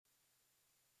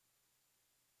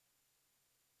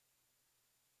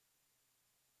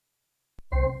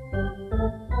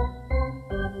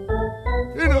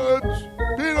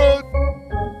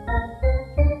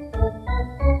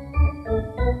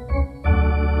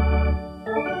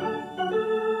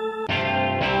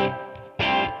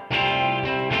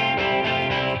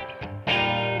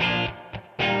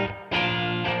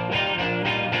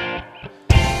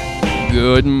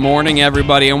Good morning,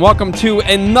 everybody, and welcome to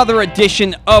another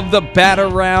edition of the Bat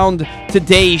Around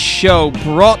Today's show,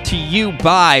 brought to you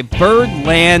by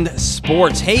Birdland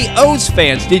Sports. Hey, O's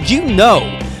fans, did you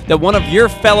know that one of your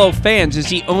fellow fans is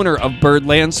the owner of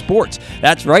Birdland Sports?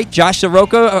 That's right, Josh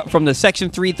Soroka from the Section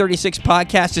 336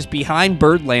 podcast is behind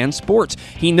Birdland Sports.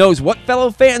 He knows what fellow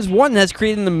fans want and has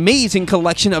created an amazing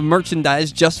collection of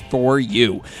merchandise just for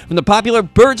you. From the popular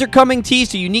Birds Are Coming tees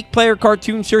to unique player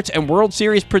cartoon shirts and World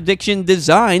Series prediction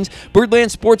designs,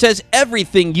 Birdland Sports has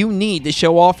everything you need to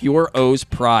show off your O's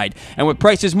pride. And with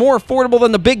prices more affordable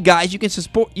than the big guys, you can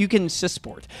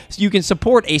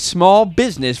support a small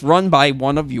business run by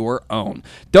one of your own.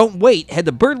 Don't wait. Head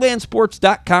to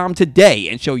birdlandsports.com today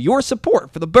and show your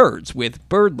support for the birds with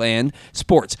Birdland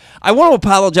Sports. I want to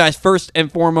apologize first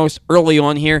and foremost early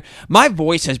on here. My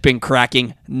voice has been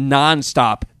cracking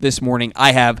nonstop this morning.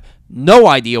 I have no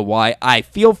idea why. I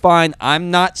feel fine.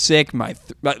 I'm not sick.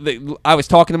 I was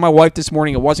talking to my wife this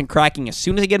morning. It wasn't cracking. As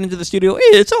soon as I get into the studio,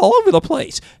 it's all over the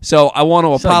place. So I want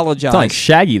to apologize. It's like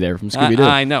Shaggy there from Scooby-Doo.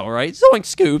 I know, right? It's like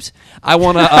Scoops. I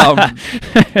want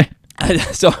to...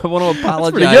 So I want to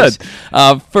apologize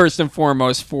first and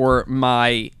foremost for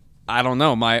my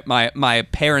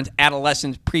parent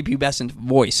adolescent prepubescent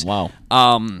voice. Wow.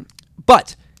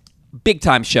 But big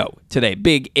time show today.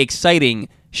 Big exciting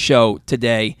show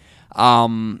today.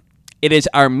 It is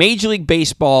our Major League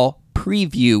Baseball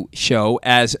preview show,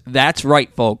 as that's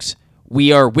right, folks.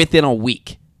 We are within a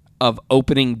week of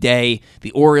opening day.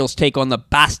 The Orioles take on the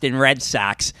Boston Red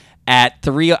Sox at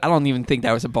 3. I don't even think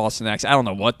that was a Boston accent. I don't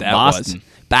know what that was.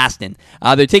 Boston.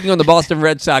 They're taking on the Boston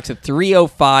Red Sox at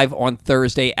 3:05 on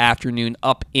Thursday afternoon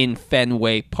up in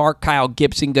Fenway Park. Kyle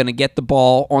Gibson going to get the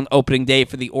ball on opening day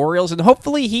for the Orioles, and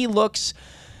hopefully he looks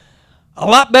a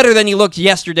lot better than he looked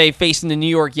yesterday facing the New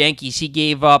York Yankees. He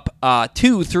gave up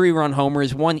 2 3-run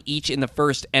homers, one each in the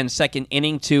first and second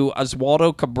inning to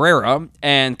Oswaldo Cabrera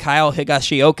and Kyle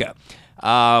Higashioka.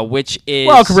 Which is...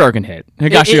 Well, Cabrera can hit.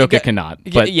 Higashioka cannot.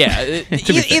 But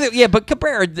but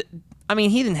Cabrera, I mean,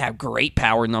 he didn't have great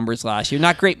power numbers last year.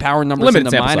 Not great power numbers Limited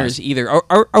in the minors either.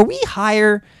 Are we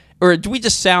higher, or do we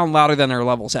just sound louder than our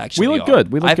levels actually We look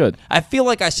good. We look good. I feel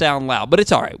like I sound loud, but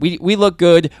it's all right. We look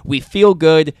good. We feel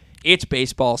good. It's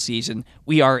baseball season.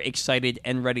 We are excited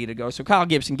and ready to go. So Kyle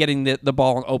Gibson getting the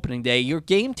ball on opening day. Your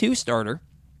Game 2 starter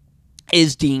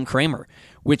is Dean Kramer,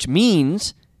 which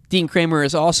means Dean Kramer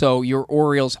is also your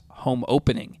Orioles home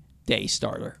opening day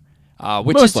starter.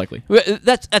 Most likely.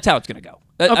 That's how it's going to go.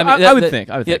 I would think.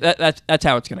 That's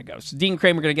how it's going to go. So Dean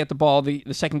Kramer going to get the ball the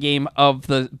second game of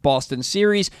the Boston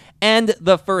series and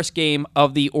the first game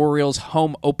of the Orioles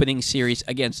home opening series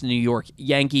against the New York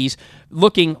Yankees.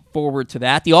 Looking forward to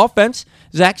that. The offense,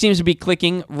 Zach seems to be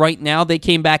clicking right now. They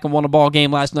came back and won a ball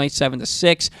game last night,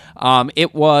 7-6.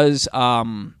 It was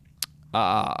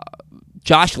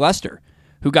Josh Lester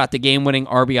who got the game-winning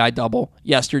RBI double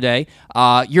yesterday.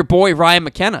 Your boy Ryan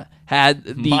McKenna had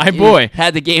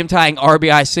the game-tying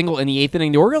RBI single in the 8th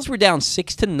inning. The Orioles were down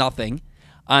 6-0,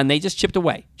 and they just chipped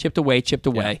away.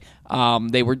 Yeah.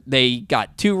 They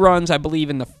got 2 runs, I believe,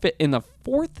 in the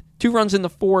fourth. 2 runs in the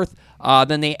fourth.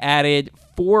 Then they added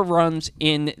 4 runs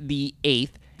in the 8th.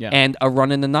 Yeah. And a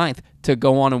run in the 9th to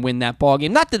go on and win that ball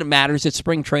game. Not that it matters, it's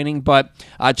spring training, but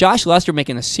Josh Lester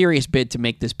making a serious bid to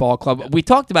make this ball club. We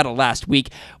talked about it last week.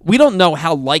 We don't know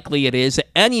how likely it is that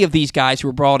any of these guys who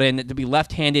were brought in to be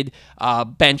left-handed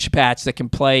bench bats that can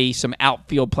play some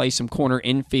outfield, play some corner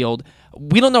infield.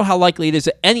 We don't know how likely it is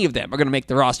that any of them are going to make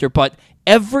the roster, but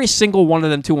every single one of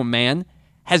them to a man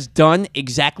has done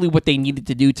exactly what they needed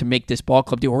to do to make this ball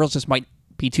club. The Orioles just might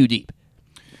be too deep.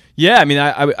 Yeah, I mean,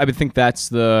 I would think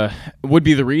would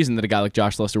be the reason that a guy like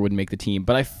Josh Lester wouldn't make the team.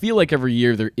 But I feel like every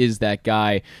year there is that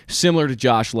guy similar to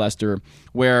Josh Lester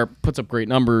where puts up great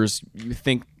numbers. You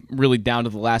think really down to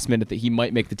the last minute that he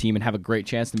might make the team and have a great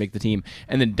chance to make the team,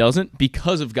 and then doesn't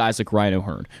because of guys like Ryan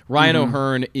O'Hearn. Ryan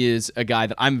O'Hearn is a guy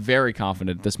that I'm very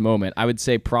confident at this moment. I would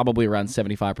say probably around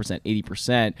 75%,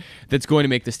 80% that's going to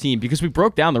make this team, because we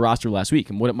broke down the roster last week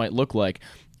and what it might look like.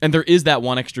 And there is that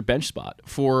one extra bench spot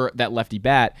for that lefty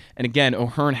bat. And again,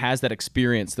 O'Hearn has that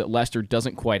experience that Lester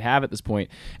doesn't quite have at this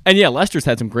point. And yeah, Lester's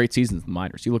had some great seasons in the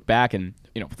minors. You look back and,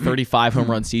 35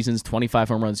 home run seasons, 25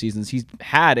 home run seasons. He's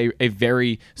had a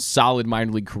very solid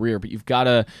minor league career, but you've got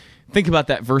to think about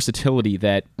that versatility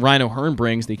that Ryan O'Hearn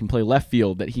brings, that he can play left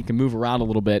field, that he can move around a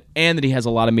little bit, and that he has a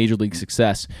lot of major league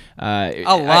success. Not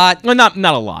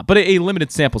a lot, but a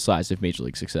limited sample size of major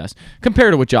league success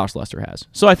compared to what Josh Lester has.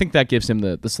 So I think that gives him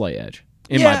the slight edge.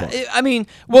 in my book. I mean,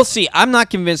 we'll see. I'm not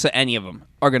convinced that any of them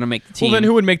are going to make the team. Well, then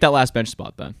who would make that last bench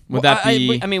spot then? Would that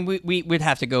be? I mean, we'd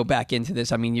have to go back into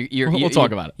this. I mean, we'll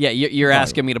talk about it. Yeah, you're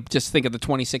asking me to just think of the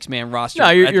 26-man roster. No,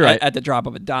 you're right. At the drop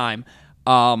of a dime.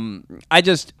 I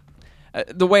just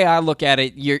the way I look at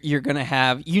it, you're going to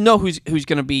have who's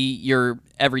going to be your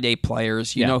everyday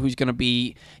players. You know who's going to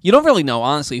be. You don't really know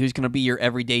honestly who's going to be your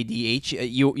everyday DH.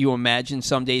 You imagine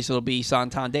some days it'll be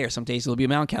Santander, some days it'll be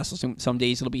Mountcastle, some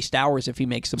days it'll be Stowers if he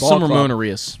makes the ball. Some Ramon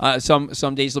Arias.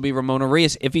 Some days it'll be Ramon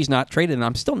Arias if he's not traded. And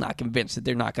I'm still not convinced that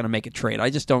they're not going to make a trade. I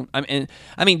just don't. I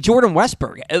mean Jordan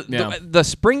Westburg, the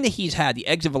spring that he's had, the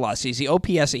exit velocities, the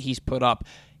OPS that he's put up.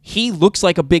 He looks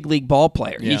like a big league ball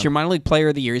player. Yeah. He's your minor league player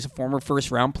of the year. He's a former first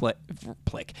round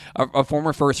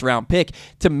former first round pick.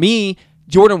 To me,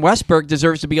 Jordan Westburg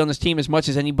deserves to be on this team as much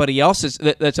as anybody else.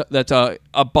 That's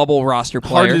a bubble roster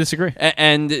player. Hard to disagree.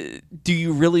 And do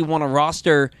you really want to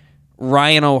roster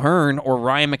Ryan O'Hearn or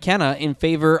Ryan McKenna in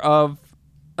favor of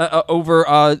over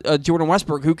Jordan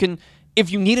Westburg, who can?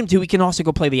 If you need him to, he can also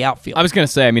go play the outfield. I was going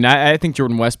to say, I think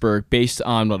Jordan Westburg, based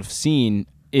on what I've seen,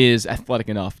 is athletic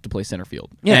enough to play center field.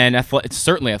 Yeah. And it's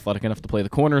certainly athletic enough to play the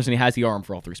corners, and he has the arm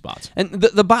for all three spots. And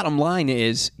the bottom line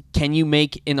is, can you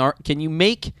make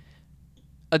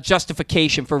a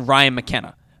justification for Ryan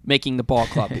McKenna making the ball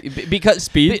club? Because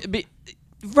speed?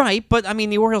 Right, but I mean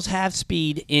the Orioles have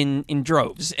speed in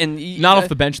droves, and not off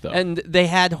the bench though. And they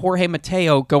had Jorge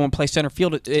Mateo go and play center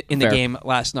field in the game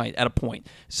last night at a point.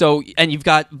 So, and you've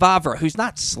got Vavra, who's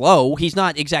not slow. He's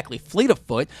not exactly fleet of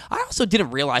foot. I also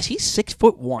didn't realize he's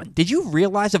 6'1". Did you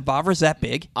realize that Vavra's that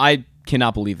big? I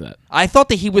cannot believe that. I thought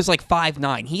that he was like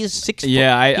 5'9". He is 6 foot.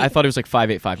 Yeah, I thought he was like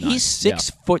 5'8", 5'9". He's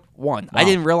 6'1". Wow. I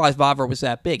didn't realize Vavra was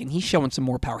that big, and he's showing some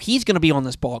more power. He's going to be on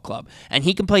this ball club, and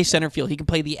he can play center field. He can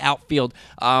play the outfield.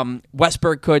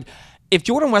 Westburg could. If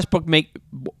Jordan Westburg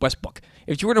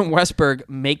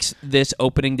makes this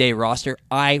opening day roster,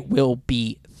 I will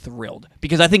be thrilled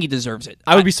because I think he deserves it.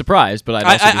 I would be surprised, but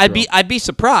I'd be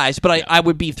surprised, but I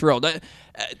would be thrilled.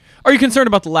 Are you concerned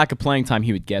about the lack of playing time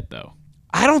he would get though?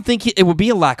 I don't think it would be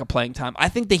a lack of playing time. I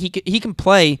think that he can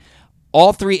play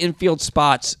all three infield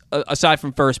spots aside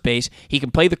from first base. He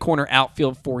can play the corner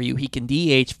outfield for you. He can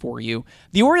DH for you.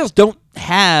 The Orioles don't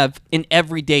have an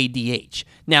everyday DH.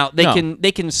 Now,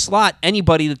 they can slot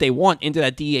anybody that they want into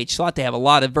that DH slot. They have a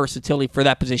lot of versatility for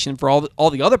that position, for all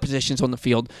the other positions on the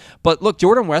field. But look,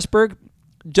 Jordan Westburg,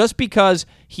 just because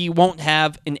he won't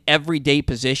have an everyday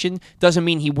position doesn't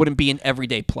mean he wouldn't be an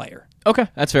everyday player. Okay,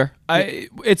 that's fair.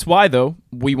 It's why, though,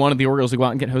 we wanted the Orioles to go out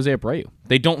and get Jose Abreu.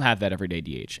 They don't have that everyday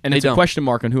DH. And it's a question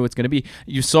mark on who it's going to be.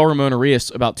 You saw Ramon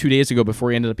Arias about 2 days ago before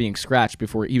he ended up being scratched,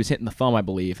 before he was hitting the thumb, I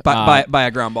believe. By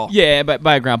a ground ball. Yeah,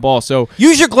 by a ground ball. So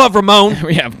use your glove, Ramon.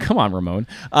 Yeah, come on, Ramon.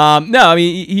 No, I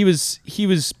mean, he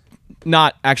was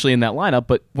not actually in that lineup,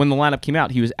 but when the lineup came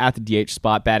out, he was at the DH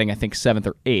spot, batting I think 7th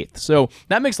or 8th. So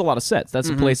that makes a lot of sense. That's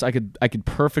a place I'd be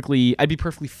perfectly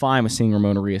fine with seeing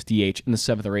Ramon Arias DH in the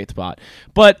 7th or 8th spot.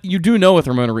 But you do know with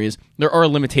Ramon Arias, there are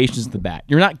limitations to the bat.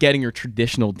 You're not getting your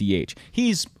traditional DH.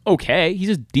 He's okay. He's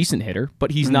a decent hitter,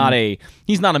 but he's not a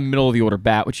middle of the order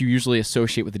bat, which you usually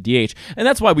associate with the DH. And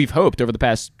that's why we've hoped over the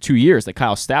past 2 years that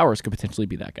Kyle Stowers could potentially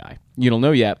be that guy. You don't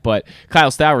know yet, but Kyle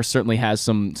Stowers certainly has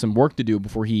some work to do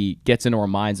before he gets into our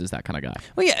minds as that kind of guy.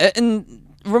 Well, yeah, and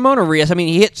Ramon Arias, I mean,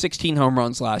 he hit 16 home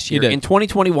runs last year. In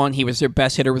 2021, he was their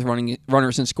best hitter with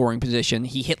runners in scoring position.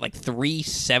 He hit like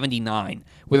 379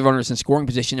 with runners in scoring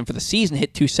position, and for the season,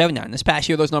 hit 279. This past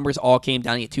year, those numbers all came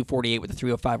down. He hit 248 with a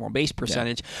 305 on base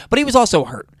percentage, but he was also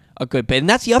hurt a good bit. And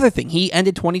that's the other thing. He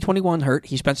ended 2021 hurt.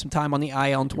 He spent some time on the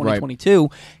IL in 2022.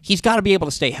 Right. He's got to be able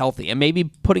to stay healthy, and maybe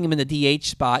putting him in the DH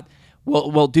spot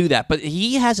will do that. But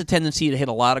he has a tendency to hit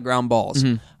a lot of ground balls.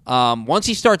 Once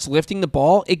he starts lifting the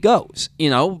ball, it goes,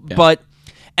 Yeah. But,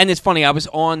 and it's funny, I was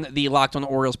on the Locked on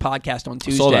Orioles podcast on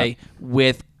Tuesday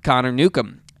with Connor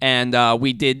Newcomb, and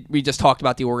we just talked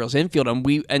about the Orioles infield, and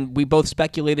we both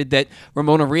speculated that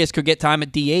Ramon Arias could get time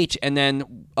at DH, and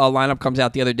then a lineup comes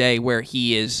out the other day where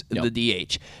he is the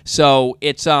DH. So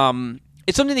it's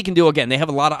something they can do. Again, they have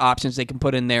a lot of options they can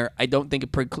put in there. I don't think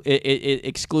it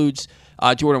excludes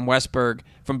Jordan Westburg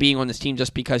from being on this team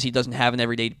just because he doesn't have an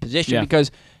everyday position, because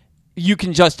you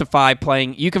can justify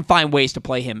playing. You can find ways to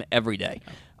play him every day.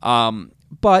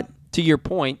 But to your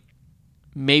point,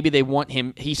 maybe they want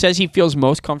him. He says he feels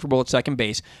most comfortable at second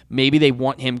base. Maybe they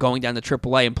want him going down to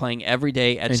AAA and playing every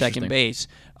day at second base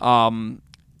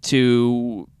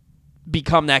to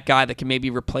become that guy that can maybe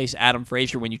replace Adam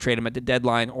Frazier when you trade him at the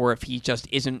deadline, or if he just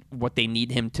isn't what they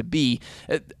need him to be.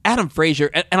 Adam Frazier,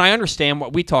 and I understand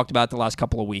what we talked about the last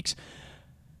couple of weeks.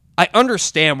 I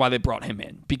understand why they brought him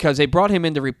in, because they brought him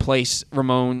in to replace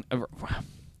Ramon.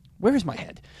 Where is my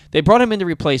head? They brought him in to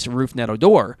replace Rougned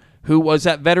Odor, who was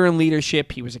that veteran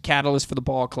leadership. He was a catalyst for the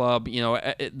ball club.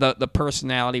 The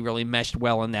personality really meshed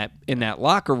well in that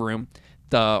locker room.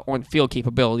 The on-field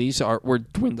capabilities were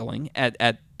dwindling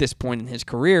at this point in his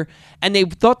career, and they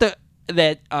thought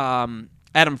that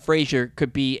Adam Frazier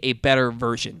could be a better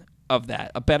version of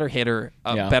that, a better hitter,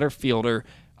 better fielder.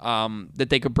 That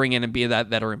they could bring in and be that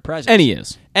veteran presence. And he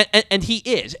is. And he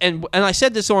is. And I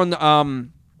said this on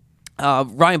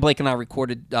Ryan Blake and I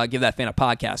recorded Give That Fan a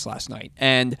Podcast last night.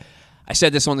 And I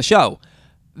said this on the show,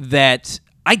 that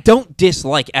I don't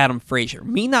dislike Adam Frazier.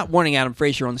 Me not wanting Adam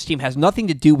Frazier on this team has nothing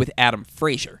to do with Adam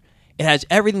Frazier. It has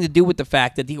everything to do with the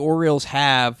fact that the Orioles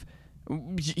have,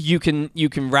 you can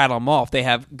rattle them off. They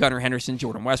have Gunnar Henderson,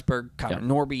 Jordan Westberg, Connor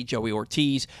Norby, Joey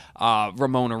Ortiz,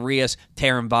 Ramon Arias,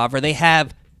 Taron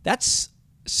Vavra. That's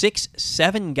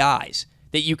 6-7 guys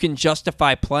that you can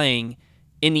justify playing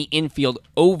in the infield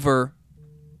over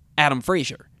Adam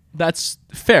Frazier. That's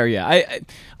fair, yeah.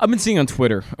 I've been seeing on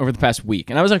Twitter over the past week,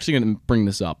 and I was actually going to bring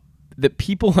this up, that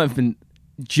people have been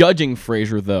judging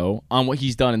Frazier, though, on what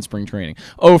he's done in spring training.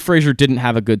 Oh, Frazier didn't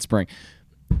have a good spring.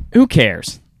 Who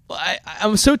cares?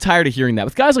 I'm so tired of hearing that.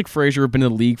 With guys like Frazier who have been in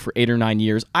the league for 8 or 9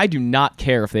 years, I do not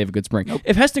care if they have a good spring. Nope.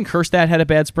 If Heston Kjerstad had a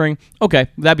bad spring, okay,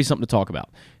 that'd be something to talk about.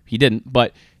 He didn't,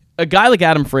 but a guy like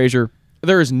Adam Frazier,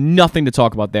 there is nothing to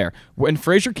talk about there. When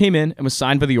Frazier came in and was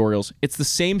signed by the Orioles, it's the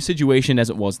same situation as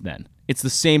it was then. It's the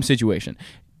same situation.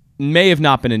 May have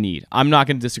not been a need. I'm not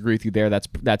going to disagree with you there.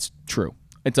 That's true.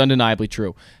 It's undeniably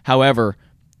true. However,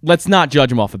 let's not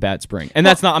judge him off a bad spring. And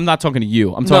I'm not talking to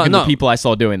you. I'm talking to the people I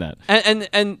saw doing that.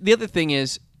 And the other thing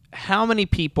is, how many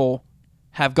people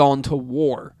have gone to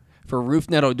war for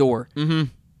Rougned Odor? Mm-hmm.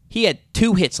 He had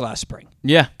 2 hits last spring.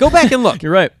 Yeah. Go back and look.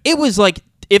 You're right. It was like,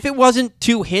 if it wasn't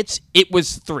 2 hits, it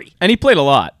was 3. And he played a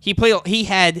lot. He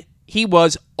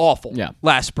was awful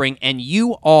last spring, and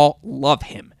you all love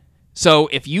him. So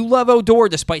if you love Odor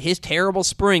despite his terrible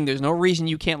spring, there's no reason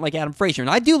you can't like Adam Frazier. And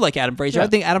I do like Adam Frazier. Yeah. I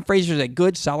think Adam Frazier is a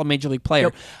good, solid Major League player.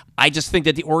 Yep. I just think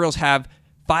that the Orioles have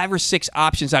 5 or 6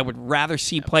 options I would rather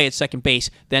see play at second base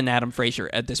than Adam Frazier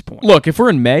at this point. Look, if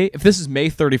this is May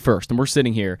 31st and we're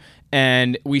sitting here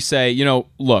and we say,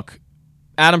 look,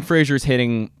 Adam Frazier is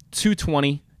hitting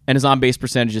 220 and his on-base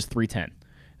percentage is 310.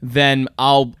 Then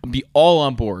I'll be all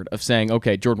on board of saying,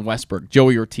 okay, Jordan Westberg,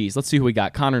 Joey Ortiz, let's see who we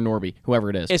got, Connor Norby, whoever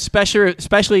it is.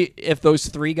 Especially if those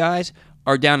 3 guys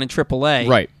are down in AAA.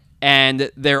 Right.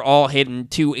 And they're all hitting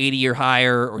 280 or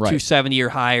higher or 270 or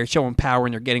higher, showing power,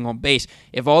 and they're getting on base.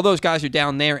 If all those guys are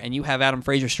down there and you have Adam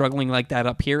Frazier struggling like that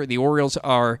up here, the Orioles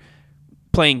are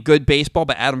playing good baseball,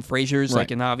 but Adam Frazier is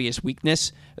like an obvious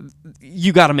weakness,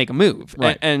 you got to make a move.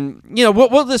 Right. And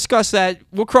we'll discuss that.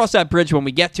 We'll cross that bridge when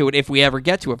we get to it, if we ever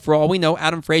get to it. For all we know,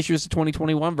 Adam Frazier is the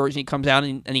 2021 version. He comes out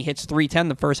and he hits 310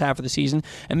 the first half of the season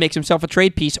and makes himself a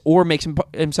trade piece or makes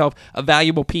himself a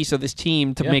valuable piece of this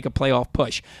team to make a playoff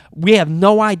push. We have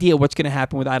no idea what's going to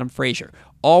happen with Adam Frazier.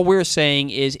 All we're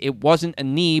saying is it wasn't a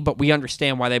need, but we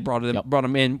understand why they brought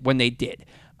him in when they did.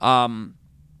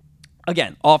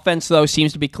 Again, offense, though,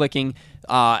 seems to be clicking.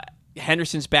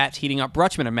 Henderson's bats heating up.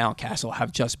 Rutschman and Mountcastle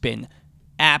have just been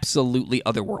absolutely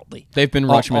otherworldly. They've been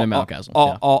Rutschman and Mountcastle.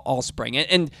 All spring.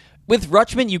 And with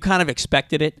Rutschman, you kind of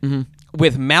expected it. Mm-hmm.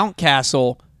 With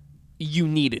Mountcastle, you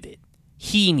needed it.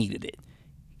 He needed it.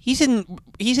 He's in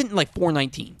like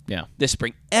 419 this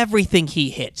spring. Everything he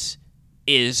hits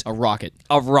is a rocket.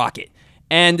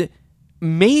 And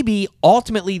maybe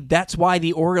ultimately that's why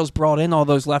the Orioles brought in all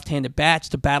those left-handed bats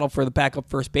to battle for the backup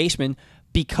first baseman,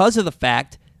 because of the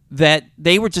fact that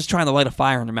they were just trying to light a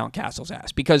fire under Mountcastle's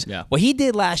ass. Because what he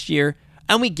did last year,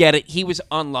 and we get it, he was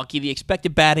unlucky. The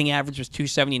expected batting average was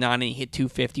 279 and he hit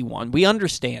 251. We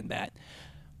understand that.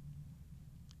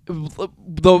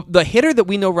 The hitter that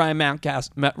we know Ryan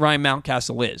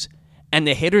Mountcastle is, and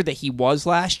the hitter that he was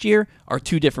last year are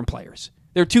 2 different players.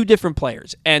 They're 2 different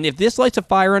players. And if this lights a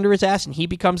fire under his ass and he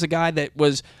becomes a guy that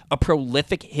was a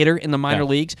prolific hitter in the minor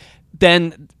leagues,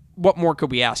 then what more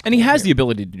could we ask? And he has the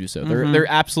ability to do so. Mm-hmm. There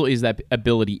absolutely is that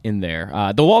ability in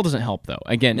there. The wall doesn't help, though.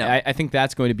 Again, I think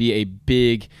that's going to be a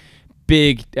big,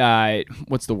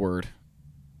 what's the word?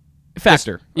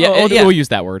 Factor. We'll use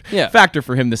that word. Yeah. Factor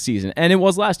for him this season. And it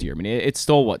was last year. I mean, it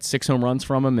stole, 6 home runs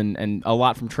from him and a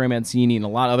lot from Trey Mancini and a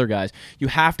lot of other guys. You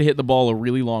have to hit the ball a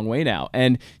really long way now.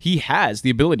 And he has the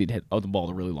ability to hit the ball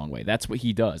a really long way. That's what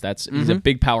he does. He's a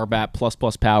big power bat, plus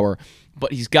power.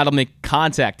 But he's got to make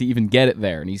contact to even get it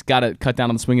there. And he's got to cut down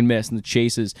on the swing and miss and the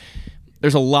chases.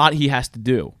 There's a lot he has to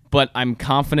do. But I'm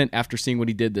confident after seeing what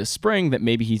he did this spring that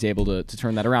maybe he's able to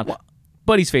turn that around.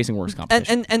 but he's facing worse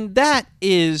competition. And that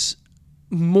is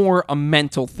more a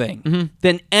mental thing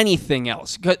than anything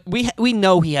else. We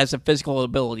know he has a physical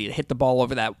ability to hit the ball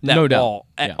over that no ball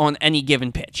on any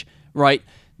given pitch, right?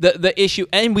 The issue,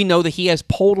 and we know that he has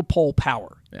pole-to-pole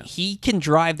power. Yeah. He can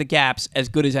drive the gaps as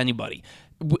good as anybody.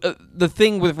 The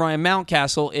thing with Ryan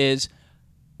Mountcastle is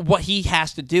what he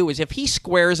has to do is if he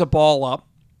squares a ball up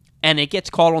and it gets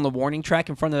caught on the warning track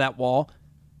in front of that wall,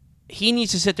 he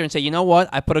needs to sit there and say, you know what?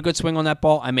 I put a good swing on that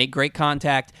ball. I made great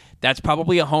contact. That's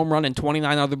probably a home run in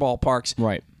 29 other ballparks.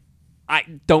 Right. I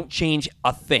don't change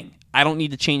a thing. I don't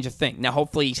need to change a thing. Now,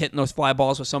 hopefully he's hitting those fly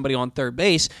balls with somebody on third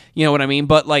base. You know what I mean?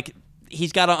 But, like,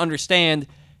 he's got to understand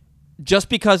just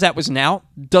because that was an out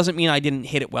doesn't mean I didn't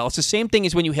hit it well. It's the same thing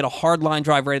as when you hit a hard line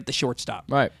drive right at the shortstop.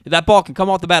 Right. That ball can come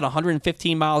off the bat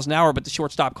 115 miles an hour, but the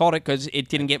shortstop caught it because it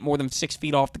didn't get more than 6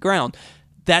 feet off the ground.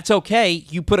 That's okay.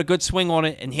 You put a good swing on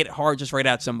it and hit it hard just right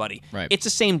at somebody. Right. It's the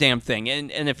same damn thing.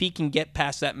 And if he can get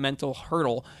past that mental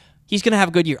hurdle, he's going to have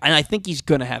a good year. And I think he's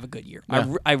going to have a good year.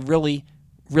 Yeah. I really,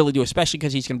 really do, especially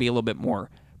because he's going to be a little bit more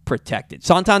protected.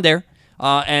 Santander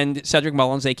and Cedric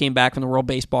Mullins, they came back from the World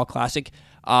Baseball Classic.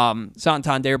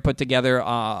 Santander put together,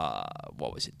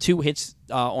 2 hits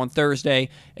on Thursday.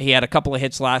 He had a couple of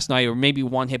hits last night, or maybe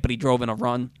one hit, but he drove in a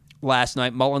run last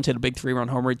night. Mullins hit a big 3-run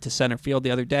homer to center field the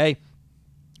other day.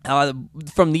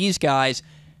 From these guys,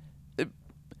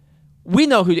 we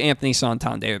know who Anthony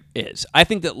Santander is. I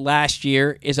think that last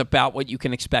year is about what you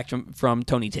can expect from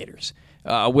Tony Taters.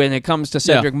 When it comes to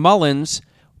Cedric Mullins,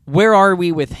 where are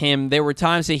we with him? There were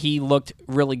times that he looked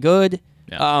really good.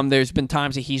 Yeah. There's been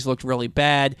times that he's looked really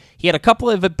bad. He had a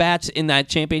couple of at-bats in that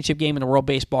championship game in the World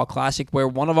Baseball Classic where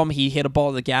one of them he hit a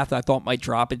ball to the gaff that I thought might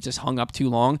drop. It just hung up too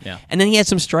long. Yeah. And then he had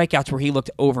some strikeouts where he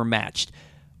looked overmatched.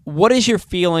 What is your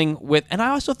feeling with, and I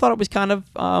also thought it was kind of,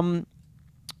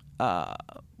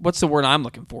 what's the word I'm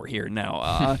looking for here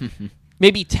now?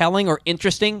 Maybe telling or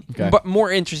interesting, but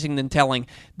more interesting than telling,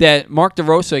 that Mark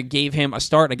DeRosa gave him a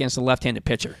start against a left-handed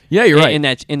pitcher. Yeah, you're right. In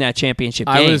that championship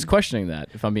game. I was questioning that,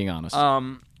 if I'm being honest.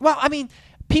 Well, I mean,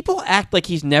 people act like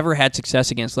he's never had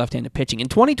success against left-handed pitching. In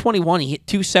 2021, he hit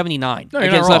 279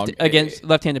 against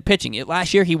left-handed pitching.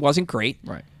 Last year, he wasn't great.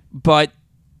 Right. But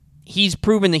he's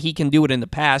proven that he can do it in the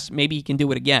past. Maybe he can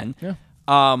do it again. Yeah.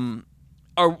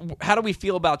 Or how do we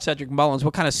feel about Cedric Mullins?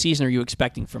 What kind of season are you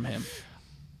expecting from him?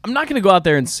 I'm not going to go out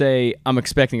there and say I'm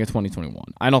expecting a 2021.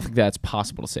 I don't think that's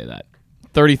possible to say that.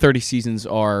 30-30 seasons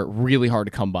are really hard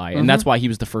to come by, and that's why he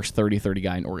was the first 30-30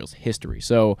 guy in Orioles history.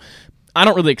 So I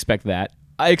don't really expect that.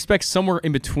 I expect somewhere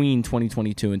in between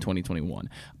 2022 and 2021.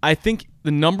 I think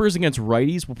the numbers against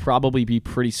righties will probably be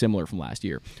pretty similar from last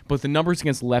year, but the numbers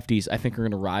against lefties I think are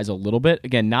going to rise a little bit.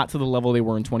 Again, not to the level they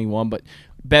were in 21, but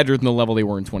better than the level they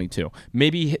were in 22.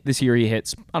 Maybe this year he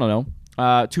hits,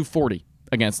 240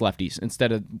 against lefties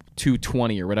instead of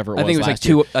 220 or whatever it was. I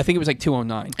think it was like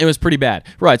 209. It was pretty bad.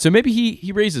 Right. So maybe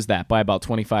he raises that by about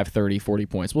 25, 30, 40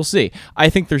 points. We'll see. I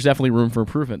think there's definitely room for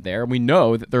improvement there. We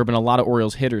know that there have been a lot of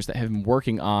Orioles hitters that have been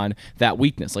working on that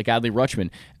weakness, like Adley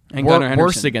Rutschman. And Gunnar Henderson.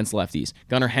 Worse against lefties.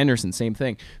 Gunnar Henderson, same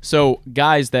thing. So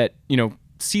guys that,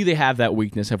 see they have that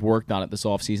weakness, have worked on it this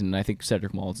offseason, and I think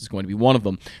Cedric Mullins is going to be one of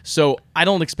them. So I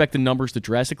don't expect the numbers to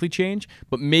drastically change,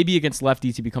 but maybe against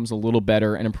lefties he becomes a little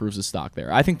better and improves his stock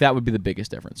there. I think that would be the biggest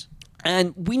difference.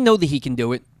 And we know that he can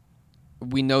do it.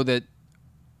 We know that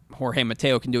Jorge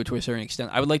Mateo can do it to a certain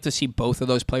extent. I would like to see both of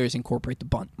those players incorporate the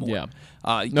bunt more. Yeah,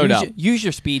 no doubt. Use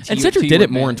your speed. And Cedric did it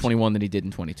more in 21 than he did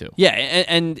in 22. Yeah,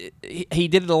 and he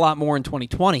did it a lot more in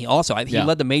 2020 also. He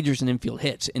led the majors in infield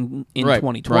hits in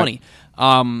 2020.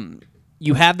 Right.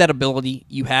 You have that ability.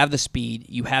 You have the speed.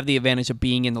 You have the advantage of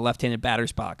being in the left-handed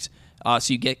batter's box.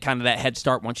 So you get kind of that head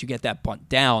start once you get that bunt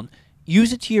down.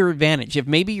 Use it to your advantage. If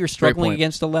maybe you're struggling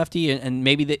against a lefty and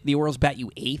maybe the Orioles bat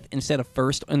you 8th instead of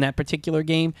 1st in that particular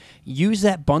game, use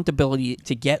that bunt ability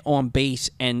to get on base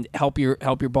and help your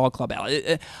ball club out.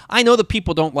 I know that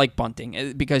people don't like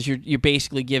bunting because you're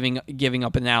basically giving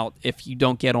up an out if you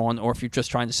don't get on or if you're just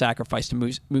trying to sacrifice to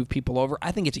move people over.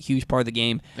 I think it's a huge part of the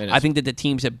game. I think that the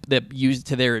teams that use it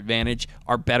to their advantage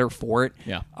are better for it.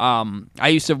 Yeah. I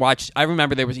used to watch. I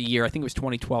remember there was a year. I think it was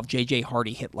 2012. J.J.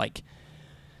 Hardy hit like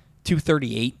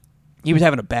 238. He was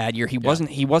having a bad year. He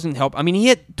wasn't help. I mean, he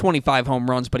hit 25 home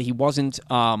runs, but he wasn't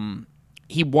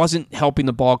helping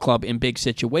the ball club in big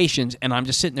situations. And I'm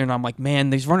just sitting there and I'm like, man,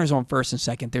 there's runners on first and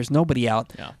second. There's nobody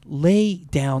out. Yeah. Lay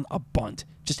down a bunt.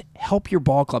 Just help your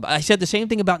ball club. I said the same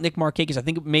thing about Nick Markakis. I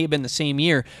think it may have been the same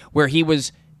year where he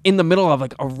was in the middle of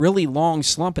like a really long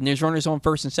slump and there's runners on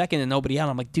first and second and nobody out.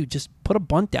 I'm like, dude, just put a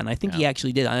bunt down. I think he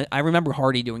actually did. I remember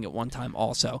Hardy doing it one time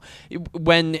also.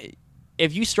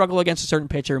 if you struggle against a certain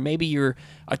pitcher, maybe you're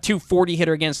a 240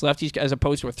 hitter against lefties as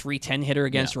opposed to a 310 hitter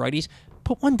against righties,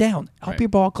 put one down. Help your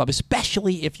ball club,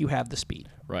 especially if you have the speed.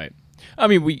 Right. I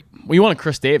mean, we wanted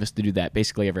Chris Davis to do that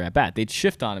basically every at bat. They'd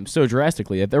shift on him so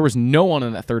drastically that there was no one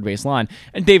on that third base line,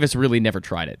 and Davis really never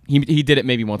tried it. He did it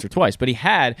maybe once or twice, but he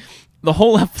had the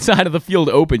whole left side of the field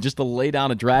open just to lay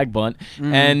down a drag bunt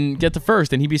and get to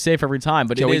first, and he'd be safe every time.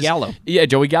 But Joey Gallo. Yeah,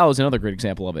 Joey Gallo is another great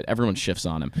example of it. Everyone shifts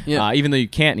on him, even though you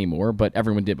can't anymore, but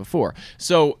everyone did before.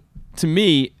 So to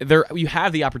me, you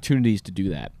have the opportunities to do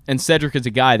that. And Cedric is a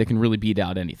guy that can really beat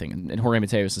out anything. And Jorge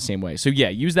Mateo is the same way. So, yeah,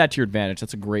 use that to your advantage.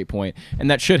 That's a great point.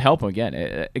 And that should help him,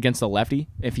 again, against the lefty.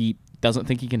 If he doesn't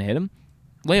think he can hit him,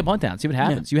 lay a bunt down. See what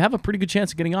happens. You have a pretty good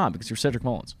chance of getting on because you're Cedric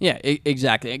Mullins. Yeah,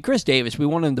 exactly. And Chris Davis, we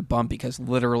wanted him to bump because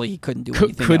literally he couldn't do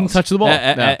anything Couldn't else touch the ball.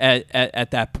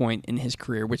 At that point in his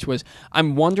career, which was,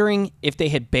 I'm wondering if they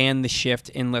had banned the shift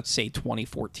in, let's say,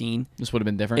 2014. This would have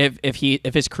been different.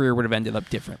 If his career would have ended up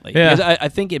differently. Yeah. Because I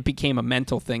think it became a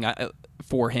mental thing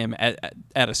for him at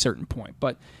a certain point.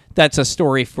 But that's a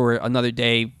story for another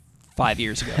day. 5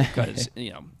 years ago, because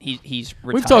he's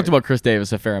retired. We've talked about Chris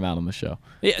Davis a fair amount on the show.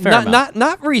 Yeah,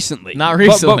 not recently. Not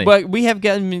recently. But we have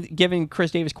given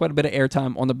Chris Davis quite a bit of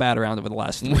airtime on the bat around over the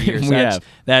last 3 years.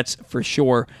 That's for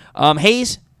sure.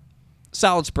 Hayes,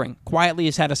 solid spring. Quietly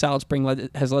has had a solid spring,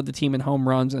 has led the team in home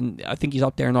runs, and I think he's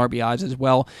up there in RBIs as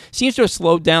well. Seems to have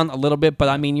slowed down a little bit, but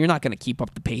I mean, you're not going to keep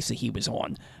up the pace that he was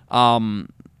on.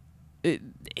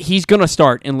 He's going to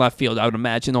start in left field, I would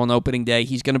imagine, on opening day.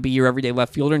 He's going to be your everyday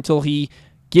left fielder until he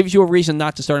gives you a reason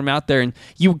not to start him out there. And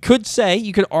you could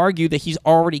argue that he's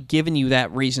already given you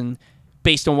that reason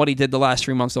based on what he did the last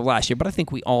 3 months of last year. But I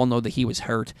think we all know that he was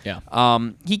hurt. Yeah.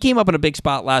 He came up in a big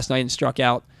spot last night and struck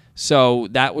out. So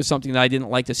that was something that I didn't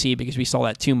like to see because we saw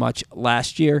that too much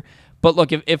last year. But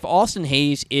look, if Austin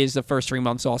Hayes is the first 3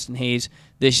 months Austin Hayes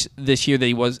this year that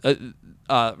he was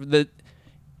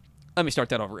let me start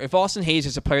that over. If Austin Hayes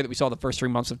is a player that we saw the first 3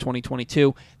 months of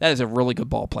 2022, that is a really good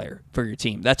ball player for your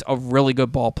team. That's a really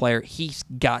good ball player. He's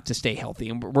got to stay healthy,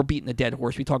 and we're beating the dead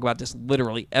horse. We talk about this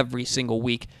literally every single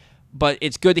week, but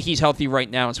it's good that he's healthy right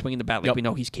now and swinging the bat like we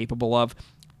know he's capable of.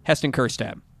 Heston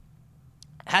Kjerstad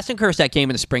came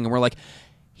in the spring, and we're like,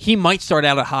 he might start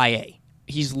out at high A.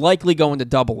 He's likely going to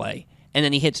double A, and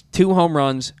then he hits 2 home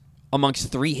runs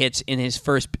amongst 3 hits in his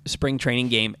first spring training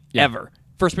game ever.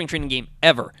 First spring training game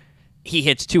ever. He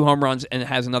hits 2 home runs and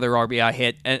has another RBI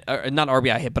hit, not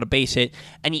RBI hit, but a base hit,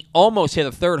 and he almost hit a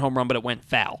 3rd home run, but it went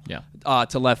foul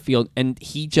to left field, and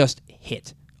he just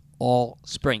hit all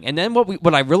spring. And then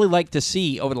what I really like to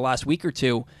see over the last week or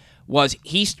two was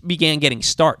he began getting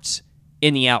starts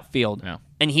in the outfield,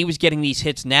 and he was getting these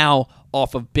hits now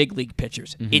off of big league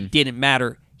pitchers. Mm-hmm. It didn't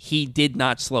matter. He did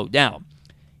not slow down.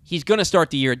 He's going to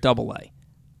start the year at Double A.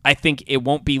 I think it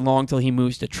won't be long till he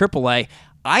moves to Triple A.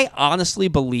 I honestly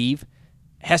believe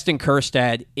Heston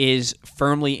Kjerstad is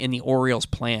firmly in the Orioles'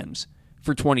 plans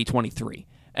for 2023.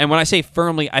 And when I say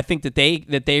firmly, I think that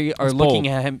they are looking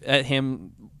at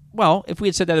him. Well, if we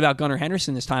had said that about Gunnar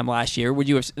Henderson this time last year,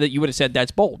 you would have said that's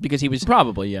bold because he was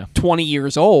probably 20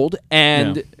 years old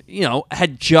and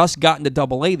had just gotten to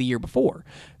Double A the year before.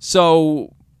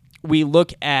 So we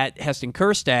look at Heston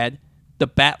Kjerstad. The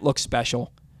bat looks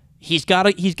special. He's got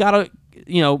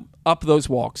to up those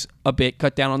walks a bit,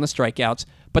 cut down on the strikeouts,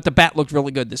 but the bat looked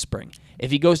really good this spring. If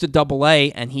he goes to Double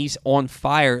A and he's on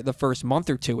fire the first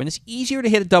month or two, and it's easier to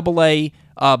hit a Double A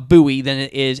Bowie than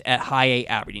it is at High A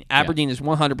Aberdeen. Aberdeen is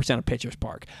 100% a pitcher's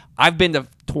park. I've been to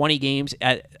 20 games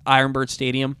at Ironbird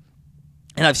Stadium,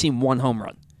 and I've seen 1 home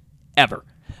run ever.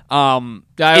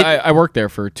 I worked there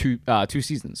for two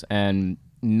seasons, and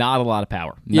not a lot of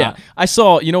power. I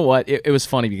saw, it was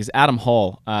funny because Adam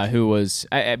Hall, who was,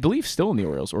 I believe, still in the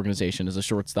Orioles organization as a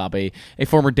shortstop, a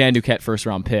former Dan Duquette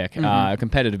first-round pick, a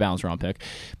competitive balance-round pick.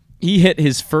 He hit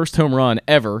his first home run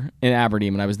ever in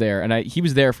Aberdeen when I was there, and he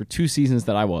was there for 2 seasons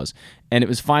that I was, and it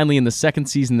was finally in the 2nd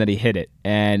season that he hit it,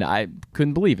 and I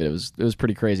couldn't believe it. It was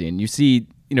pretty crazy, and you see,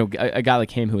 a guy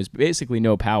like him who has basically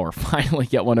no power finally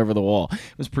get one over the wall.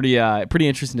 It was pretty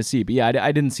interesting to see. But yeah,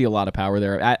 I didn't see a lot of power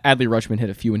there. Adley Rutschman hit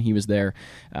a few when he was there,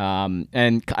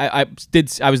 and I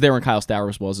was there when Kyle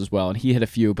Stowers was as well, and he hit a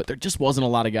few. But there just wasn't a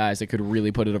lot of guys that could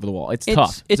really put it over the wall. It's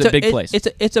tough. It's a big place.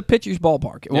 It's a pitcher's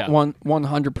ballpark,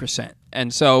 100%.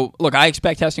 And so, look, I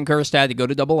expect Heston Kjerstad to go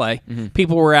to Double A. Mm-hmm.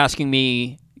 People were asking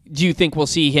me, do you think we'll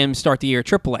see him start the year at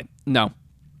Triple A? No.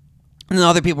 And then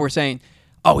other people were saying,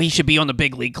 oh, he should be on the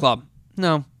big league club.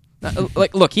 No.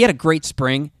 Look, he had a great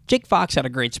spring. Jake Fox had a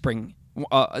great spring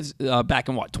back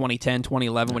in 2010,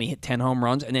 2011 when he hit 10 home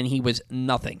runs, and then he was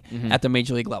nothing at the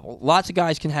major league level. Lots of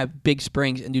guys can have big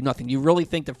springs and do nothing. Do you really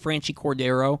think that Franchi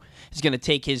Cordero is going to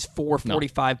take his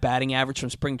 445 batting average from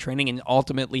spring training and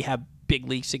ultimately have big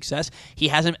league success? He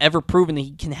hasn't ever proven that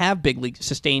he can have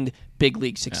sustained big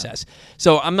league success. Yeah.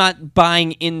 So I'm not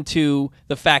buying into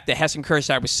the fact that Heston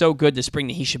Kjerstad was so good this spring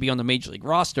that he should be on the major league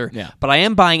roster. Yeah. But I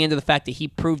am buying into the fact that he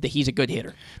proved that he's a good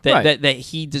hitter, that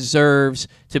he deserves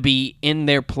to be in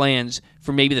their plans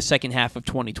for maybe the second half of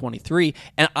 2023.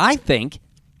 And I think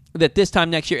that this time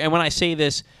next year, and when I say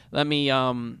this, let me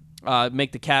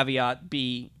make the caveat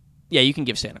be. Yeah, you can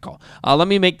give Stan a call. Let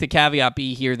me make the caveat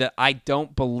be here that I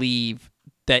don't believe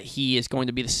that he is going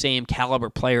to be the same caliber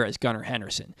player as Gunnar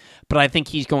Henderson. But I think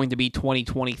he's going to be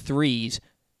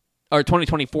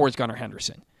 2024's Gunnar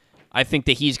Henderson. I think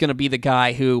that he's going to be the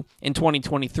guy who, in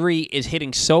 2023, is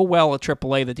hitting so well at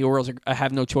AAA that the Orioles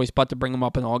have no choice but to bring him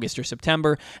up in August or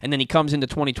September. And then he comes into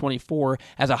 2024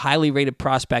 as a highly rated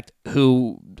prospect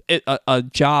who a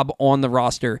job on the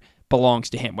roster belongs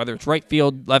to him. Whether it's right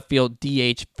field, left field,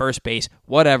 DH, first base,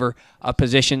 whatever, a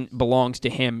position belongs to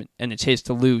him, and it's his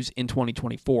to lose in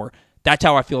 2024. That's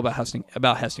how I feel about Heston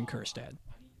Kjerstad.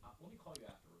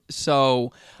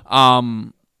 So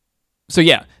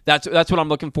yeah, that's what I'm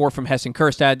looking for from Heston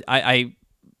Kjerstad. I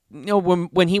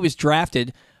when he was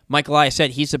drafted, Mike Elias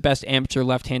said he's the best amateur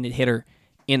left-handed hitter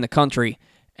in the country.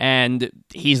 And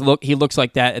he looks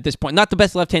like that at this point. Not the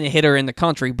best left-handed hitter in the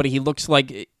country, but he looks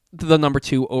like the number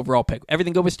 2 overall pick.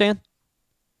 Everything good with Stan?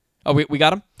 Oh, we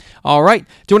got him? All right.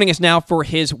 Joining us now for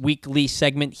his weekly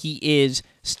segment, he is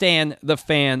Stan the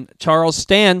Fan. Charles,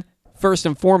 Stan, first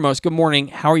and foremost, good morning.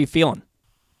 How are you feeling?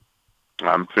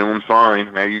 I'm feeling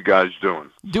fine. How you guys doing?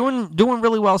 Doing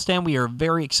really well, Stan. We are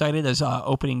very excited as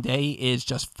opening day is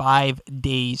just 5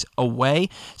 days away.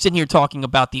 Sitting here talking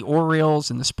about the Orioles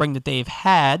and the spring that they've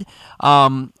had.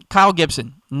 Kyle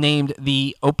Gibson named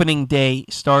the opening day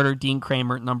starter, Dean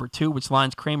Kremer number 2, which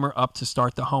lines Kremer up to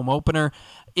start the home opener.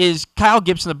 Is Kyle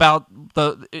Gibson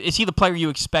is he the player you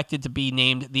expected to be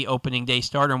named the opening day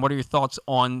starter? And what are your thoughts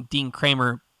on Dean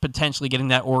Kremer potentially getting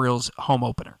that Orioles home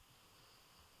opener?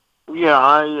 Yeah,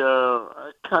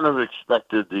 I kind of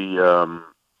expected the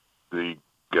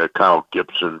Kyle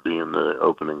Gibson being the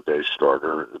opening day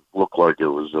starter. It looked like it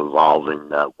was evolving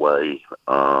that way.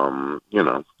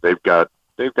 They've got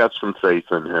some faith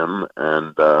in him,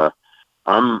 and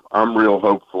I'm real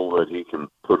hopeful that he can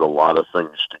put a lot of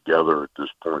things together at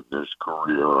this point in his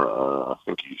career. I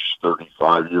think he's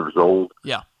 35 years old.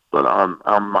 Yeah, but I'm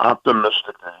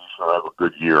optimistic that he's going to have a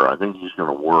good year. I think he's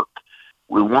going to work.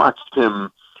 We watched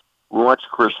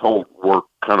Chris Holt work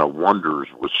kind of wonders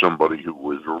with somebody who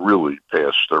was really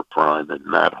past their prime, and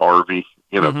Matt Harvey,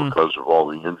 because of all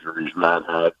the injuries Matt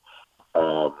had.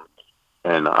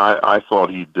 And I thought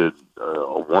he did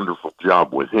a wonderful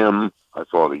job with him. I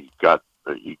thought he got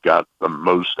the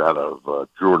most out of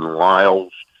Jordan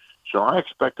Lyles. So I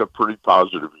expect a pretty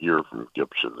positive year from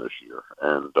Gibson this year,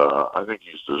 and I think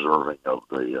he's deserving of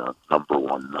the number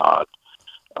 1 nod.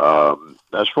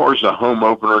 As far as the home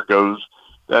opener goes,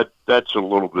 that's a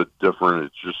little bit different.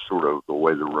 It's just sort of the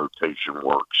way the rotation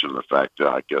works, and the fact that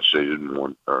I guess they didn't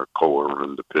want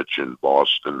Kohler to pitch in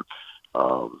Boston.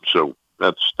 So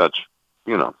that's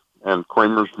and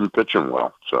Kramer's been pitching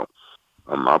well, so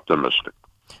I'm optimistic.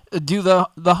 Do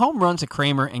the home runs that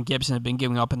Kremer and Gibson have been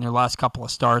giving up in their last couple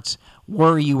of starts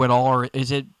worry you at all, or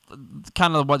is it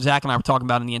kind of what Zach and I were talking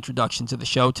about in the introduction to the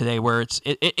show today, where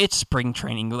it's spring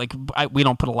training? Like we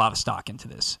don't put a lot of stock into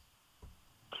this.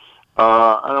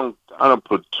 I don't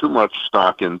put too much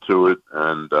stock into it,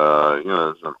 and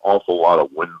there's an awful lot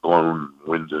of wind-blown,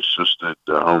 wind-assisted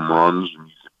home runs. And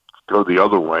you could go the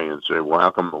other way and say, well,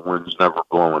 how come the wind's never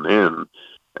blowing in,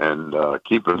 and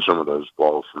keeping some of those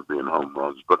balls from being home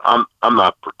runs? But I'm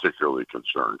not particularly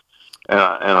concerned, and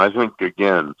I think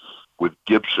again with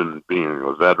Gibson being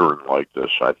a veteran like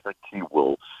this, I think he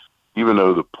will, even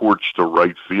though the porch to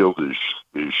right field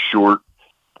is short.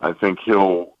 I think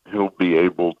he'll be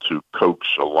able to coax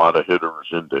a lot of hitters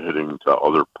into hitting to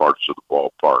other parts of the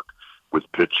ballpark with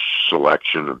pitch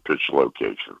selection and pitch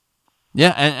location.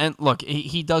 Yeah, and look,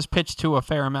 he does pitch to a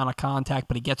fair amount of contact,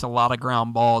 but he gets a lot of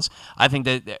ground balls. I think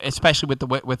that, especially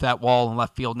with that wall in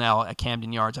left field now at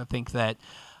Camden Yards, I think that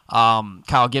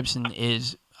Kyle Gibson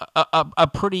is a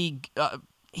pretty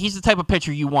he's the type of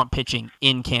pitcher you want pitching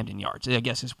in Camden Yards, I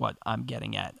guess is what I'm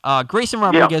getting at. Grayson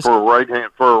Rodriguez. Yeah,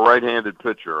 for a right-handed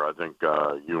pitcher, I think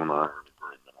you and I are in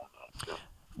agreement on that. Yeah.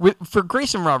 For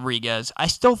Grayson Rodriguez, I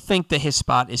still think that his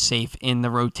spot is safe in the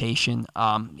rotation.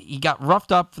 He got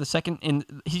roughed up for the second, and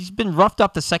he's been roughed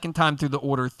up the second time through the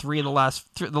order. The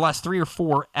last 3 or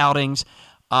 4 outings.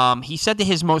 He said that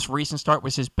his most recent start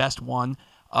was his best one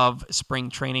of spring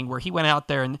training, where he went out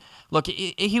there and look,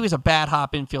 he was a bad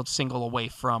hop infield single away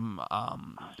from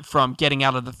getting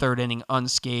out of the third inning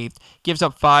unscathed. Gives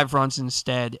up 5 runs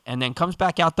instead, and then comes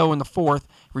back out though in the fourth,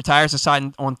 retires the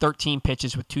side on 13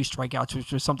 pitches with 2 strikeouts,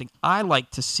 which was something I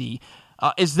like to see.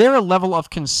 Is there a level of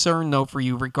concern though for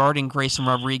you regarding Grayson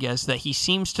Rodriguez that he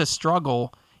seems to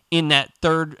struggle in that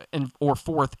third or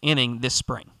fourth inning this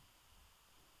spring?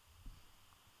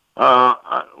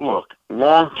 Look,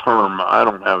 long term, I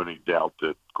don't have any doubt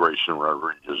that Grayson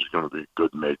Rodriguez is going to be a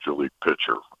good major league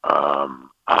pitcher.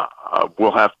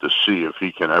 We'll have to see if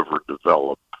he can ever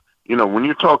develop. When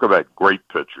you talk about great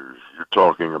pitchers, you're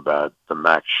talking about the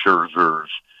Max Scherzers,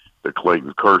 the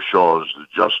Clayton Kershaws, the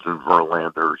Justin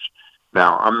Verlanders.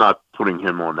 Now, I'm not putting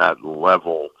him on that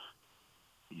level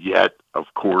yet,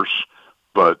 of course,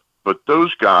 but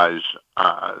those guys,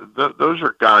 those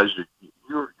are guys that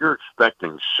you're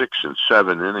expecting 6 and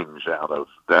 7 innings out of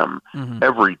them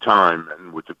every time,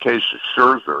 and with the case of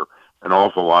Scherzer, an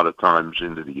awful lot of times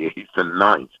into the 8th and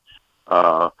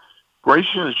 9th.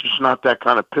 Grayson is just not that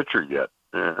kind of pitcher yet.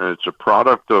 It's a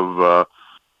product of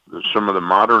some of the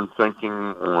modern thinking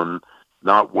on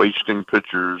not wasting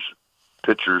pitchers'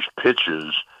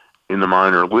 pitches in the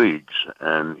minor leagues,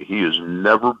 and he has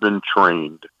never been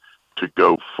trained to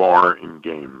go far in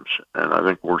games, and I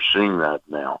think we're seeing that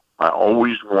now. I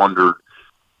always wondered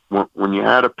when you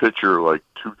had a pitcher like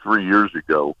 2-3 years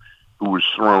ago who was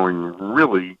throwing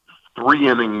really 3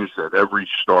 innings at every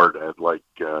start at A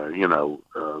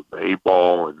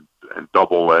ball and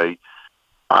double A.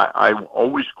 I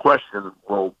always questioned,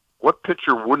 well, what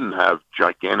pitcher wouldn't have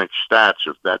gigantic stats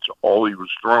if that's all he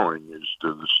was throwing is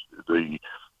to the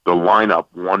lineup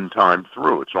one time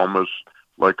through? It's almost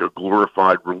like a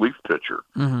glorified relief pitcher.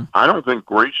 I don't think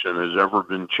Grayson has ever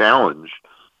been challenged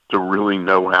to really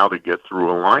know how to get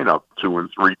through a lineup 2 and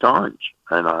 3 times,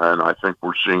 and I think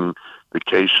we're seeing the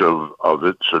case of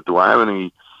it. So do I have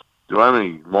any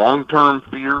long-term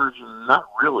fears? Not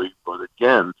really, but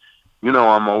again,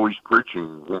 I'm always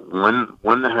preaching.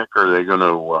 When the heck are they going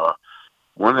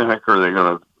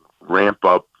to ramp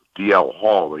up DL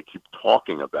Hall? They keep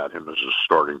talking about him as a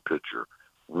starting pitcher.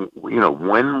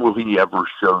 When will he ever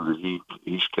show that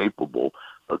he's capable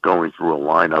of going through a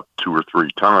lineup 2 or 3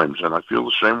 times? And I feel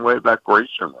the same way about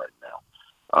Grayson right now.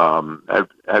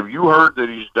 Have you heard that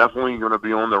he's definitely going to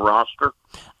be on the roster?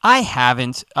 I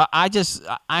haven't.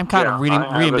 I'm kind of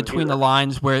reading between the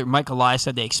lines where Mike Elias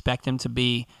said they expect him to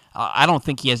be. I don't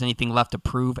think he has anything left to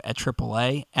prove at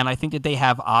AAA, and I think that they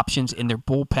have options in their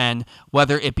bullpen,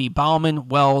 whether it be Baumann,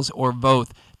 Wells, or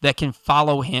Voth, that can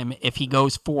follow him if he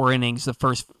goes 4 innings, the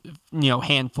first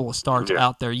handful of starts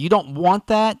out there. You don't want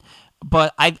that,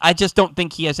 but I just don't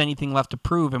think he has anything left to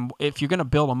prove. And if you're going to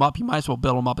build him up, you might as well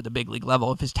build him up at the big league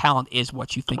level if his talent is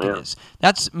what you think it is.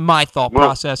 That's my thought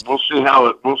process. We'll see how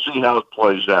it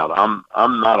plays out. I'm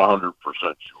not 100%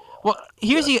 sure. Well,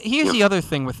 here's the other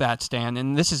thing with that, Stan,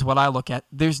 and this is what I look at.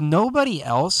 There's nobody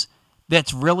else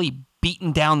that's really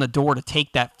beaten down the door to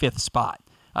take that 5th spot.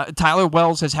 Tyler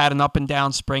Wells has had an up and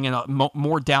down spring, and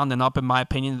more down than up, in my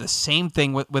opinion. The same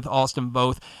thing with Austin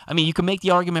Voth. I mean, you can make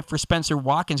the argument for Spencer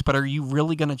Watkins, but are you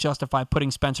really going to justify putting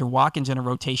Spencer Watkins in a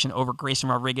rotation over Grayson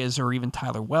Rodriguez or even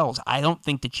Tyler Wells? I don't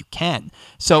think that you can.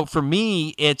 So for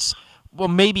me, it's, well,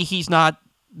 maybe he's not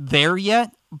there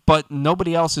yet, but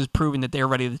nobody else has proven that they're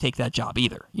ready to take that job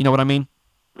either. You know what I mean?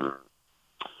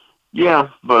 Yeah,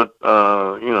 but,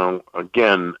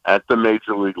 again, at the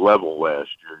major league level last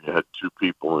year, you had 2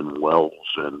 people in Wells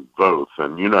and Voth,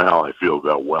 and you know how I feel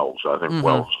about Wells. I think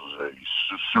Wells is a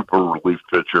super relief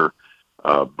pitcher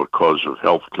because of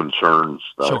health concerns.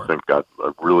 Sure. I think I'd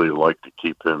really like to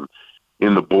keep him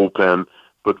in the bullpen.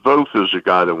 But Voth is a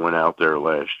guy that went out there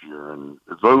last year, and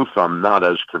Voth I'm not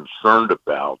as concerned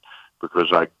about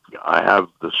because I have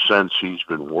the sense he's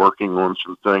been working on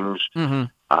some things.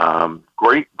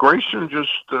 Grayson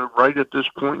just right at this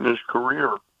point in his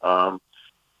career.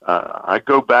 I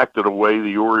go back to the way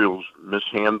the Orioles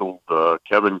mishandled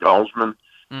Kevin Gausman.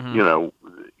 You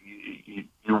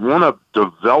want to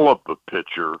develop a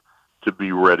pitcher to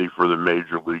be ready for the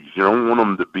major leagues. You don't want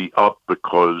them to be up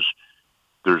because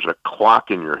there's a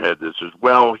clock in your head that says,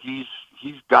 well, he's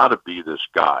got to be this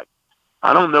guy.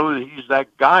 I don't know that he's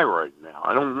that guy right now.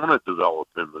 I don't want to develop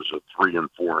him as a 3 and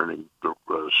 4 inning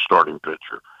starting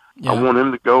pitcher. Yeah. I want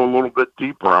him to go a little bit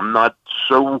deeper. I'm not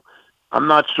so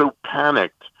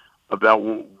panicked about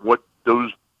what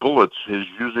those bullets, his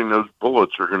using those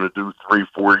bullets are going to do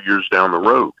 3-4 years down the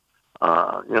road.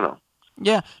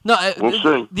 Yeah, no, we'll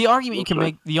see. The argument you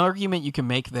can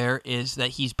make there is that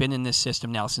he's been in this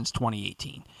system now since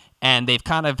 2018, and they've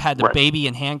kind of had to baby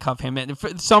and handcuff him. And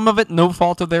for some of it, no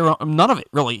fault of their own. None of it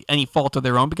really any fault of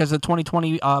their own because of the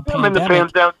 2020 pandemic. I mean,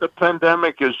 the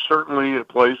pandemic is certainly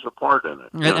plays a part in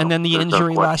it. And then the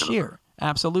injury last year.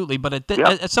 Absolutely, but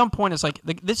at some point, it's like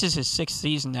this is his 6th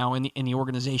season now in the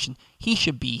organization. He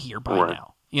should be here by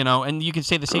now. And you can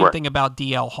say the same thing about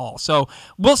DL Hall. So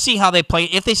we'll see how they play.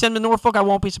 If they send him to Norfolk, I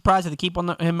won't be surprised. If they keep him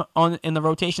in the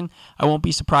rotation, I won't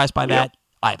be surprised by that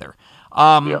either.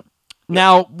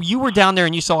 Now, you were down there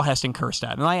and you saw Heston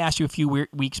Kjerstad, and I asked you a few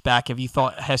weeks back if you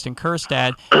thought Heston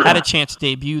Kjerstad had a chance to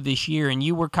debut this year, and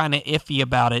you were kind of iffy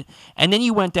about it. And then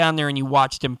you went down there and you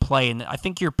watched him play, and I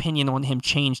think your opinion on him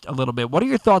changed a little bit. What are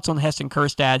your thoughts on Heston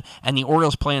Kjerstad and the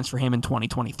Orioles' plans for him in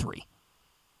 2023?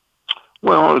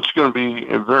 Well, it's going to be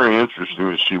very interesting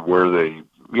to see where they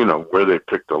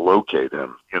pick to locate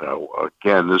him.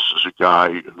 Again, this is a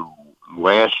guy who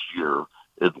last year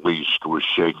at least was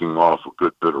shaking off a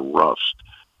good bit of rust.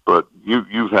 But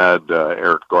you've had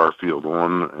Eric Garfield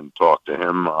on and talked to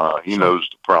him. He knows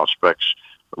the prospects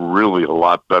really a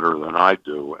lot better than I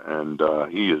do, and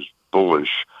he is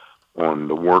bullish on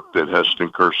the work that Heston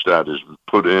Kjerstad has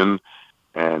put in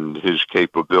and his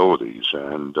capabilities.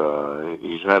 And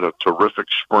he's had a terrific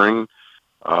spring.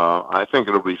 I think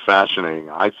it'll be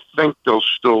fascinating. I think they'll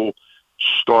still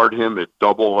start him at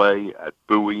Double-A at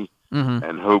Bowie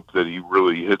and hope that he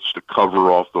really hits the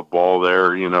cover off the ball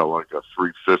there, like a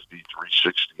 350,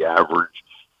 360 average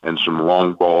and some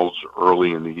long balls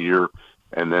early in the year.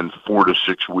 And then 4 to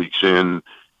 6 weeks in,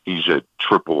 he's at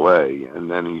Triple-A, and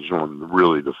then he's on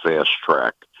really the fast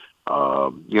track.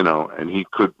 And he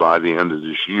could, by the end of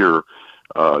this year,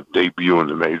 debut in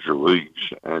the major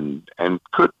leagues and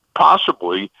could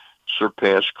possibly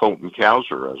surpass Colton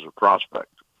Cowser as a prospect.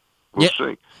 We'll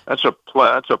see. That's a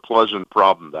pleasant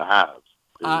problem to have,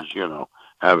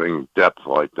 having depth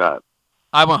like that.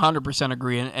 I 100%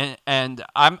 agree, and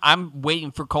I'm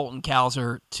waiting for Colton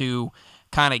Cowser to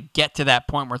kind of get to that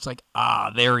point where it's like,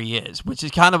 there he is, which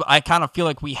is I kind of feel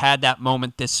like we had that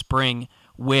moment this spring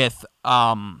with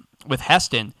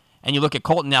Heston, and you look at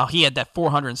Colton now, he had that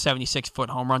 476-foot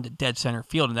home run to dead center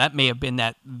field, and that may have been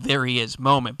that there he is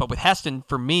moment. But with Heston,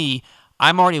 for me,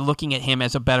 I'm already looking at him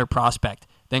as a better prospect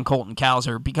than Colton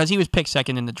Cowser because he was picked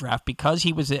second in the draft, because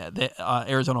he was the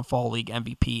Arizona Fall League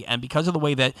MVP, and because of the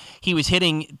way that he was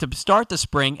hitting to start the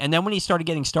spring, and then when he started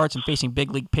getting starts and facing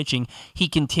big league pitching, he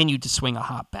continued to swing a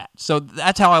hot bat. So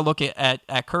that's how I look at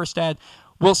Kjerstad.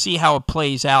 We'll see how it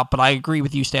plays out, but I agree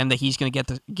with you, Stan, that he's going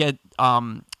to get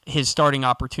his starting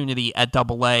opportunity at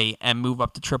Double-A and move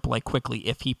up to Triple-A quickly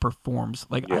if he performs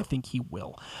like I think he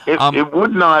will. It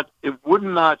would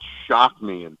not shock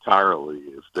me entirely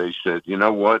if they said, you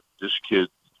know what, this kid,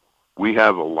 we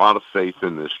have a lot of faith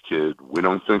in this kid. We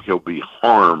don't think he'll be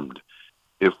harmed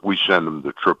if we send him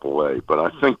to Triple-A. But I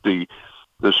think the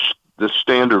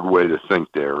standard way to think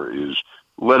there is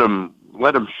let him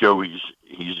show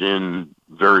he's in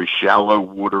very shallow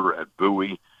water at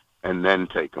Bowie, and then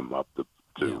take him up to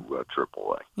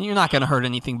Triple-A. You're not going to hurt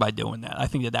anything by doing that. I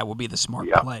think that would be the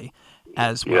smart play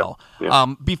as well.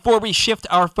 Yeah. Before we shift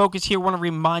our focus here, I want to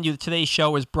remind you that today's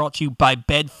show is brought to you by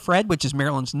Betfred, which is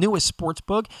Maryland's newest sports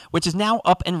book, which is now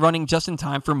up and running just in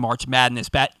time for March Madness.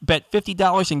 Bet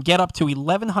 $50 and get up to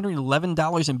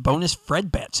 $1,111 in bonus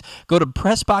Fred bets. Go to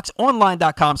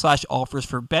PressBoxOnline.com/offers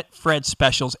for Betfred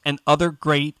specials and other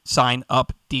great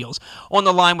sign-up deals. On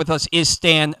the line with us is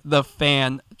Stan the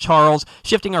Fan Charles.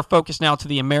 Shifting our focus now to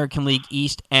the American League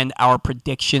East and our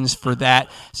predictions for that.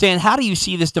 Stan, how do you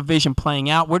see this division playing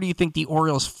out? Where do you think the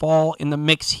Orioles fall in the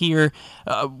mix here?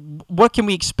 What can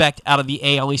we expect out of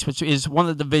the AL East, which is one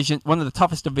of the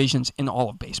toughest divisions in all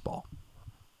of baseball?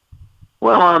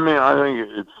 Well, I mean, I think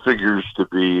it figures to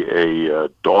be a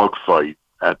dogfight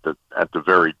at the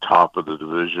very top of the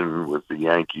division with the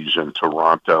Yankees and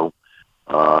Toronto.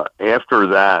 After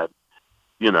that,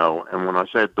 and when I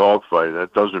say dogfight,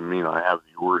 that doesn't mean I have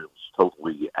the Orioles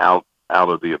totally out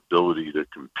of the ability to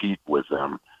compete with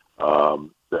them.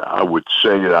 I would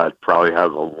say that I'd probably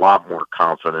have a lot more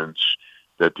confidence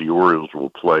that the Orioles will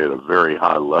play at a very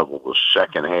high level the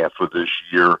second half of this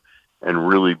year and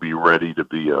really be ready to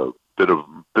be a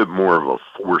bit more of a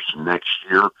force next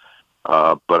year.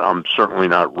 But I'm certainly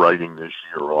not writing this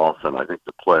year off, and I think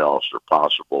the playoffs are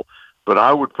possible. But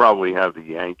I would probably have the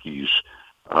Yankees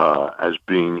as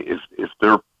being, if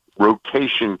their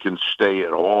rotation can stay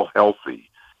at all healthy,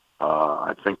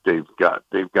 I think they've got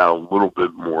a little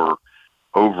bit more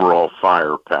overall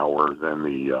firepower than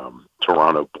the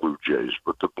Toronto Blue Jays.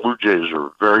 But the Blue Jays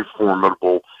are very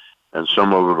formidable, and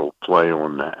some of it will play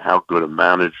on how good a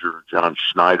manager John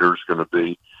Schneider's going to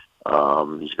be.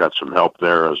 He's got some help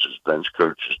there as his bench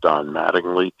coach is Don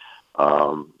Mattingly.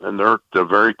 And they're a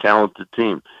very talented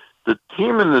team. The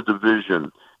team in the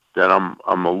division that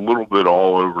I'm a little bit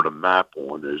all over the map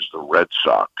on is the Red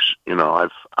Sox.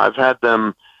 I've had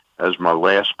them as my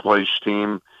last place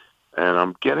team, and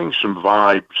I'm getting some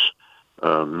vibes,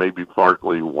 maybe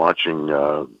partly watching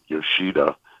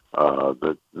Yoshida,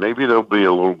 that maybe they'll be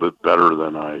a little bit better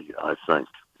than I think.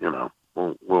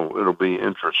 It'll be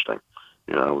interesting.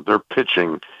 Their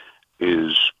pitching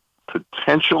is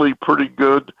potentially pretty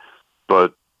good,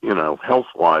 but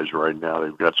health-wise right now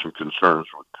they've got some concerns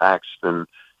with Paxton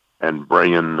and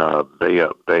Brian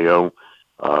Bello,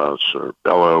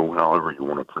 however you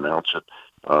want to pronounce it.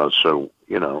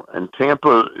 And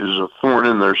Tampa is a thorn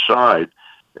in their side,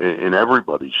 in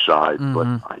everybody's side,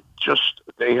 but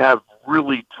they have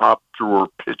really top-drawer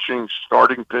pitching,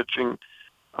 starting pitching,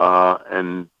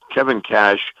 and Kevin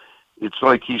Cash, it's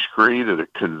like he's created a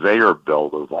conveyor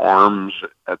belt of arms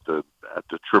at the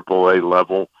AAA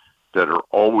level that are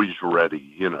always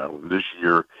ready. This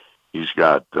year he's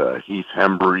got Heath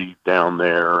Hembry down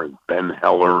there and Ben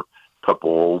Heller, a couple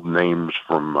old names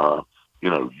from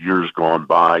years gone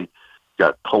by.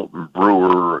 Got Colton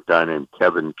Brewer, a guy named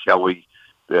Kevin Kelly.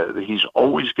 He's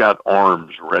always got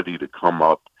arms ready to come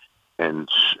up and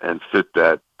fit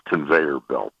that conveyor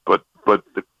belt. But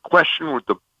the question with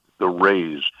the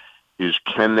Rays is,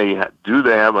 do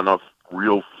they have enough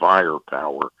real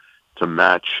firepower to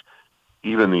match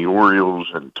even the Orioles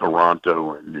and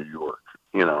Toronto and New York?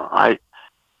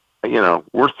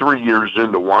 We're 3 years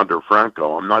into Wander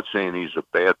Franco. I'm not saying he's a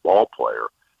bad ball player,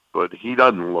 but he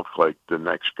doesn't look like the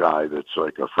next guy that's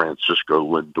like a Francisco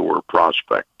Lindor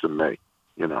prospect to me.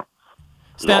 There's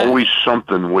always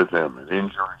something with him, an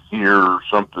injury here,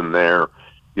 something there,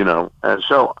 And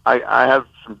so I have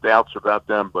some doubts about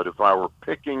them, but if I were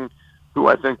picking who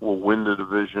I think will win the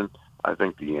division, I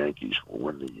think the Yankees will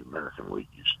win the American League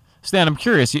East. Stan, I'm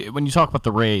curious, when you talk about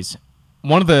the Rays,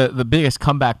 one of the biggest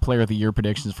comeback player of the year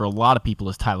predictions for a lot of people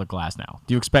is Tyler Glasnow.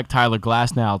 Do you expect Tyler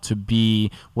Glasnow to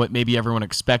be what maybe everyone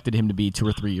expected him to be 2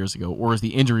 or 3 years ago, or is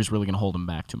the injuries really going to hold him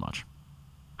back too much?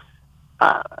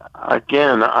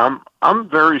 Again, I'm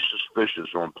very suspicious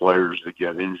on players that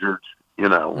get injured,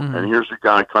 and here's a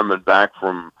guy coming back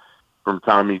from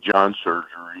Tommy John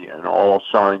surgery, and all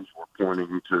signs were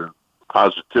pointing to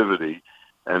positivity,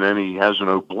 and then he has an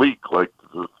oblique like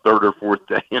the third or fourth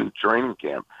day in training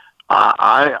camp.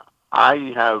 I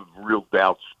have real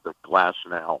doubts that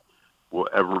Glasnow will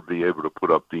ever be able to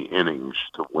put up the innings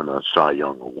to win a Cy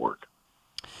Young award.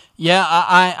 Yeah,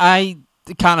 I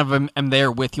kind of am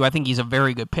there with you. I think he's a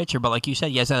very good pitcher, but like you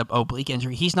said, he has an oblique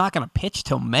injury. He's not going to pitch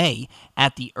till May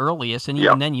at the earliest, and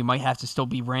even then you might have to still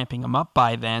be ramping him up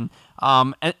by then.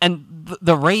 And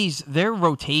the Rays, their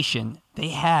rotation, they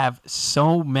have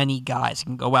so many guys who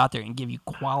can go out there and give you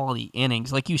quality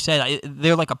innings. Like you said,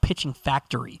 they're like a pitching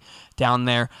factory down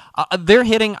there. They're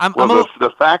hitting.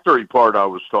 The factory part I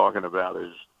was talking about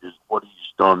is what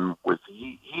he's done with.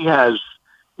 He has.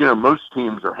 Most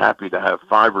teams are happy to have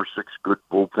 5 or 6 good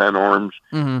bullpen arms.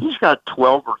 Mm-hmm. He's got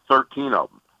 12 or 13 of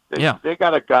them. They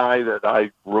got a guy that I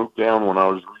wrote down when I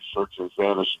was researching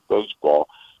fantasy baseball.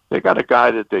 They got a guy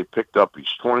that they picked up.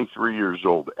 He's 23 years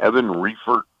old. Evan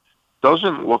Reifert.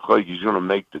 Doesn't look like he's going to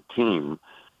make the team.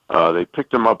 They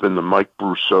picked him up in the Mike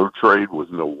Brousseau trade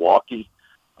with Milwaukee.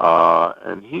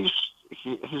 And his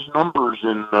numbers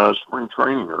in spring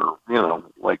training are,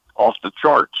 like off the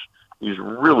charts. He's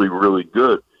really, really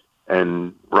good.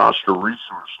 And roster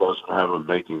resource doesn't have him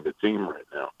making the team right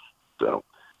now. So,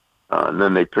 and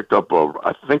then they picked up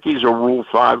I think he's a Rule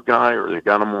 5 guy, or they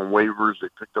got him on waivers. They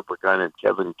picked up a guy named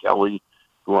Kevin Kelly,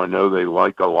 who I know they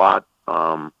like a lot.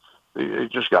 They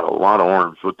just got a lot of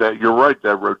arms. But you're right,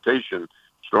 that rotation,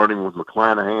 starting with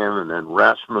McClanahan and then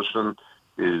Rasmussen,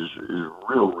 is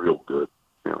real, real good.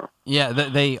 Yeah,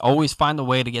 they always find a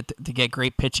way to get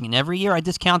great pitching, and every year I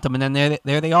discount them, and then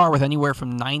there they are with anywhere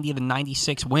from 90 to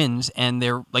 96 wins, and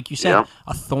they're, like you said,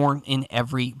 a thorn in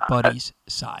everybody's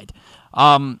side.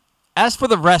 As for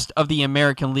the rest of the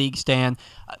American League, Stan,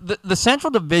 the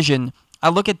Central Division, I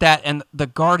look at that, and the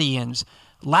Guardians,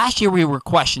 last year we were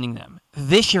questioning them.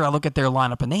 This year I look at their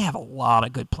lineup, and they have a lot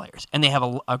of good players, and they have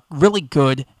a really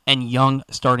good and young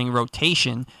starting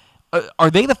rotation.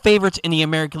 Are they the favorites in the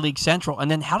American League Central?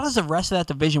 And then how does the rest of that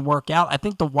division work out? I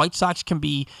think the White Sox can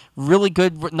be really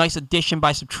good, nice addition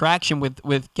by subtraction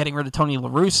with getting rid of Tony La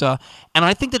Russa. And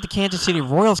I think that the Kansas City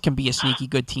Royals can be a sneaky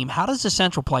good team. How does the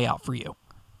Central play out for you?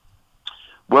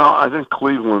 Well, I think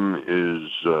Cleveland is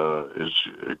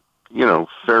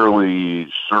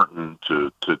fairly certain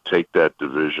to take that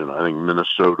division. I think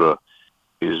Minnesota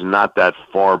is not that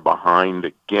far behind.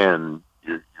 Again,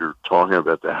 you're talking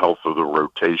about the health of the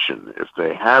rotation. If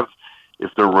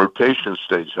their rotation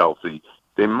stays healthy,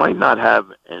 they might not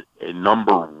have a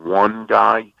number one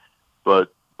guy,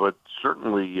 but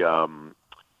certainly, who am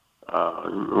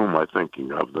I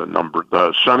thinking of?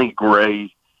 The Sonny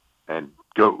Gray, and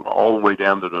go all the way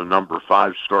down to the number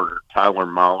 5 starter, Tyler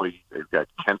Mahle. They've got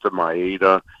Kenta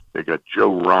Maeda. They got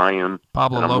Joe Ryan.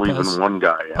 Pablo and I'm Lopez. leaving one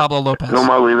guy out. Pablo Lopez. Who am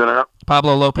I leaving out?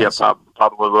 Pablo Lopez. Yeah,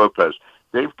 Pablo Lopez.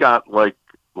 They've got like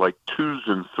 2s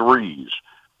and 3s,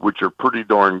 which are pretty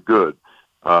darn good.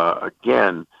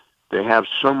 Again, they have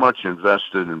so much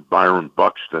invested in Byron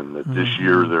Buxton that this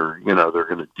year they're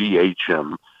going to DH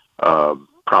him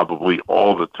probably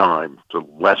all the time to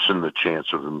lessen the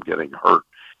chance of him getting hurt.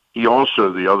 He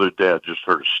also, the other day, I just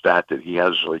heard a stat that he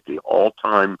has like the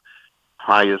all-time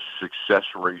highest success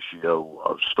ratio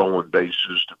of stolen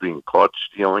bases to being caught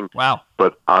stealing. Wow.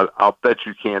 But I'll bet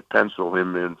you can't pencil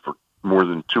him in for more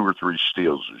than 2 or 3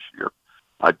 steals this year.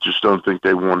 I just don't think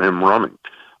they want him running.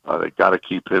 They got to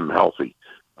keep him healthy.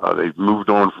 They've moved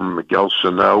on from Miguel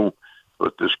Sano,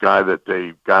 but this guy that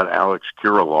they got, Alex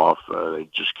Kirilloff, they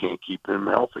just can't keep him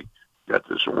healthy. Got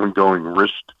this ongoing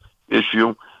wrist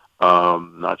issue.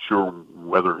 Not sure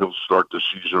whether he'll start the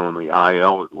season on the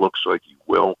IL. It looks like he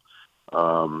will.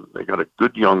 They got a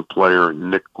good young player,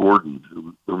 Nick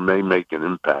Gordon, who may make an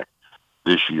impact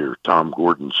this year. Tom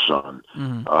Gordon's son.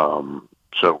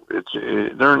 So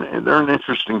they're an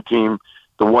interesting team.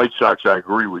 The White Sox, I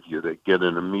agree with you. They get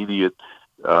an immediate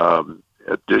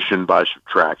addition by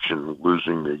subtraction,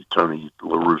 losing the Tony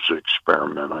La Russa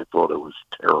experiment. I thought it was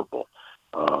terrible.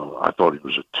 I thought he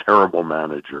was a terrible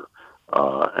manager.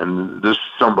 And this is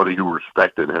somebody who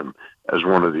respected him as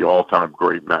one of the all-time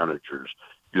great managers.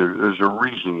 There's a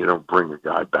reason you don't bring a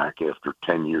guy back after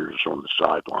 10 years on the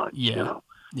sidelines. Yeah.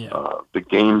 The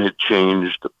game had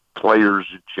changed. The players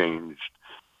had changed.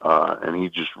 And he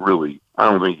just really, I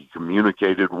don't think he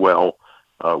communicated well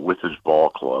with his ball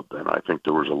club. And I think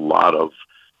there was a lot of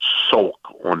sulk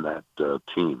on that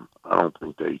team. I don't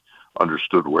think they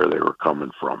understood where they were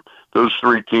coming from. Those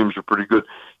 3 teams are pretty good.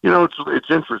 It's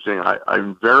interesting. I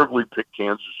invariably pick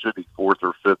Kansas City 4th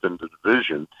or 5th in the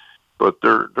division, but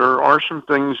there are some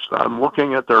things. I'm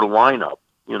looking at their lineup,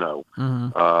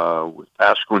 with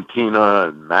Pasquintina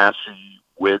and Massey,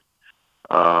 Witt,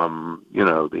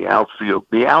 the outfield.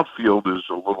 The outfield is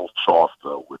a little soft,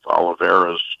 though, with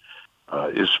Oliveras,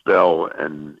 Isbell,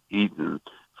 and Eaton.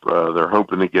 They're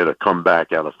hoping to get a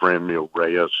comeback out of Franmil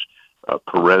Reyes.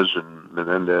 Perez and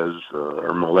Melendez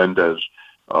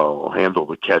will handle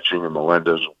the catching, and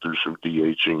Melendez will do some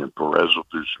DHing, and Perez will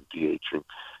do some DHing.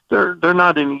 They're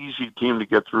not an easy team to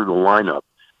get through the lineup.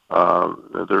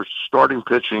 Their starting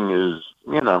pitching is,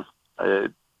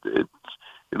 it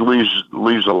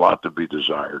leaves a lot to be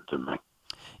desired to me.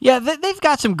 Yeah, they've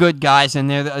got some good guys in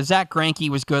there. Zach Greinke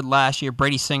was good last year.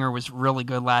 Brady Singer was really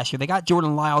good last year. They got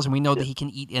Jordan Lyles, and we know that he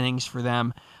can eat innings for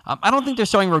them. I don't think their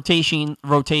starting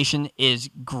rotation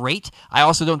is great. I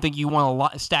also don't think you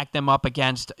want to stack them up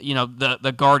against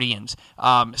the Guardians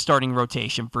starting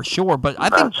rotation for sure. But I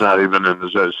think that's not even in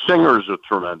the Singer's a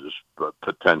tremendous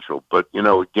potential. But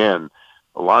again,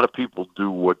 a lot of people do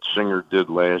what Singer did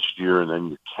last year, and then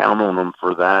you count on them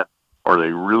for that. Are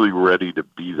they really ready to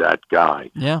be that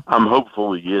guy? Yeah, I'm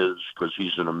hopeful he is, because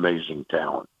he's an amazing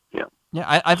talent.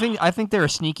 Yeah, I think they're a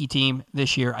sneaky team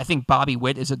this year. I think Bobby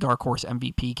Witt is a dark horse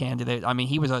MVP candidate. I mean,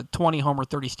 he was a 20 homer,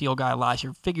 30 steal guy last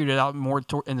year. Figured it out more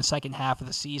in the second half of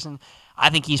the season.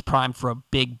 I think he's primed for a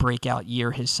big breakout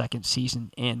year his second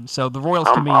season in. So the Royals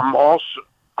to me.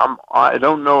 I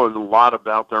don't know a lot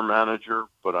about their manager,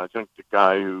 but I think the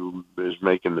guy who is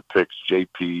making the picks,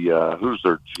 JP, who's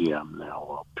their GM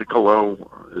now? Piccolo,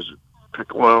 is it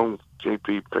Piccolo?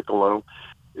 JP Piccolo?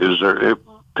 It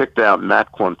picked out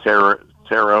Matt Quintero,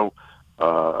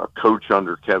 coach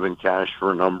under Kevin Cash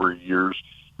for a number of years.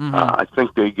 I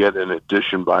think they get an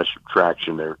addition by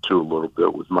subtraction there, too, a little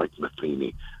bit with Mike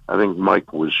Matheny. I think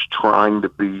Mike was trying to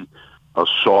be a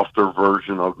softer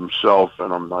version of himself,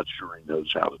 and I'm not sure he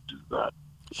knows how to do that.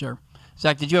 Sure.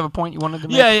 Zach, did you have a point you wanted to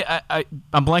make? Yeah,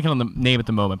 I'm blanking on the name at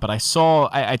the moment, but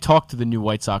I talked to the new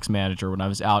White Sox manager when I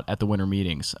was out at the winter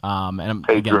meetings. And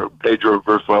Pedro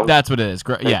Griffo. That's what it is.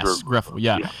 Yes, Griffo.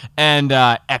 Yeah. And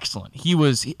excellent. He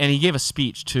gave a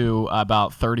speech to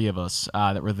about 30 of us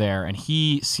that were there, and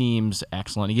he seems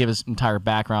excellent. He gave his entire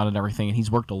background and everything, and he's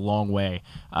worked a long way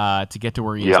to get to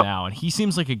where he is now. And he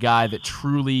seems like a guy that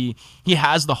truly he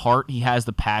has the heart, he has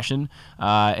the passion,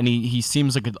 and he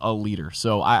seems like a leader.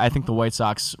 So I think the White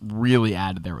Sox really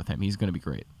added there with him. He's going to be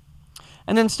great.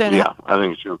 And then Stan, I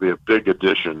think it's going to be a big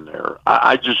addition there.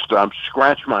 I'm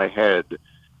scratch my head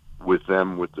with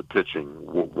them with the pitching.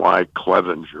 Why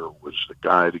Clevenger was the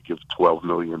guy to give $12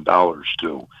 million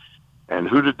to, and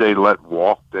who did they let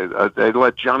walk? They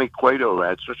let Johnny Cueto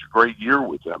had such a great year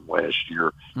with them last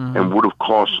year, and would have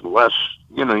cost less.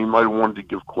 You might have wanted to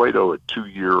give Cueto a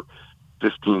 2-year,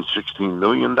 $15-16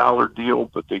 million deal,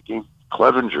 but they gave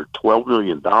Clevenger $12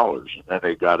 million, and then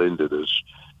they got into this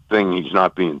thing. He's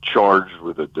not being charged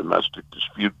with a domestic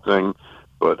dispute thing,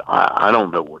 but I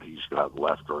don't know what he's got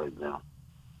left right now.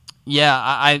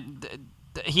 Yeah,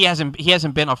 he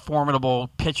hasn't been a formidable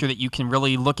pitcher that you can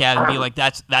really look at and be like,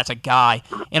 that's a guy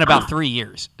in about 3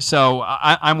 years. So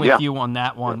I'm with you on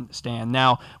that one, Stan.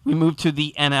 Now we move to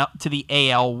the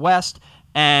AL West,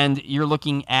 and you're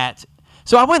looking at.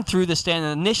 So I went through this, Stan,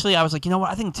 and initially I was like, you know what,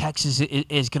 I think Texas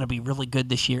is going to be really good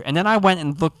this year. And then I went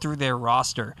and looked through their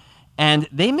roster, and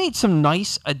they made some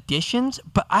nice additions,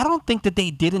 but I don't think that they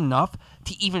did enough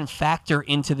to even factor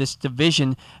into this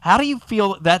division. How do you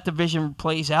feel that division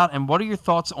plays out, and what are your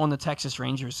thoughts on the Texas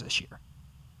Rangers this year?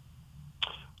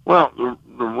 Well,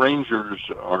 the Rangers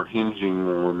are hinging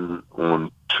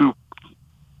on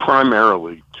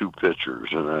primarily two pitchers,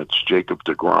 and that's Jacob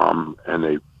deGrom, and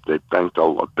they bet a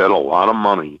lot of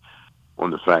money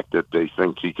on the fact that they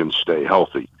think he can stay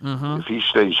healthy. If he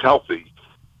stays healthy,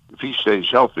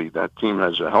 that team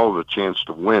has a hell of a chance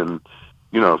to win.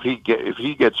 If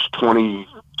he gets 20,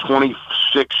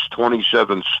 26,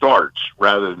 27 starts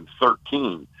rather than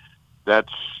 13,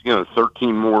 that's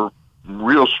 13 more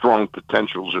real strong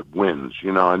potentials at wins.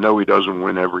 I know he doesn't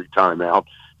win every time out,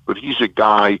 but he's a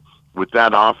guy with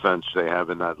that offense they have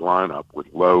in that lineup with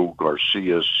Lowe,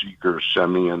 Garcia, Seager,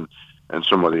 Semien, and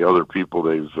some of the other people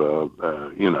they've,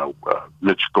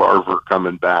 Mitch Garver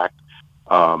coming back.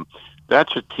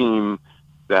 That's a team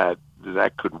that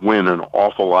could win an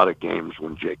awful lot of games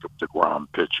when Jacob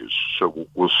deGrom pitches. So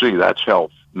we'll see. That's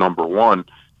health, number one.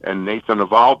 And Nathan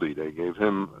Eovaldi, they gave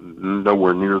him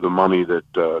nowhere near the money that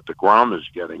deGrom is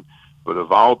getting, but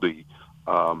Eovaldi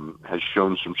has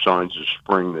shown some signs this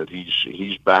spring that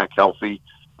he's back healthy.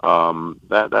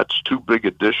 That's two big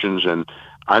additions, and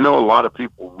I know a lot of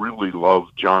people really love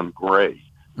John Gray.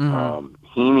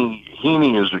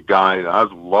 Heaney is a guy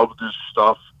I've loved his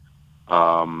stuff,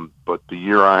 but the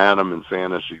year I had him in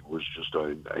fantasy was just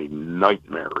a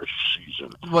nightmarish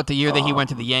season. What, the year that he went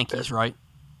to the Yankees, right?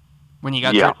 When he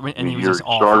got and he was just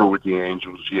awful. Started with the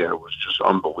Angels, it was just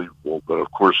unbelievable. But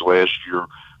of course, last year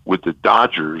with the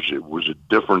Dodgers, it was a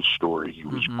different story. He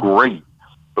was great,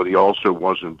 but he also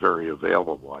wasn't very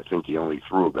available. I think he only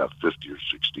threw about 50 or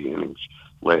 60 innings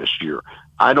last year.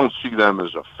 I don't see them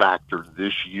as a factor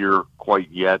this year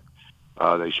quite yet.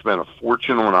 They spent a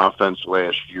fortune on offense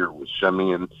last year with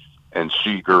Semien and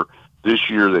Seager.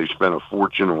 This year, they spent a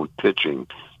fortune on pitching.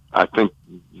 I think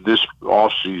this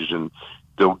offseason,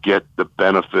 they'll get the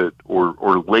benefit, or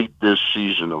late this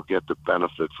season, they'll get the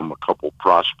benefit from a couple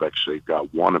prospects. They've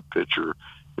got one a pitcher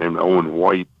named Owen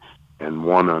White and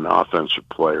one an offensive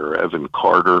player, Evan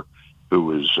Carter,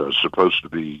 who is supposed to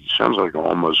be, sounds like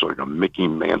almost like a Mickey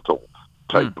Mantle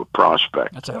type of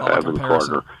prospect. That's a hell of a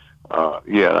comparison. Carter.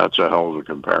 That's a hell of a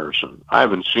comparison. I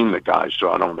haven't seen the guy,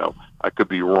 so I don't know. I could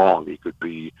be wrong. He could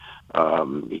be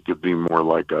more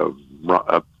like a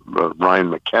Ryan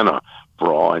McKenna,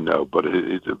 for all I know, but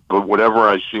whatever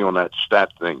I see on that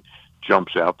stat thing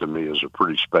jumps out to me as a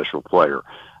pretty special player.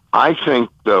 I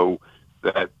think, though,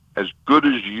 that as good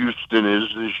as Houston is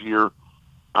this year,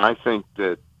 I think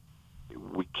that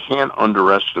we can't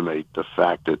underestimate the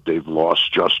fact that they've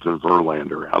lost Justin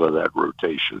Verlander out of that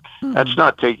rotation. That's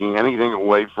not taking anything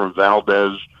away from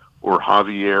Valdez or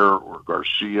Javier or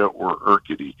Garcia or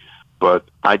Urquidy, but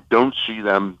I don't see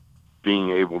them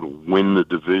being able to win the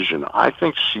division. I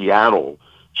think Seattle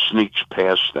sneaks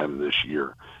past them this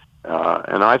year.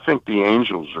 And I think the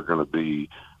Angels are going to be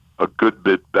a good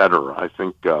bit better. I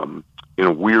think in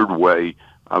a weird way,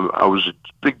 I was a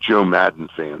big Joe Madden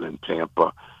fan in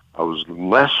Tampa. I was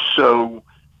less so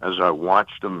as I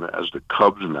watched him as the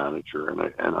Cubs manager, and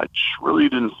I just really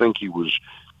didn't think he was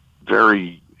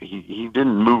he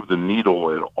didn't move the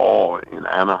needle at all in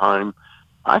Anaheim.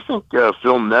 I think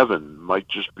Phil Nevin might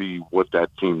just be what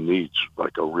that team needs,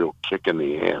 like a real kick in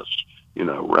the ass,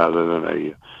 rather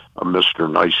than a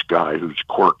Mr. Nice Guy who's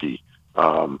quirky.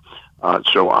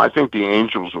 So I think the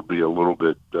Angels will be a little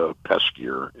bit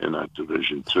peskier in that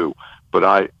division too.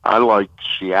 But I like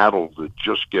Seattle to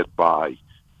just get by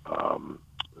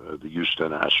the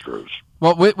Houston Astros.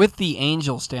 Well, with the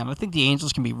Angels, Dan, I think the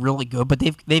Angels can be really good, but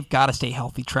they've got to stay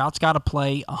healthy. Trout's got to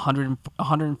play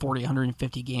 140,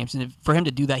 150 games, and for him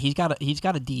to do that, he's got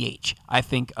a DH. I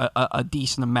think a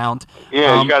decent amount.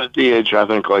 Yeah, he's got a DH. I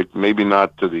think maybe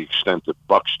not to the extent that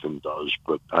Buxton does,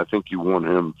 but I think you want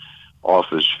him off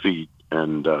his feet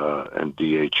and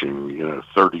DHing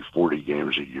 30, 40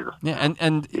 games a year. Yeah,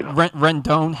 and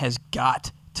Rendon has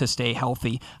got to stay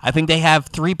healthy. I think they have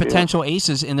three potential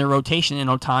aces in their rotation in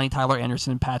Ohtani, Tyler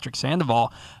Anderson, and Patrick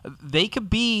Sandoval. They could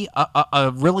be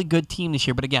a really good team this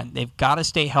year, but again, they've got to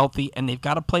stay healthy, and they've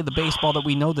got to play the baseball that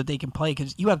we know that they can play,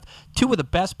 because you have two of the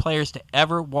best players to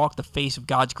ever walk the face of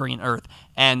God's green earth,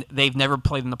 and they've never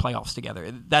played in the playoffs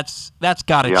together. That's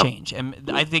got to change, and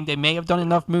I think they may have made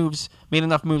enough moves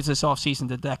this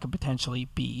offseason that could potentially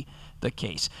be the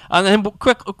case. And then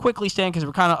quickly, Stan, because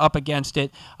we're kind of up against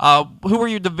it, who are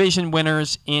your division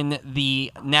winners in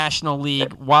the National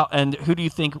League, and who do you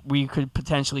think we could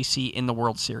potentially see in the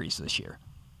World Series this year?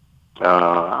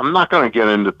 I'm not going to get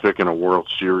into picking a World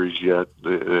Series yet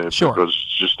Sure. because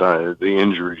it's just the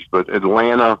injuries. But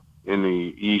Atlanta in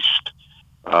the East,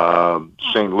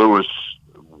 St. Louis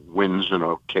wins in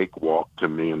a cakewalk to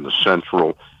me in the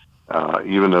Central,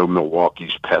 even though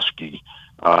Milwaukee's pesky.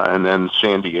 And then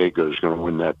San Diego is going to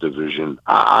win that division.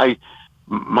 My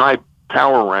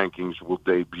power rankings will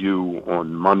debut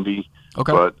on Monday,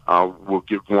 but I will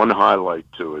give one highlight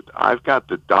to it. I've got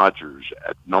the Dodgers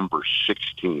at number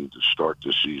 16 to start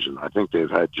the season. I think they've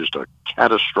had just a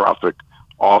catastrophic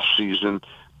offseason.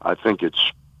 I think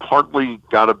it's partly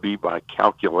got to be by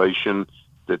calculation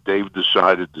that they've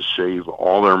decided to save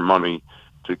all their money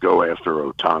to go after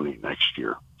Ohtani next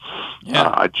year.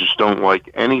 Yeah. I just don't like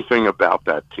anything about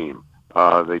that team.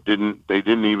 They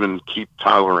didn't even keep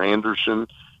Tyler Anderson,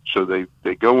 so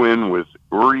they go in with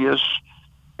Urias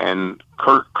and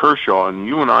Kershaw, and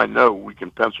you and I know we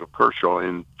can pencil Kershaw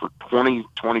in for 20,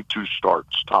 22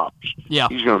 starts tops. Yeah.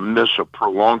 He's going to miss a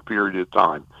prolonged period of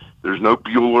time. There's no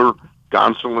Buehler.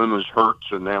 Gonsolin is hurt,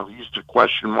 so now he's the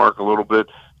question mark a little bit.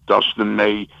 Dustin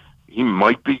May, he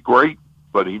might be great,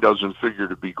 but he doesn't figure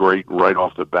to be great right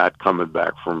off the bat coming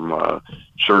back from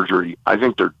surgery. I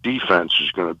think their defense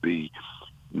is going to be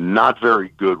not very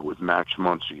good with Max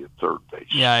Muncy at third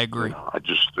base. Yeah, I agree. I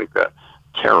just think that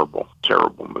terrible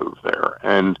move there.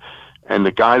 And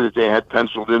the guy that they had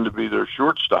penciled in to be their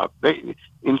shortstop, in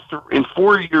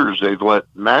 4 years they've let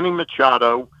Manny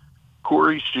Machado,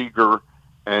 Corey Seager,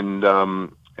 and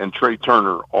Trey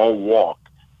Turner all walk,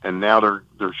 and now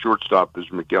their shortstop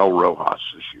is Miguel Rojas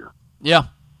this year. Yeah,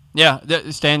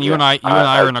 Stan, you and I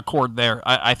are in accord there.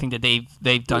 I think that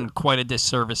they've done quite a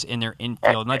disservice in their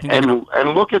infield, and I think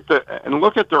look at their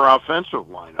offensive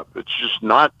lineup. It's just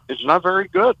not very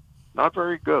good. Not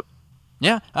very good.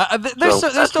 Yeah, there's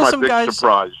still some guys.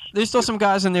 Surprise. There's still some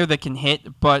guys in there that can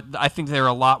hit, but I think they're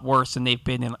a lot worse than they've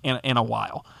been in a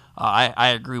while. I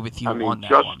agree with you on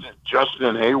that one.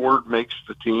 Justin Hayward makes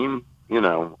the team.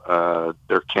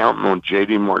 They're counting on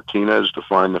J.D. Martinez to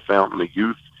find the fountain of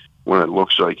youth when it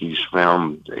looks like he's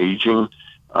found aging.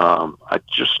 I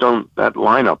just don't. That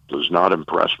lineup does not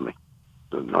impress me.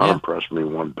 Does not impress me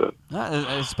one bit.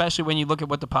 Especially when you look at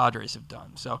what the Padres have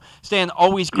done. So, Stan,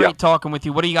 always great talking with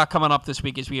you. What do you got coming up this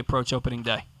week as we approach opening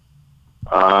day?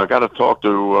 I got to talk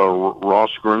to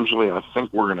Ross Grimsley. I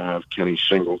think we're going to have Kenny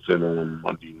Singleton on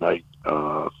Monday night.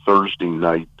 Thursday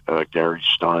night, Gary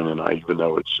Stein and I, even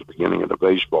though it's the beginning of the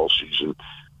baseball season,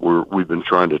 we've been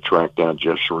trying to track down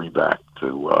Jeff Schreback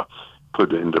to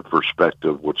put into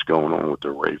perspective what's going on with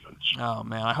the Ravens. Oh,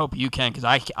 man, I hope you can, because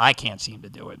I can't seem to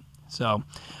do it. So,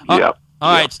 all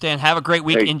right, Stan, have a great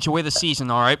week. Hey. Enjoy the season,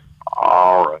 all right?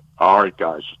 All right,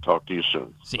 guys. Talk to you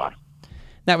soon. See Bye. You.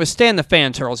 That was Stan the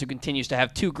Fan Turtles, who continues to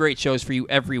have two great shows for you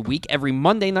every week. Every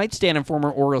Monday night, Stan and former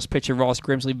Orioles pitcher Ross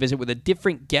Grimsley visit with a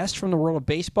different guest from the world of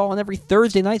baseball. And every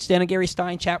Thursday night, Stan and Gary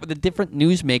Stein chat with a different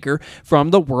newsmaker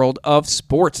from the world of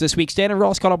sports. This week, Stan and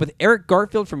Ross caught up with Eric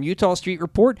Garfield from Utah Street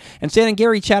Report, and Stan and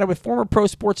Gary chatted with former pro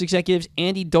sports executives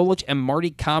Andy Dolich and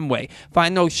Marty Conway.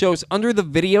 Find those shows under the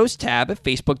videos tab at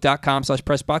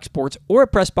facebook.com/PressBoxSports or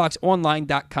at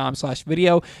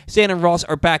PressBoxOnline.com/video. Stan and Ross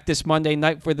are back this Monday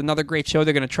night with another great show. They're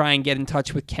They're going to try and get in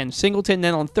touch with Ken Singleton.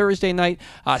 Then on Thursday night,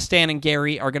 Stan and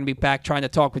Gary are going to be back trying to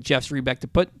talk with Jeff Zrebeck to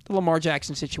put the Lamar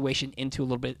Jackson situation into a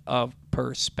little bit of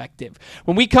perspective.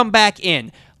 When we come back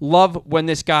in, love when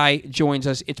this guy joins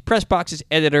us. It's PressBox's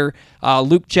editor,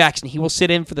 Luke Jackson. He will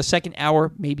sit in for the second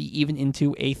hour, maybe even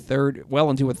into a third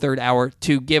hour,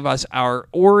 to give us our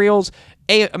Orioles,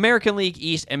 American League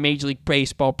East, and Major League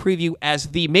Baseball preview as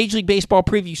the Major League Baseball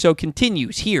preview show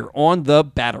continues here on the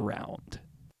Bat Around.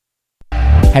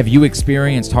 Have you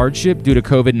experienced hardship due to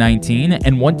COVID-19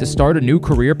 and want to start a new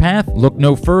career path? Look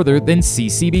no further than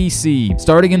CCBC.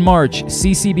 Starting in March,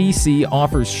 CCBC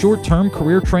offers short-term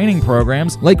career training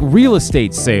programs like real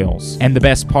estate sales. And the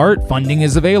best part, funding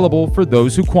is available for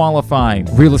those who qualify.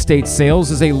 Real estate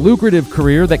sales is a lucrative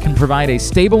career that can provide a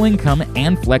stable income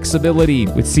and flexibility.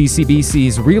 With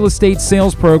CCBC's real estate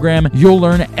sales program, you'll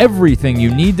learn everything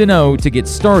you need to know to get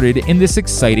started in this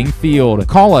exciting field.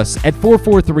 Call us at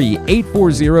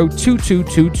 443-840-2222 or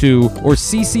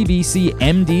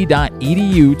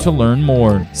ccbcmd.edu to learn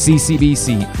more.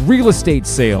 CCBC Real Estate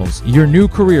Sales. Your new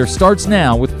career starts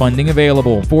now with funding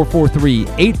available.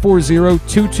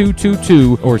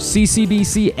 443-840-2222 or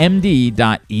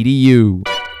ccbcmd.edu.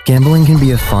 Gambling can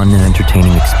be a fun and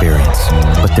entertaining experience,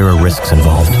 but there are risks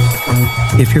involved.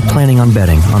 If you're planning on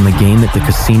betting on the game at the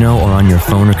casino or on your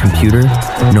phone or computer,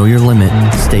 know your limit,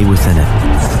 stay within it.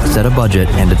 Set a budget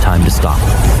and a time to stop.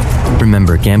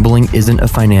 Remember, gambling isn't a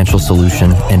financial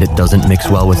solution, and it doesn't mix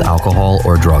well with alcohol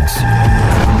or drugs.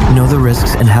 Know the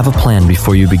risks and have a plan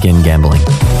before you begin gambling.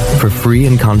 For free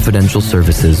and confidential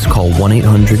services, call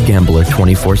 1-800-GAMBLER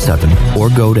 24/7 or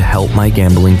go to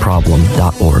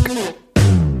helpmygamblingproblem.org.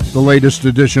 The latest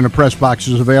edition of PressBox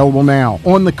is available now.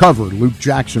 On the cover, Luke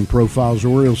Jackson profiles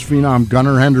Orioles phenom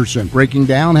Gunnar Henderson, breaking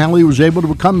down how he was able to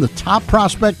become the top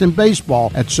prospect in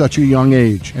baseball at such a young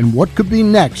age, and what could be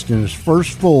next in his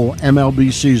first full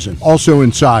MLB season. Also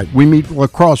inside, we meet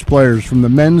lacrosse players from the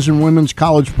men's and women's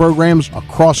college programs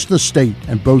across the state,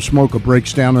 and Bo Smoka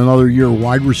breaks down another year of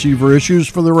wide receiver issues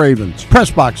for the Ravens.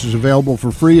 PressBox is available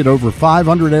for free at over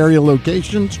 500 area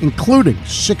locations, including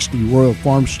 60 Royal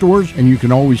Farm stores, and you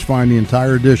can always find the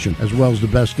entire edition, as well as the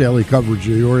best daily coverage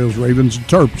of the Orioles, Ravens, and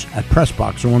Terps at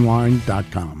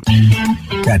PressBoxOnline.com.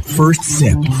 That first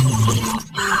sip.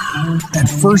 That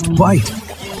first bite.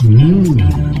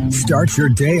 Start your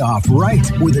day off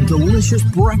right with a delicious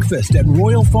breakfast at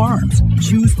Royal Farms.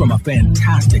 Choose from a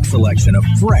fantastic selection of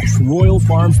fresh Royal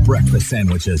Farms breakfast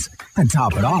sandwiches and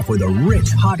top it off with a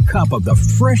rich hot cup of the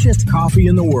freshest coffee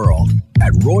in the world.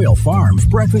 At Royal Farms,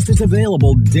 breakfast is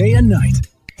available day and night.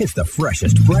 It's the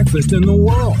freshest breakfast in the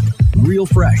world. Real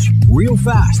fresh, real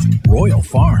fast. Royal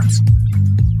Farms.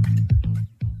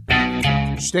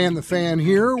 Stan the Fan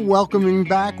here, welcoming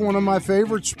back one of my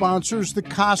favorite sponsors, the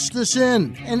Costas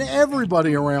Inn. And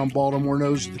everybody around Baltimore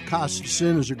knows that the Costas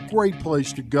Inn is a great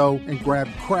place to go and grab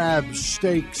crabs,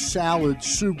 steaks, salads,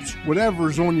 soups,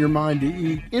 whatever's on your mind to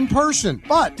eat in person.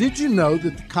 But did you know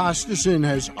that the Costas Inn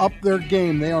has upped their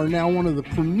game? They are now one of the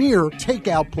premier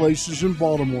takeout places in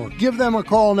Baltimore. Give them a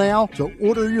call now to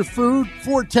order your food,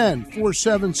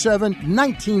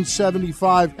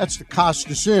 410-477-1975. That's the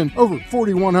Costas Inn, over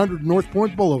 4100 North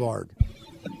Point Boulevard.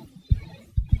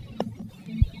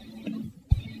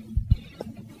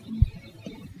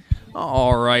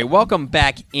 All right, welcome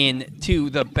back into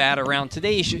the Bat Around.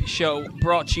 Today's show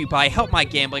brought to you by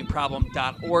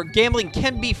HelpMyGamblingProblem.org. Gambling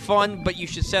can be fun, but you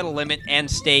should set a limit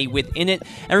and stay within it.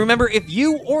 And remember, if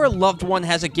you or a loved one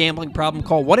has a gambling problem,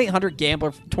 call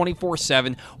 1-800-GAMBLER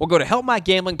 24/7 or go to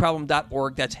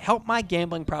HelpMyGamblingProblem.org. That's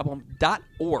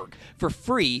HelpMyGamblingProblem.org for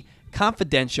free,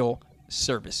 confidential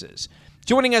services.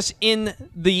 Joining us in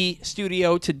the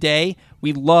studio today,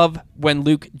 we love when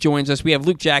Luke joins us. We have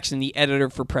Luke Jackson, the editor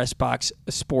for PressBox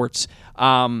Sports.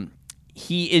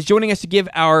 He is joining us to give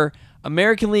our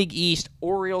American League East,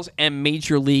 Orioles, and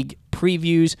Major League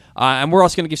previews. And we're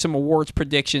also going to give some awards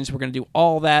predictions. We're going to do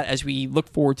all that as we look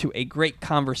forward to a great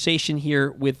conversation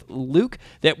here with Luke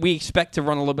that we expect to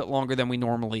run a little bit longer than we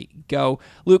normally go.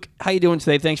 Luke, how you doing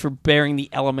today? Thanks for bearing the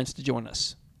elements to join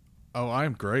us. Oh,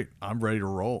 I'm great. I'm ready to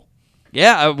roll.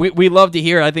 Yeah, we love to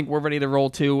hear it. I think we're ready to roll,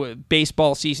 too.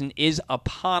 Baseball season is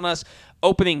upon us.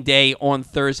 Opening day on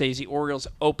Thursdays. The Orioles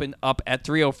open up at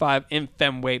 3:05 in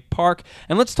Fenway Park.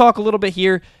 And let's talk a little bit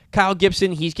here. Kyle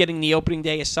Gibson, he's getting the opening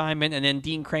day assignment, and then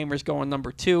Dean Kramer's going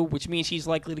number 2, which means he's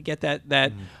likely to get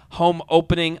that home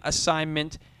opening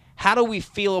assignment. How do we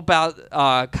feel about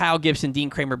Kyle Gibson, Dean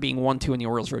Kramer being 1-2 in the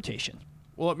Orioles rotation?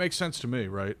 Well, it makes sense to me,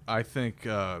 right? I think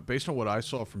based on what I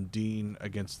saw from Dean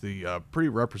against the pretty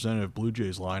representative Blue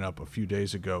Jays lineup a few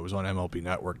days ago, it was on MLB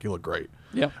Network. He looked great.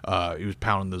 Yeah. He was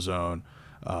pounding the zone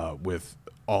with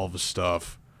all of his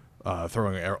stuff,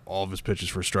 throwing all of his pitches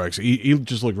for strikes. He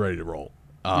just looked ready to roll.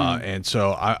 And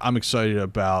so I'm excited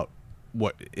about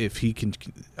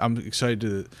I'm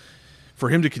excited for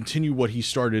him to continue what he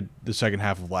started the second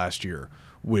half of last year,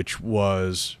 which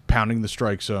was pounding the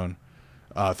strike zone,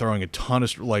 throwing a ton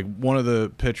of one of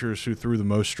the pitchers who threw the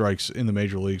most strikes in the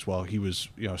major leagues while he was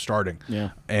starting. Yeah,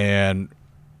 and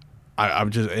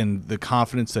I'm just and the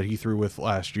confidence that he threw with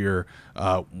last year.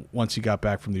 Once he got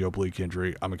back from the oblique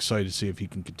injury, I'm excited to see if he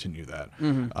can continue that.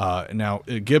 Mm-hmm. Now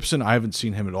Gibson, I haven't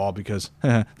seen him at all because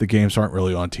the games aren't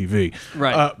really on TV.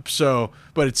 Right.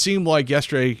 But it seemed like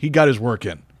yesterday he got his work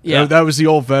in. Yeah. That was the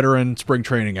old veteran spring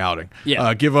training outing.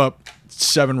 Yeah. Give up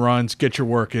 7 runs, get your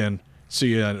work in.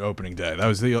 See you on opening day. That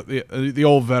was the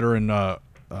old veteran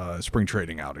spring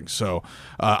training outing. So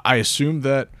I assume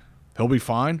that he'll be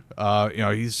fine.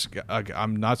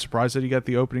 I'm not surprised that he got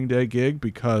the opening day gig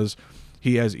because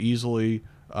he has easily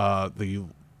the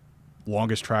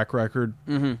longest track record,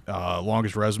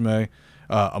 longest resume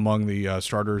among the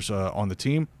starters on the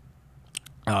team.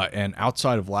 And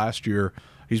outside of last year,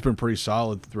 he's been pretty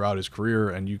solid throughout his career,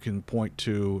 and you can point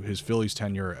to his Phillies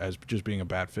tenure as just being a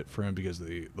bad fit for him because of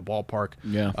the ballpark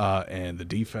and the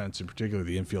defense in particular,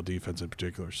 the infield defense in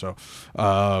particular. So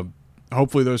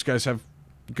hopefully those guys have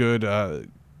good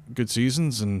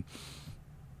seasons, and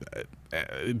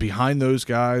behind those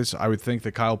guys, I would think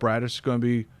that Kyle Bradish is going to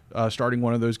be starting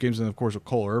one of those games, and of course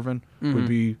Cole Irvin would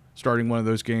be starting one of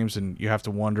those games, and you have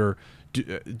to wonder,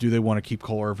 do they want to keep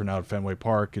Cole Irvin out of Fenway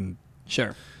Park and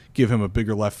give him a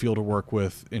bigger left field to work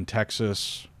with in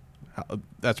Texas?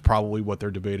 That's probably what they're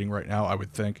debating right now, I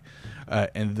would think.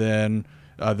 And then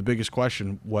the biggest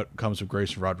question, what comes of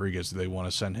Grayson Rodriguez? Do they want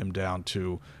to send him down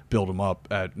to build him up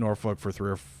at Norfolk for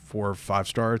 3 or 4 or 5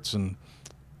 starts? And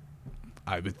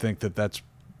I would think that that's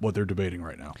what they're debating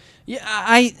right now. Yeah,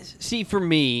 I see. For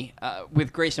me,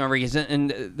 with Grayson Rodriguez,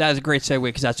 and that is a great segue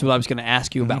because that's what I was going to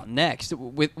ask you about next.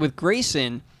 With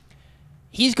Grayson,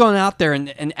 he's gone out there,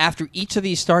 and after each of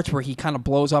these starts where he kind of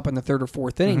blows up in the 3rd or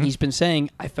 4th inning, he's been saying,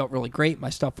 I felt really great, my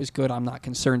stuff was good, I'm not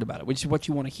concerned about it, which is what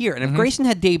you want to hear. And if Grayson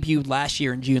had debuted last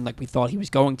year in June like we thought he was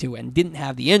going to and didn't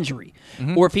have the injury,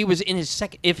 or if he was in his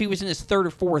 3rd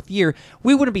or 4th year,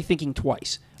 we wouldn't be thinking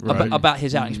twice about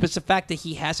his outings. But it's the fact that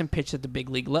he hasn't pitched at the big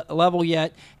league level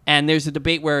yet, and there's a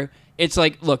debate where it's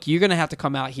like, look, you're going to have to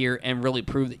come out here and really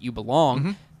prove that you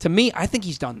belong. To me, I think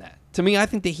he's done that. To me, I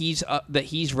think that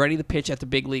he's ready to pitch at the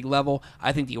big league level.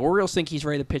 I think the Orioles think he's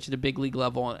ready to pitch at the big league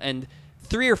level. And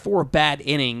 3 or 4 bad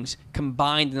innings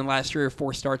combined in the last 3 or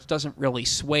 4 starts doesn't really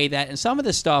sway that. And some of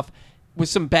the stuff with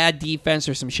some bad defense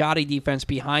or some shoddy defense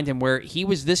behind him where he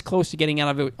was this close to getting out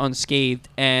of it unscathed,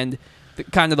 and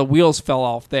kind of the wheels fell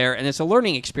off there. And it's a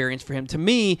learning experience for him. To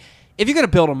me, if you're going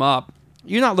to build him up,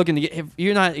 you're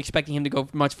not expecting him to go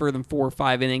much further than 4 or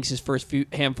 5 innings his first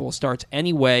handful of starts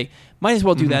anyway. Might as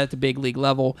well do that at the big league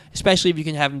level, especially if you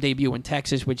can have him debut in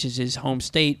Texas, which is his home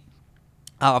state,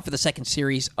 for the second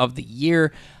series of the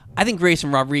year. I think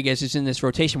Grayson Rodriguez is in this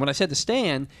rotation. What I said to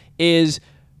Stan is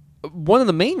one of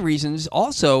the main reasons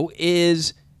also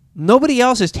is nobody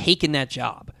else has taken that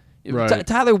job. Right.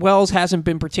 Tyler Wells hasn't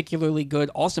been particularly good.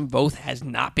 Austin Voth has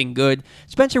not been good.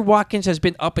 Spencer Watkins has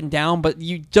been up and down, but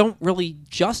you don't really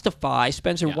justify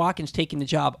Spencer Watkins taking the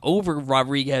job over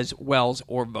Rodriguez, Wells,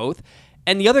 or Voth.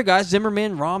 And the other guys,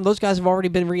 Zimmerman, Rahm, those guys have already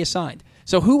been reassigned.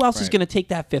 So who else is going to take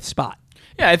that 5th spot?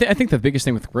 Yeah, I think the biggest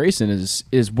thing with Grayson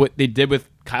is what they did with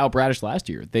Kyle Bradish last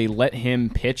year. They let him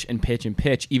pitch and pitch and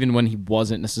pitch even when he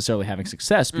wasn't necessarily having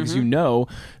success because you know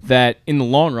that in the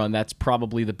long run that's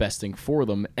probably the best thing for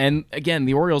them. And again,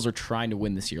 the Orioles are trying to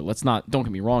win this year. Don't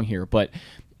get me wrong here, but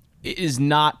it is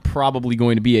not probably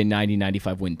going to be a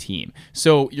 90-95 win team.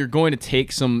 So you're going to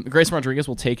take Grayson Rodriguez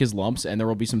will take his lumps, and there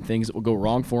will be some things that will go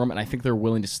wrong for him, and I think they're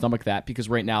willing to stomach that because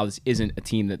right now this isn't a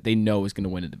team that they know is going to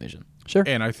win a division. Sure.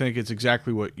 And I think it's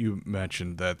exactly what you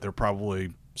mentioned, that they're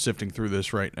probably sifting through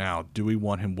this right now. Do we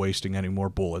want him wasting any more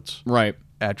bullets at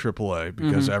AAA?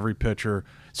 Because every pitcher,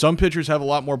 some pitchers have a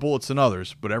lot more bullets than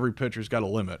others, but every pitcher's got a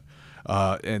limit.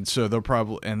 And so they'll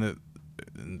probably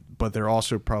but they're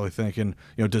also probably thinking,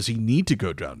 does he need to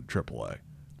go down to AAA?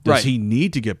 Does he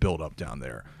need to get built up down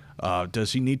there?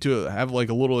 Does he need to have like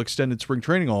a little extended spring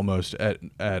training almost at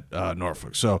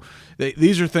Norfolk? So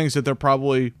these are things that they're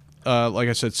probably, like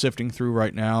I said, sifting through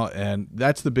right now, and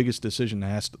that's the biggest decision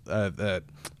that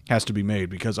has to be made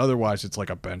because otherwise it's like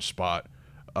a bench spot,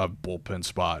 a bullpen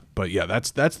spot. But yeah,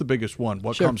 that's the biggest one.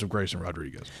 What comes of Grayson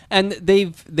Rodriguez? And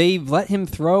they've let him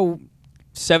throw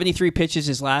 73 pitches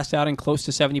his last outing, close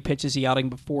to 70 pitches the outing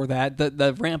before that.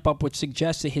 The ramp up would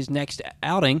suggest that his next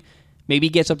outing Maybe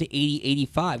he gets up to 80,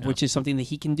 85, which is something that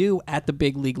he can do at the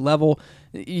big league level.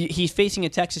 He's facing a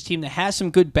Texas team that has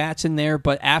some good bats in there,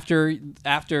 but after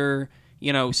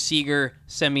Seager,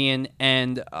 Semien,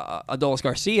 and Adolis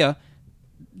Garcia,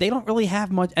 they don't really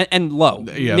have much. And Lowe.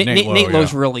 Yeah, Nate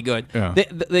Lowe's really good. Yeah.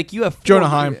 You have Jonah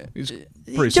Heim. He's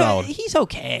pretty solid. He's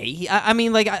okay.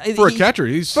 For a catcher,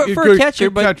 he's for good, a catcher,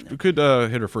 good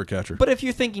hitter for a catcher. But if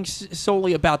you're thinking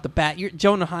solely about the bat,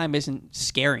 Jonah Heim isn't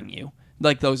scaring you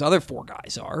like those other 4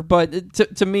 guys are. But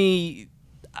to me,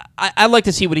 I like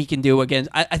to see what he can do against.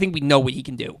 I think we know what he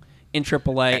can do in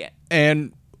AAA.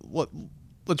 And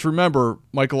let's remember,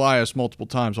 Mike Elias multiple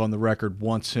times on the record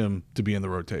wants him to be in the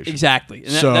rotation. Exactly,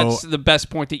 and that's the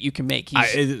best point that you can make.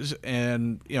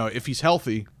 If he's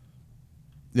healthy,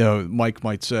 Mike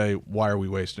might say, "Why are we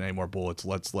wasting any more bullets?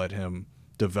 Let's let him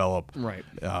develop." Right.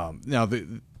 Now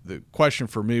the question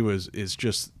for me is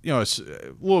just it's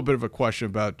a little bit of a question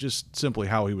about just simply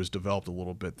how he was developed a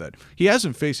little bit. That he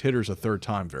hasn't faced hitters a third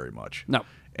time very much. No.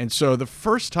 And so the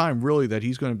first time really that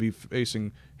he's going to be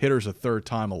facing hitters a third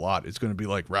time a lot, it's going to be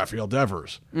like Rafael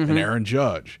Devers and Aaron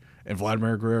Judge and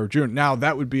Vladimir Guerrero Jr. Now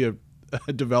that would be a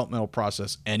developmental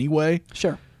process anyway.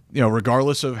 Sure.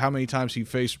 Regardless of how many times he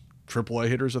faced AAA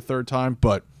hitters a third time,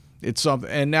 but it's something.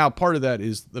 And now part of that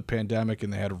is the pandemic,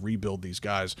 and they had to rebuild these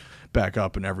guys back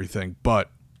up and everything. But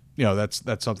that's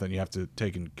something you have to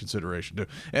take in consideration too.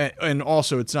 And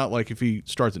also, it's not like if he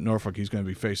starts at Norfolk, he's going to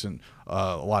be facing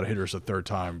a lot of hitters a third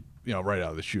time, right out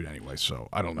of the chute anyway. So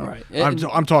I don't know. Right.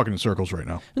 I'm talking in circles right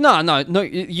now. No.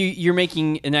 You're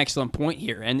making an excellent point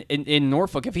here. And in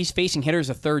Norfolk, if he's facing hitters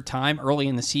a third time early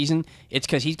in the season, it's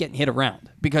because he's getting hit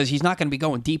around, because he's not going to be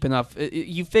going deep enough.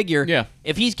 You figure,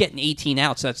 if he's getting 18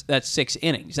 outs, that's 6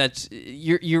 innings.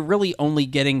 You're really only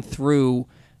getting through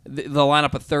the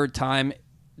lineup a third time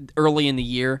early in the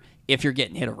year if you're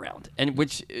getting hit around, and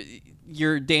which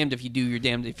you're damned if you do, you're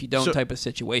damned if you don't type of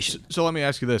situation. So let me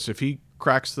ask you this: if he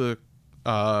cracks the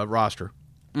roster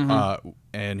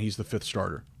and he's the 5th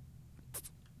starter,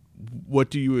 what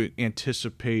do you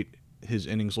anticipate his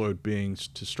innings load being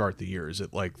to start the year? Is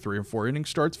it like 3 or 4 inning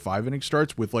starts, 5 inning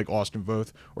starts with like Austin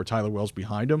Voth or Tyler Wells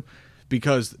behind him?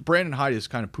 Because Brandon Hyde has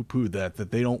kind of poo-pooed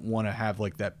that they don't want to have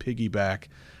like that piggyback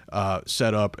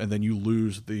set up, and then you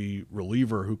lose the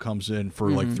reliever who comes in for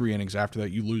like 3 innings after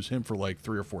that. You lose him for like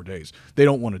 3 or 4 days. They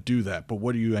don't want to do that. But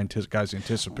what do you guys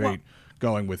anticipate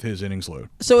going with his innings load?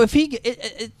 So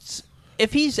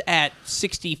if he's at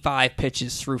 65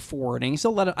 pitches through 4 innings,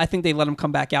 I think they let him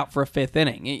come back out for a 5th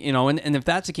inning. And if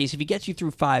that's the case, if he gets you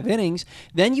through 5 innings,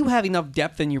 then you have enough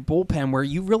depth in your bullpen where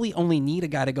you really only need a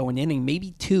guy to go an inning,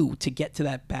 maybe 2, to get to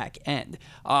that back end.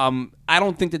 I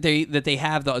don't think that they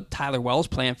have the Tyler Wells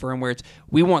plan for him, where it's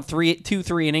we want 3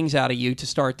 innings out of you to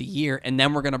start the year, and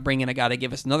then we're going to bring in a guy to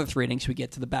give us another 3 innings so we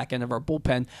get to the back end of our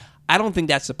bullpen. I don't think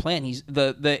that's the plan.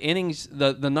 The innings,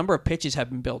 the number of pitches have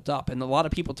been built up, and a lot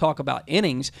of people talk about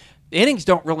innings. The innings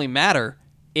don't really matter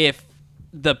if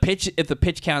the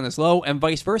pitch count is low, and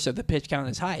vice versa if the pitch count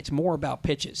is high. It's more about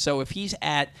pitches. So if he's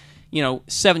at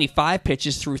 75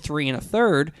 pitches through 3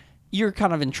 1/3, you're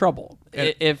kind of in trouble.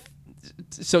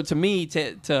 So to me,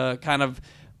 to kind of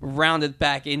round it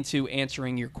back into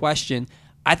answering your question,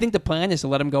 I think the plan is to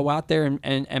let him go out there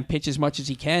and pitch as much as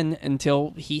he can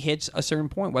until he hits a certain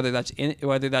point, whether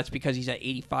that's because he's at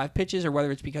 85 pitches or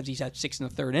whether it's because he's at 6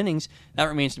 1/3 innings. That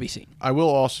remains to be seen. I will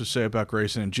also say about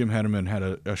Grayson, and Jim Henneman had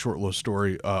a short little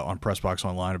story on PressBox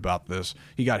Online about this.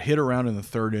 He got hit around in the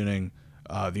 3rd inning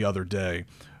the other day,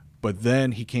 but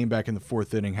then he came back in the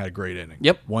 4th inning, had a great inning.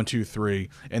 Yep. 1, 2, 3,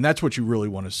 and that's what you really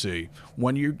want to see.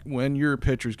 When your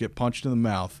pitchers get punched in the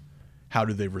mouth, how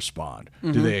do they respond?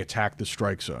 Do they attack the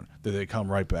strike zone? Do they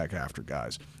come right back after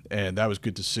guys? And that was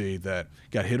good to see. That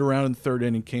got hit around in the 3rd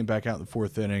inning, came back out in the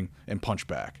 4th inning, and punched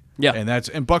back. Yeah.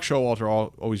 And Buck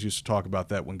Showalter always used to talk about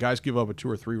that. When guys give up a 2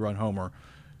 or 3 run homer,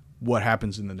 what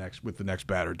happens with the next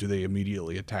batter? Do they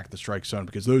immediately attack the strike zone?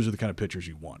 Because those are the kind of pitchers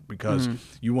you want. Because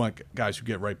you want guys who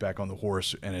get right back on the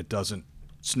horse and it doesn't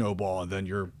snowball, and then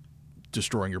you're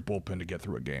destroying your bullpen to get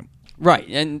through a game. Right.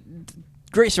 And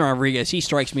Grayson Rodriguez, he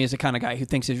strikes me as the kind of guy who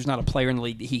thinks there's not a player in the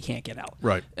league that he can't get out.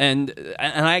 Right. And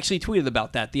I actually tweeted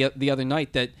about that the other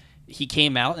night, that he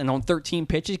came out and on 13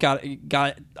 pitches got a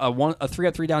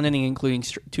 3-up, 3-down inning, including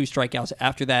 2 strikeouts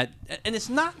after that. And it's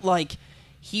not like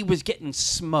he was getting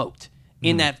smoked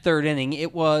in that 3rd inning.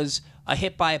 It was a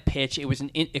hit by a pitch. It was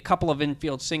a couple of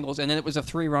infield singles, and then it was a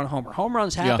 3-run homer. Home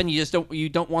runs happen. Yeah. You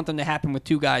don't want them to happen with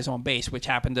 2 guys on base, which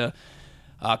happened to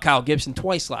Kyle Gibson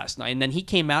twice last night. And then he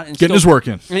came out and getting his work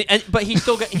in, but he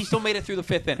still made it through the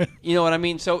 5th inning. You know what I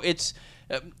mean? So it's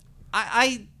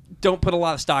don't put a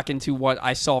lot of stock into what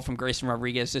I saw from Grayson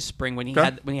Rodriguez this spring when he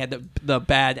had the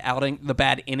bad outing, the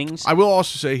bad innings. I will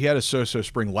also say he had a so-so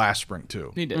spring last spring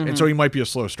too. He did. And so he might be a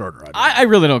slow starter. I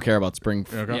really don't care about spring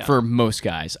for most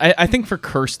guys. I think for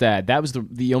Kjerstad, that was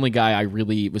the only guy I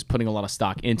really was putting a lot of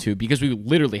stock into because we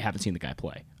literally haven't seen the guy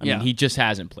play. I mean, he just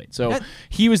hasn't played. So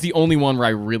he was the only one where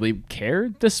I really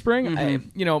cared this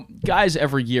spring. Guys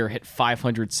every year hit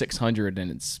 500, 600,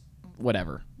 and it's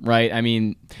whatever, right? I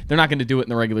mean, they're not going to do it in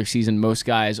the regular season. Most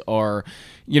guys are,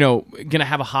 going to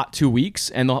have a hot 2 weeks,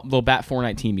 and they'll bat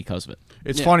 419 because of it.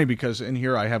 It's funny because in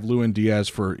here I have Lewin Diaz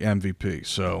for MVP.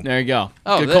 So there you go.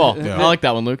 Good call. I like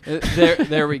that one, Luke.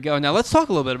 There we go. Now let's talk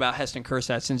a little bit about Heston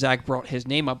Kjerstad since Zach brought his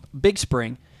name up. Big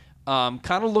spring. Kind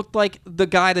of looked like the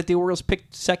guy that the Orioles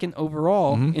picked second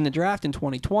overall in the draft in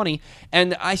 2020.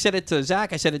 And I said it to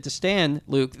Zach, I said it to Stan,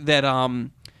 Luke, that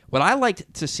what I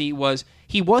liked to see was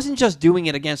he wasn't just doing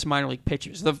it against minor league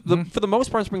pitchers. For the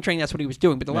most part in spring training, that's what he was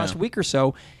doing. But the last week or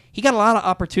so, he got a lot of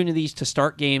opportunities to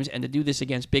start games and to do this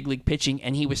against big league pitching,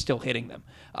 and he was still hitting them.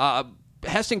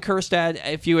 Heston Kjerstad,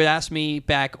 if you had asked me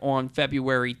back on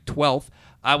February 12th,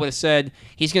 I would have said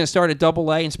he's going to start at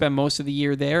Double-A and spend most of the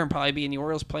year there and probably be in the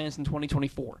Orioles' plans in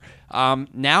 2024.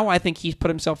 Now I think he's put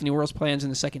himself in the Orioles' plans in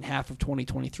the second half of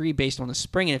 2023 based on the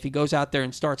spring. And if he goes out there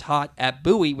and starts hot at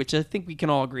Bowie, which I think we can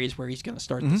all agree is where he's going to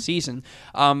start the season,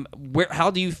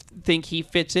 how do you think he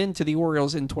fits into the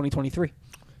Orioles in 2023?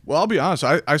 Well, I'll be honest.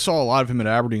 I saw a lot of him at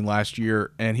Aberdeen last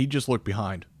year, and he just looked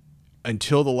behind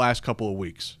until the last couple of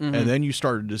weeks. And then you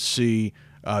started to see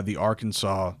the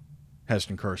Arkansas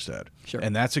Heston Kjerstad. Sure.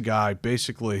 And that's a guy,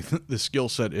 basically, the skill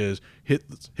set is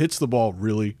hits the ball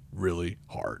really, really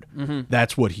hard.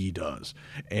 That's what he does.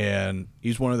 And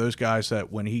he's one of those guys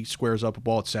that when he squares up a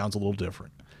ball, it sounds a little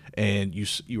different. And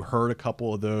you heard a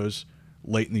couple of those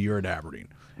late in the year at Aberdeen.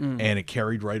 And it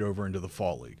carried right over into the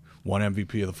Fall League. Won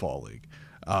MVP of the Fall League.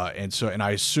 And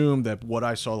I assume that what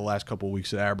I saw the last couple of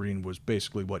weeks at Aberdeen was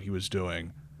basically what he was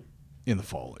doing in the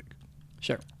Fall League.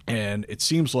 Sure. And it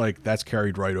seems like that's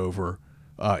carried right over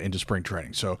into spring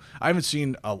training. So I haven't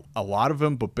seen a lot of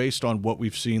him, but based on what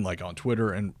we've seen, like on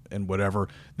Twitter and whatever,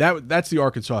 that's the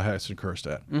Arkansas Heston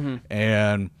Kjerstad.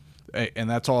 And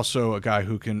that's also a guy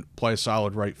who can play a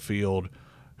solid right field,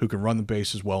 who can run the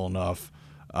bases well enough.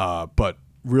 But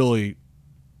really,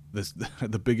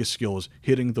 the biggest skill is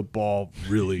hitting the ball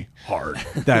really hard.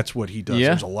 That's what he does.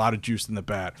 There's a lot of juice in the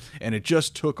bat. And it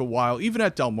just took a while. Even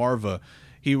at Delmarva,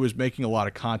 he was making a lot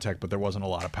of contact, but there wasn't a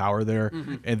lot of power there.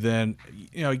 And then,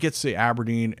 he gets to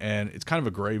Aberdeen, and it's kind of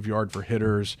a graveyard for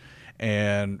hitters.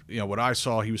 And, what I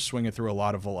saw, he was swinging through a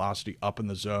lot of velocity up in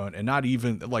the zone, and not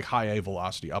even like high A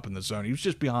velocity up in the zone. He was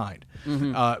just behind.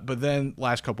 But then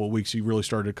last couple of weeks, he really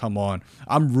started to come on.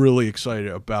 I'm really excited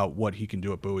about what he can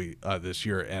do at Bowie this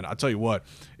year. And I'll tell you what,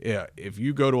 if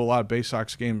you go to a lot of Bay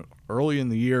Sox games early in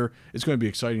the year, it's going to be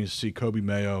exciting to see Kobe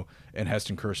Mayo and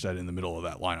Heston Kjerstad in the middle of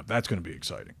that lineup. That's going to be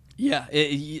exciting. Yeah,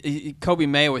 Kobe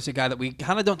Mayo is a guy that we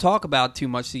kind of don't talk about too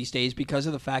much these days because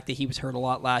of the fact that he was hurt a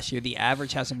lot last year. The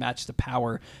average hasn't matched the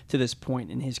power to this point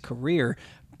in his career,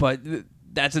 but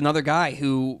that's another guy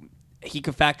who he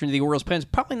could factor into the Orioles' plans.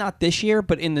 Probably not this year,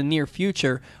 but in the near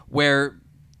future, where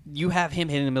you have him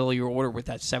hit in the middle of your order with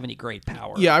that 70-grade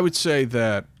power. Yeah, I would say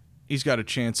that he's got a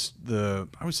chance. I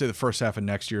would say the first half of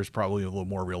next year is probably a little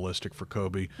more realistic for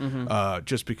Kobe,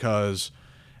 just because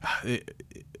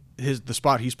the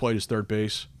spot he's played is third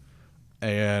base,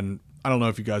 and I don't know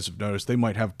if you guys have noticed, they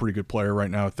might have a pretty good player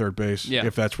right now at third base. Yeah.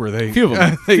 If that's where they, few of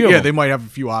them. They might have a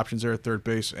few options there at third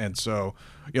base, and so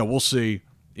we'll see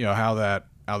how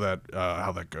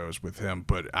that goes with him.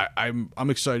 But I'm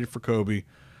excited for Kobe.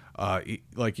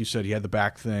 Like you said, he had the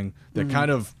back thing that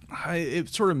kind of it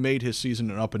sort of made his season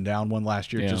an up and down one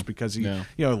last year, just because he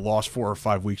lost 4 or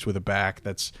 5 weeks with a back.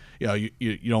 That's you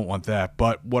don't want that.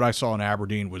 But what I saw in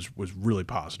Aberdeen was really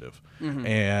positive,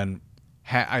 and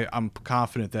I'm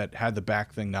confident that had the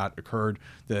back thing not occurred,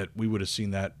 that we would have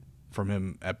seen that from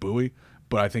him at Bowie.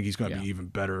 But I think he's going to be even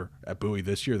better at Bowie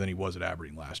this year than he was at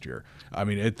Aberdeen last year. I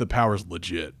mean, the power's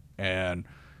legit, and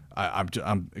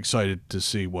I'm excited to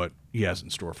see what he has in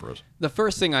store for us. The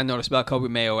first thing I noticed about Kobe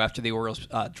Mayo after the Orioles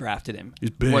drafted him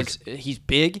was he's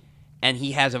big, and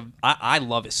he has I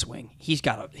love his swing. He's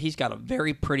got a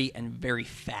very pretty and very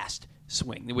fast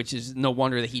swing, which is no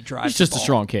wonder that he drives. He's just the ball. A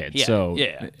strong kid.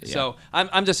 Yeah. So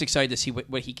I'm just excited to see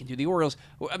what he can do. The Orioles,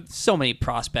 so many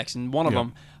prospects, and one of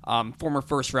them, former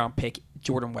first-round pick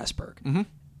Jordan Westberg.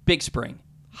 Big spring.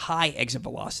 High exit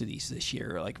velocities this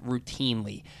year, like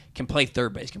routinely. Can play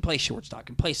third base, can play shortstop,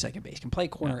 can play second base, can play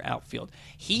corner outfield.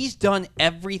 He's done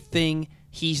everything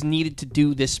he's needed to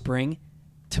do this spring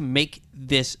to make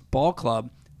this ball club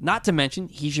Not to mention,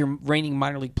 he's your reigning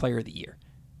minor league player of the year.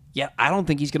 Yeah, I don't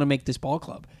think he's going to make this ball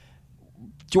club.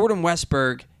 Jordan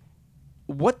Westburg,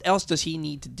 what else does he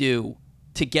need to do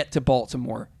to get to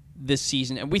Baltimore this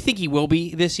season? And we think he will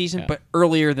be this season, but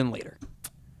earlier than later.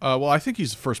 Well, I think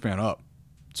he's the first man up.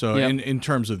 So in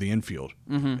terms of the infield.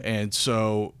 And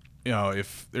so,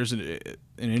 if there's an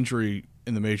injury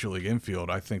in the major league infield,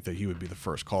 I think that he would be the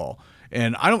first call.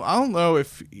 And I don't know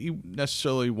if he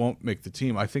necessarily won't make the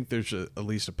team. I think there's at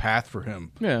least a path for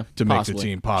him to make the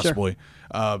team, possibly.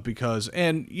 Sure. Because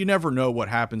you never know what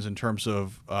happens in terms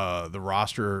of the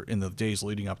roster in the days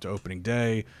leading up to opening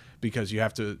day, because you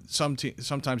have to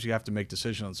sometimes you have to make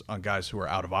decisions on guys who are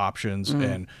out of options,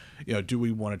 and do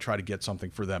we want to try to get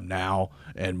something for them now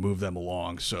and move them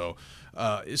along? So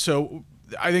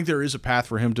I think there is a path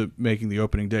for him to making the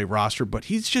opening day roster, but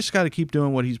he's just got to keep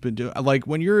doing what he's been doing. Like,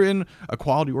 when you're in a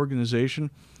quality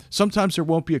organization, sometimes there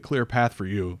won't be a clear path for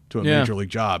you to a major league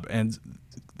job, and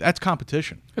that's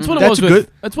competition. That's what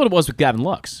it was with Gavin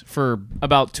Lux for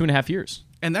about 2.5 years.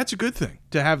 And that's a good thing,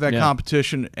 to have that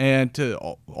competition and to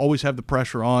always have the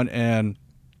pressure on, and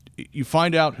you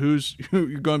find out who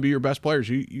you're going to be your best players.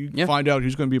 You find out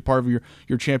who's going to be a part of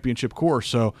your championship core.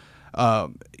 So,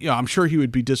 I'm sure he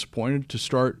would be disappointed to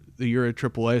start the year at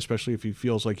AAA, especially if he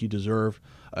feels like he deserved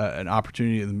an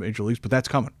opportunity in the major leagues. But that's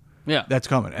coming. Yeah, that's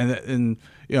coming. And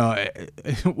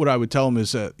what I would tell him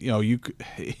is that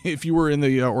if you were in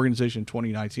the organization in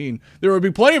 2019, there would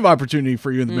be plenty of opportunity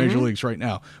for you in the major leagues right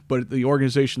now. But the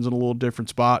organization's in a little different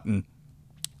spot, and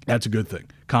that's a good thing.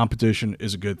 Competition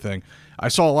is a good thing. I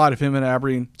saw a lot of him in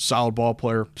Aberdeen. Solid ball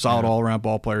player, solid all-around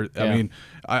ball player. I mean,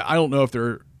 I don't know if there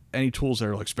are any tools that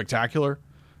are like spectacular,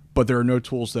 but there are no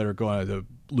tools that are going to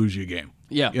lose you a game.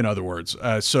 Yeah. In other words,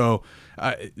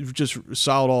 just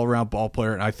solid all-around ball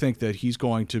player, and I think that he's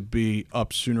going to be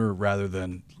up sooner rather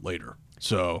than later.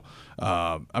 So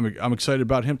I'm excited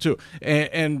about him too.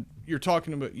 And you're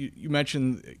talking about, you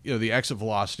mentioned the exit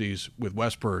velocities with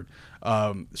Westburg.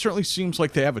 Certainly seems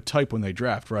like they have a type when they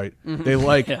draft, right? They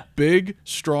like big,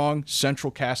 strong,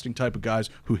 central casting type of guys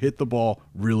who hit the ball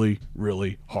really,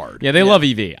 really hard. Yeah, they love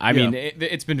EV. I mean,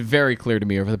 it's been very clear to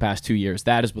me over the past 2 years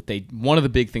that is what one of the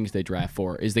big things they draft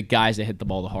for is the guys that hit the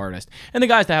ball the hardest and the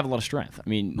guys that have a lot of strength. I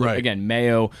mean, again,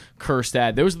 Mayo,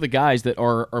 Kerstad, those are the guys that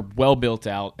are well built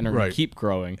out and are going to keep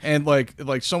growing. And like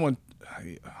someone,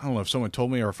 I don't know if someone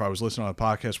told me or if I was listening on a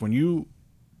podcast, when you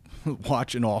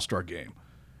watch an all-star game,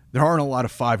 there aren't a lot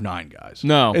of 5'9" guys.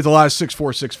 No. It's a lot of 6'4",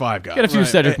 6'5" guys. Got a few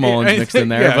Cedric Mullins mixed in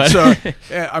there.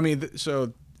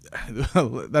 So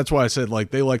that's why I said, like,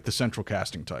 they like the central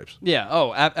casting types.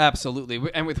 Yeah, absolutely.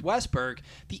 And with Westburg,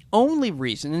 the only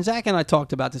reason, and Zach and I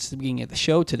talked about this at the beginning of the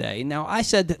show today, now I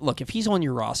said that, look, if he's on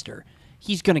your roster,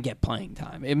 he's going to get playing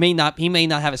time. He may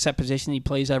not have a set position he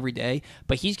plays every day,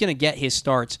 but he's going to get his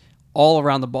starts all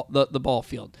around the ball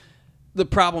field. The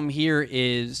problem here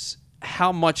is,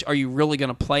 how much are you really going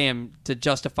to play him to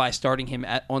justify starting him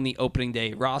on the opening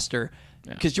day roster?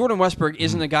 Because Jordan Westburg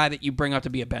isn't a guy that you bring up to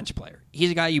be a bench player.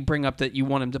 He's a guy you bring up that you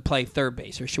want him to play third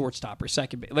base or shortstop or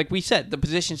second base. Like we said, the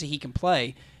positions that he can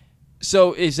play.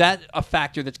 So is that a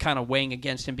factor that's kind of weighing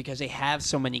against him because they have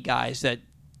so many guys that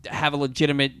have a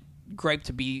legitimate gripe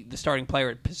to be the starting player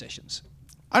at positions?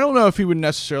 I don't know if he would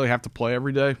necessarily have to play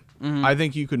every day. I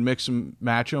think you could mix and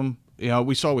match him.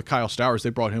 We saw with Kyle Stowers,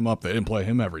 they brought him up. They didn't play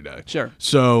him every day. Sure.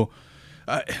 So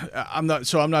I'm not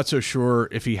so sure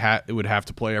if he would have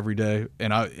to play every day.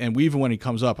 And even when he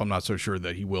comes up, I'm not so sure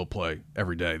that he will play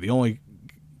every day. The only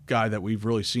guy that we've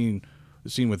really seen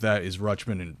with that is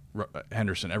Rutschman and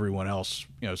Henderson. Everyone else,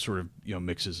 sort of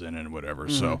mixes in and whatever.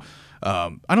 So I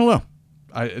don't know.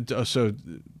 I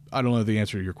don't know the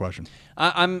answer to your question.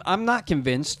 I'm not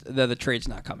convinced that the trade's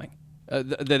not coming.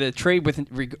 That a trade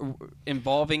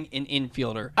involving an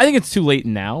infielder. I think it's too late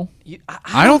now.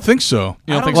 I don't think so.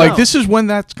 This is when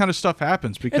that kind of stuff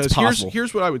happens, because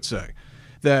here's what I would say: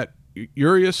 that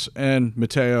Urias and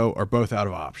Mateo are both out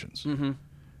of options,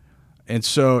 and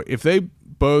so if they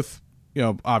both,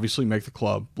 obviously make the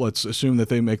club. Let's assume that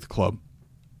they make the club,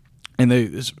 and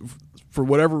they, for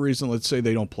whatever reason, let's say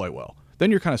they don't play well, then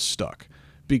you're kind of stuck,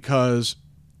 because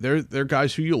they're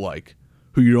guys who you like,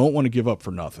 who you don't want to give up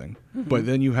for nothing. But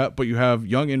then you have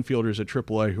young infielders at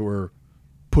AAA who are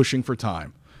pushing for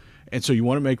time, and so you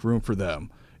want to make room for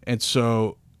them. And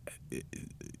so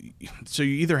you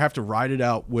either have to ride it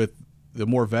out with the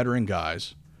more veteran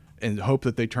guys and hope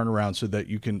that they turn around so that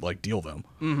you can deal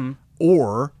them,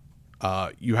 or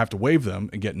you have to waive them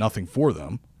and get nothing for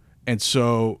them. And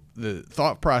so the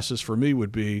thought process for me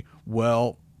would be,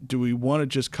 well, do we want to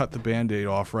just cut the Band-Aid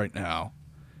off right now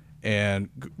and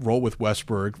roll with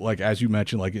Westberg, like as you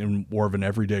mentioned, like in more of an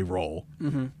everyday role,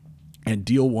 and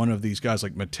deal one of these guys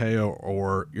like Mateo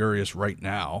or Urias right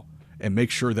now, and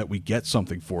make sure that we get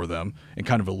something for them and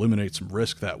kind of eliminate some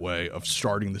risk that way of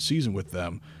starting the season with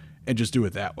them, and just do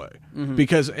it that way.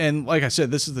 Because, and like I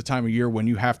said, this is the time of year when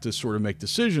you have to sort of make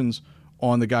decisions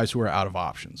on the guys who are out of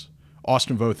options.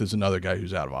 Austin Voth is another guy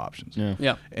who's out of options.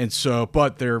 Yeah. And so,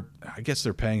 but I guess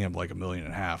they're paying him like $1.5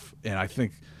 million. And I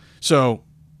think, so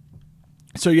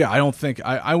yeah, I don't think,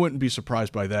 I wouldn't be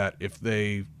surprised by that if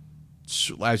they,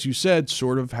 as you said,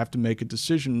 sort of have to make a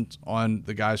decision on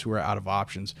the guys who are out of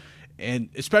options. And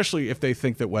especially if they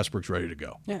think that Westbrook's ready to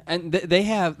go. Yeah. And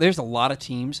there's a lot of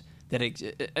teams that,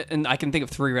 and I can think of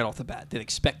 3 right off the bat, that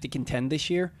expect to contend this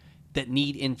year that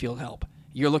need infield help.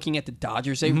 You're looking at the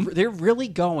Dodgers. They're really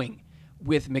going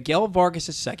with Miguel Vargas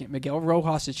at second, Miguel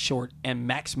Rojas at short, and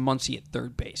Max Muncy at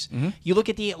third base. You look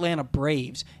at the Atlanta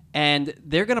Braves, and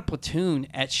they're going to platoon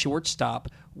at shortstop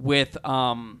with,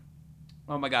 oh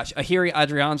my gosh, Ahiri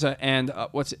Adrianza and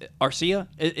Arcia?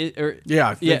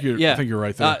 I think you're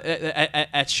right there.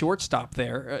 At shortstop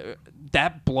there.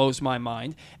 That blows my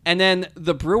mind. And then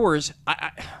the Brewers,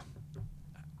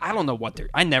 I don't know what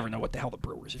I never know what the hell the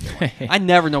Brewers are doing. I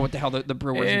never know what the hell the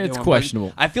Brewers are doing. It's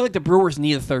questionable. I feel like the Brewers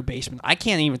need a third baseman. I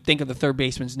can't even think of the third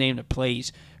baseman's name that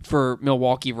plays for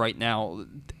Milwaukee right now.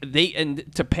 And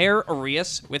to pair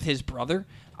Arias with his brother,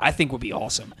 I think would be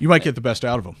awesome. You might get the best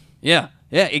out of him. Yeah,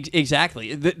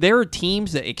 exactly. There are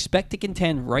teams that expect to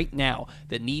contend right now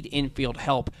that need infield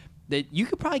help that you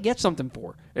could probably get something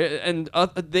for. And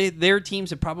there are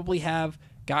teams that probably have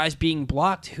guys being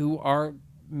blocked who are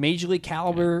major league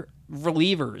caliber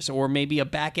relievers or maybe a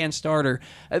back end starter.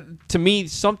 To me,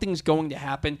 something's going to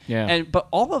happen. Yeah. But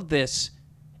all of this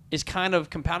is kind of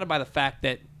compounded by the fact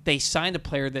that they signed a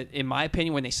player that, in my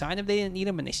opinion, when they signed him, they didn't need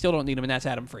him, and they still don't need him, and that's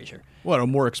Adam Frazier. What, a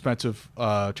more expensive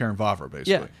Terran Vavra,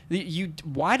 basically. Yeah.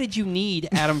 Why did you need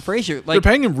Adam Frazier? They're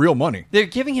paying him real money. They're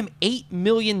giving him $8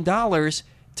 million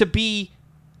to be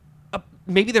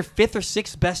maybe their 5th or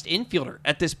 6th best infielder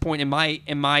at this point, in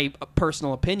my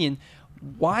personal opinion.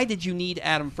 Why did you need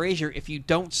Adam Frazier? If you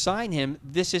don't sign him,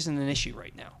 this isn't an issue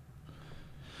right now.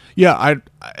 Yeah,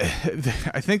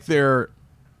 I think their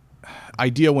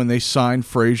idea when they signed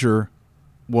Frazier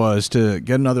was to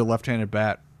get another left-handed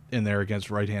bat in there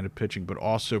against right-handed pitching, but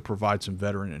also provide some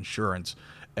veteran insurance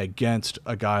against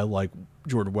a guy like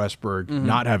Jordan Westberg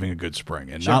not having a good spring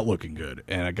and not looking good,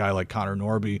 and a guy like Connor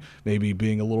Norby maybe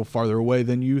being a little farther away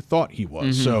than you thought he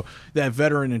was. So that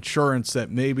veteran insurance that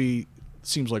maybe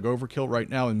seems like overkill right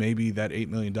now, and maybe that $8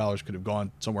 million could have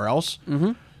gone somewhere else.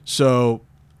 So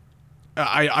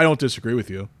I don't disagree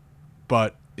with you,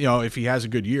 but if he has a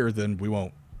good year, then we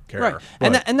won't care. Right,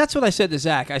 and that's what I said to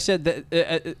Zach. I said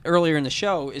that earlier in the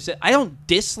show, is that I don't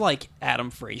dislike Adam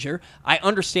Frazier. I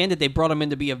understand that they brought him in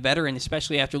to be a veteran,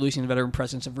 especially after losing the veteran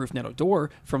presence of Rufnet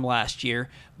Odor from last year,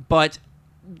 but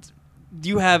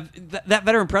you have that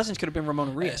veteran presence could have been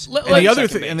Ramon Arias. And the other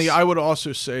thing, I would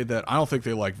also say that I don't think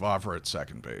they like Vavra at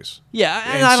second base.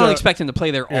 Yeah, and I don't expect him to play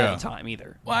there all the time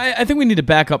either. Well, I think we need to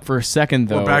back up for a second,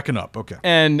 though. We're backing up, okay.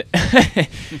 And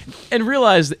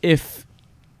realize if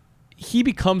he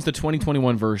becomes the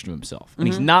 2021 version of himself, and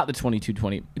he's not the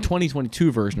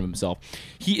 2022 version of himself,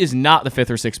 he is not the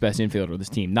 5th or 6th best infielder of this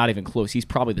team. Not even close. He's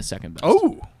probably the second best.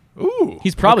 Ooh.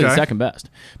 He's probably the second best,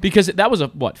 because that was a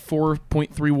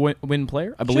 4.3 win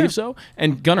player, I believe so.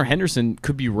 And Gunnar Henderson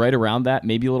could be right around that,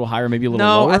 maybe a little higher, maybe a little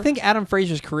lower. No, I think Adam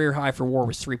Frazier's career high for WAR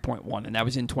was 3.1, and that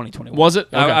was in 2021. Was it?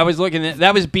 Okay. I was looking at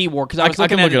that was B WAR because I was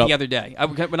looking at it the other day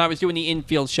when I was doing the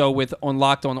infield show on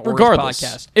Locked On Orioles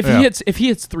podcast. If he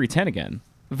hits 310 again,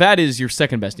 that is your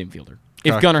second best infielder.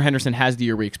 If Gunnar Henderson has the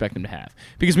year we expect him to have,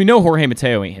 because we know Jorge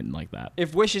Mateo ain't hitting like that.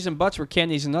 If wishes and butts were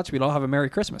candies and nuts, we'd all have a Merry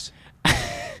Christmas.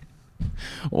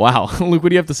 Wow, Luke, what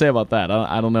do you have to say about that?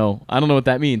 I don't know. I don't know what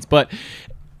that means, but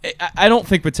I don't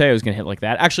think Mateo's going to hit like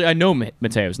that. Actually, I know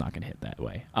Mateo's not going to hit that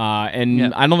way,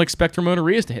 and I don't expect Ramon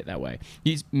Arias to hit that way.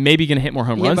 He's maybe going to hit more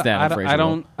home runs than Adam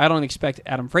Frazier. I don't expect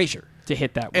Adam Frazier to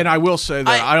hit that way. And I will say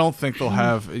that I don't think they'll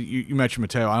have. You mentioned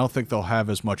Mateo. I don't think they'll have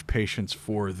as much patience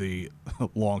for the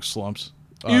long slumps.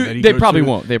 They probably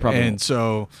won't. And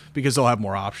so because they'll have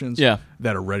more options that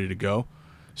are ready to go.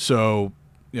 So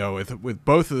with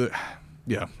both of the,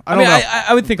 Yeah, I mean,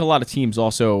 I would think a lot of teams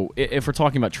also, if we're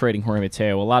talking about trading Jorge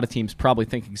Mateo, a lot of teams probably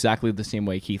think exactly the same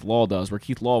way Keith Law does, where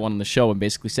Keith Law went on the show and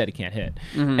basically said he can't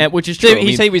hit, which is true.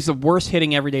 He said he was the worst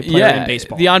hitting everyday player in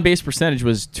baseball. The on-base percentage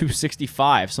was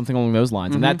 265, something along those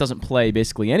lines, and that doesn't play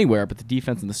basically anywhere, but the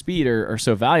defense and the speed are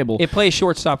so valuable. It plays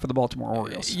shortstop for the Baltimore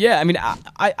Orioles. Yeah, I mean,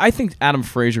 I think Adam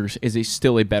Frazier is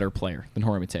still a better player than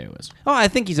Jorge Mateo is. Oh, I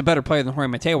think he's a better player than Jorge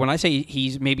Mateo. When I say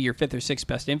he's maybe your 5th or 6th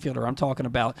best infielder, I'm talking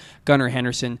about Gunnar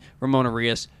Henderson, Ramon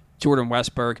Arias, Jordan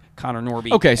Westberg, Connor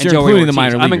Norby. Okay, so and you're Joey including Ortiz. the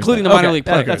minor leaguers. I'm including the minor league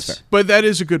players. That's fair. But that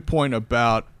is a good point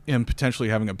about him potentially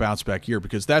having a bounce back year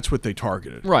because that's what they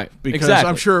targeted. Right. Because exactly.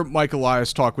 I'm sure Mike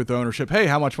Elias talked with ownership. Hey,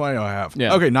 how much money do I have?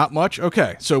 Yeah. Okay, not much.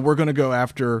 Okay, so we're going to go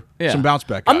after some bounce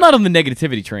back guys. I'm not on the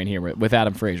negativity train here with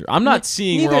Adam Frazier. I'm not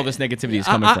seeing where all this negativity is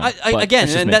coming from. Again,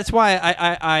 and that's why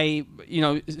I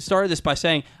started this by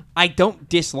saying I don't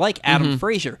dislike Adam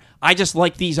Frazier. I just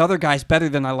like these other guys better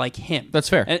than I like him. That's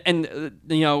fair. And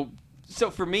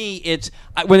so for me, it's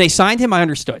when they signed him, I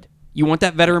understood. You want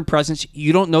that veteran presence.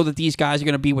 You don't know that these guys are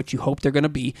going to be what you hope they're going to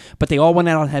be, but they all went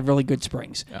out and had really good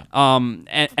springs. Yeah.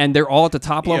 And they're all at the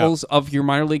top levels of your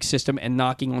minor league system and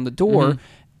knocking on the door.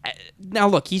 Now,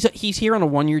 look, he's here on a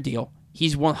 1-year deal.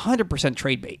 He's 100%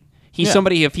 trade bait. He's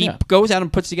somebody, if he goes out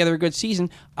and puts together a good season,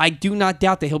 I do not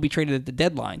doubt that he'll be traded at the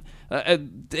deadline.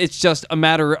 It's just a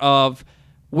matter of,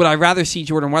 would I rather see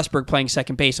Jordan Westberg playing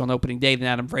second base on opening day than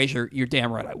Adam Frazier? You're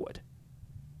damn right I would.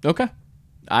 Okay.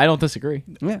 I don't disagree.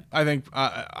 Yeah, I think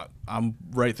I'm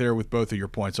right there with both of your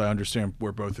points. I understand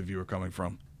where both of you are coming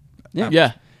from.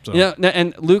 Yeah. So.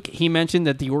 And Luke, he mentioned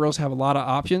that the Orioles have a lot of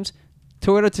options.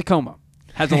 Toyota Tacoma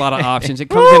has a lot of options. It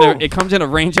comes in a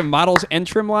range of models and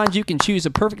trim lines. You can choose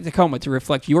a perfect Tacoma to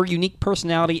reflect your unique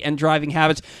personality and driving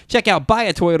habits. Check out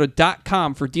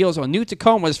buyatoyota.com for deals on new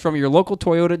Tacomas from your local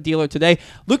Toyota dealer today.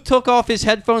 Luke took off his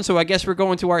headphones, so I guess we're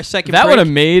going to our second break. That would have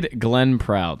made Glenn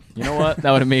proud. You know what?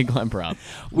 That would have made Glenn proud.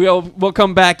 We'll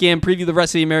come back in, preview the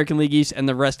rest of the American League East and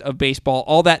the rest of baseball.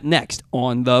 All that next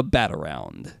on the Bat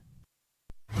Around.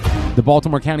 The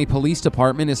Baltimore County Police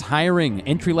Department is hiring.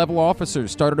 Entry-level officers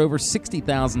start at over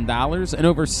 $60,000 and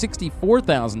over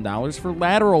 $64,000 for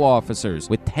lateral officers,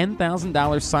 with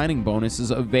 $10,000 signing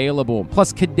bonuses available.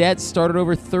 Plus, cadets start at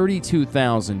over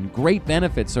 $32,000. Great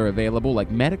benefits are available like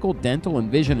medical, dental,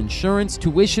 and vision insurance,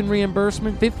 tuition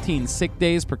reimbursement, 15 sick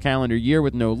days per calendar year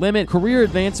with no limit, career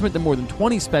advancement to more than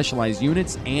 20 specialized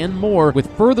units, and more,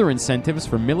 with further incentives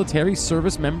for military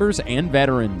service members and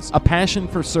veterans. A passion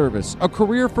for service, a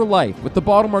career for life with the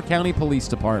Baltimore County Police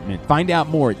Department. Find out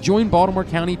more at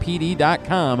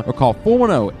joinbaltimorecountypd.com or call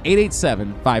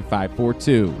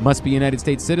 410-887-5542. Must be a United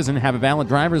States citizen, have a valid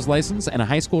driver's license, and a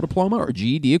high school diploma or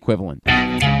GED equivalent.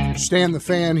 Stan the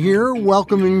Fan here,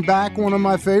 welcoming back one of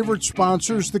my favorite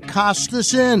sponsors, the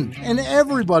Costas Inn. And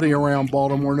everybody around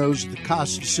Baltimore knows the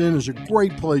Costas Inn is a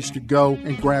great place to go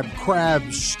and grab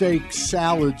crabs, steaks,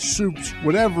 salads, soups,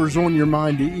 whatever's on your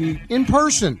mind to eat in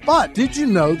person. But did you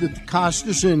know that the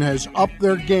Costas Inn has upped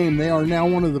their game? They are now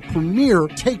one of the premier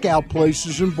takeout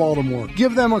places in Baltimore.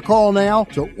 Give them a call now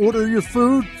to order your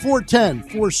food,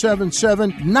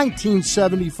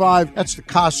 410-477-1975. That's the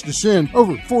Costas Inn,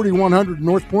 over 4100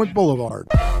 North Point Boulevard.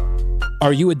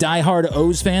 Are you a diehard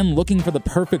O's fan looking for the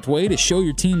perfect way to show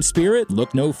your team spirit?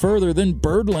 Look no further than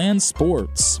Birdland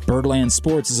Sports. Birdland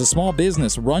Sports is a small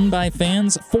business run by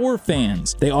fans for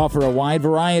fans. They offer a wide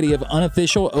variety of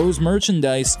unofficial O's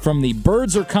merchandise, from the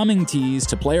Birds Are Coming tees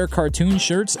to player cartoon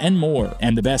shirts and more.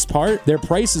 And the best part? Their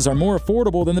prices are more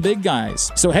affordable than the big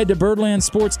guys. So head to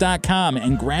birdlandsports.com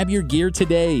and grab your gear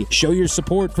today. Show your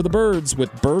support for the Birds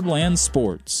with Birdland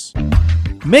Sports.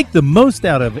 Make the most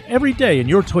out of every day in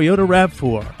your Toyota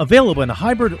RAV4, available in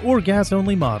hybrid or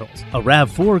gas-only models. A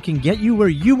RAV4 can get you where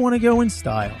you want to go in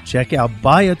style. Check out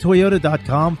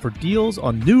buyatoyota.com for deals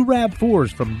on new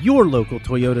RAV4s from your local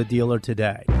Toyota dealer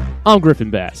today. I'm Griffin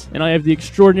Bass, and I have the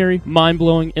extraordinary,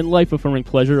 mind-blowing, and life-affirming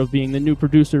pleasure of being the new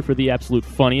producer for the absolute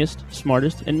funniest,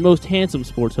 smartest, and most handsome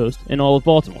sports host in all of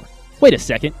Baltimore. Wait a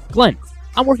second, Glenn,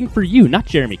 I'm working for you, not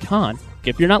Jeremy Kahn.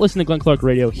 If you're not listening to Glenn Clark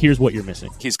Radio, here's what you're missing.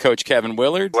 He's Coach Kevin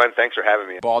Willard. Glenn, thanks for having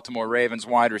me. Baltimore Ravens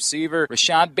wide receiver,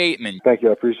 Rashad Bateman. Thank you,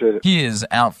 I appreciate it. He is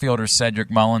outfielder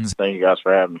Cedric Mullins. Thank you guys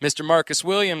for having me. Mr. Marcus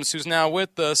Williams, who's now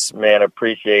with us. Man,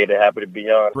 appreciate it. Happy to be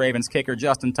on. Ravens kicker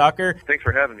Justin Tucker. Thanks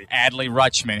for having me. Adley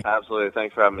Rutschman. Absolutely,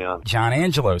 thanks for having me on. John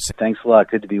Angelos. Thanks a lot.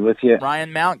 Good to be with you.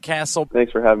 Ryan Mountcastle.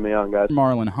 Thanks for having me on, guys.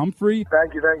 Marlon Humphrey.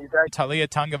 Thank you. Talia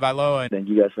Tungavailoa. Thank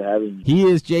you guys for having me. He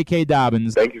is J.K.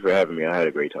 Dobbins. Thank you for having me. I had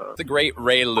a great time. The great me,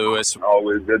 Ray Lewis.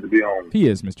 Always good to be on. He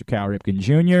is Mr. Cal Ripken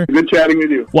Jr. Good chatting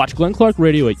with you. Watch Glenn Clark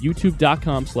Radio at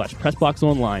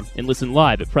youtube.com/PressBoxOnline and listen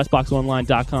live at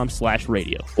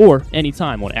PressBoxOnline.com/radio or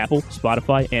anytime on Apple,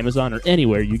 Spotify, Amazon, or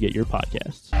anywhere you get your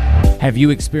podcasts. Have you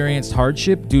experienced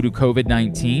hardship due to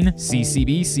COVID-19?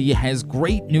 CCBC has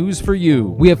great news for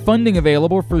you. We have funding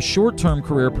available for short-term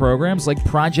career programs like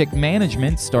project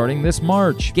management starting this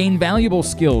March. Gain valuable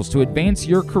skills to advance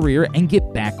your career and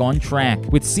get back on track.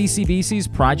 With CCBC's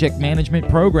project management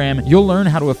program, you'll learn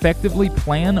how to effectively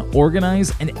plan,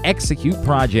 organize, and execute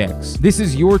projects. This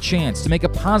is your chance to make a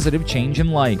positive change in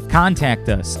life. Contact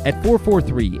us at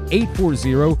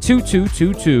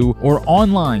 443-840-2222 or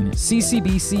online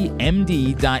ccbcmd.edu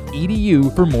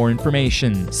for more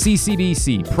information.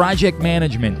 CCBC Project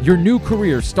Management. Your new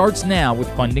career starts now with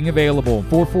funding available.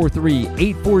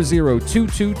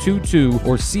 443-840-2222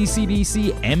 or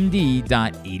ccbcmd.edu.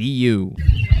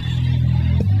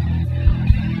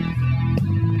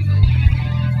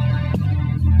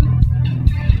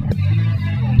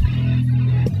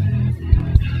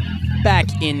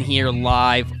 Back in here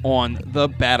live on the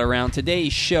Bat Around.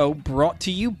 Today's show brought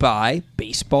to you by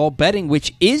Baseball Betting,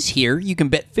 which is here. You can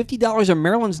bet $50 on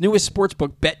Maryland's newest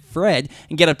sportsbook, Betfred,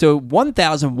 and get up to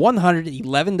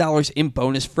 $1,111 in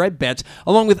bonus Fred bets,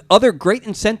 along with other great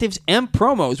incentives and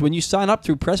promos when you sign up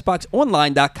through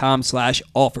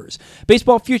PressBoxOnline.com/offers.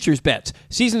 Baseball futures bets,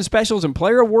 season specials, and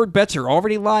player award bets are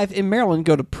already live in Maryland.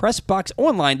 Go to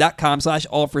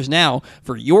PressBoxOnline.com/offers now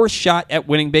for your shot at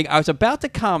winning big. I was about to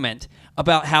comment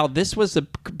about how this was the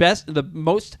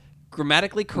most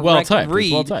grammatically correct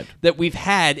read that we've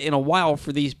had in a while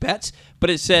for these bets, but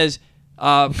it says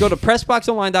go to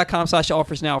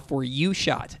PressBoxOnline.com/offers now for you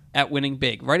shot at winning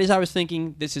big. Right as I was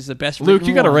thinking, this is the best. Luke,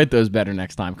 you got to write those better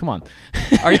next time. Come on.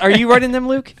 Are you writing them,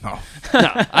 Luke? No.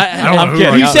 I'm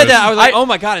kidding. You said that. I was like, oh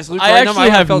my God, is Luke writing them? I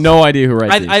have no idea who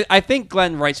writes these. I think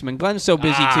Glenn writes them, and Glenn's so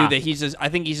busy too that I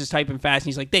think he's just typing fast, and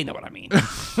he's like, they know what I mean.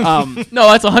 No,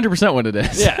 that's 100% what it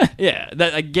is. Yeah,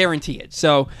 that, I guarantee it.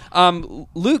 So,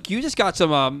 Luke, you just got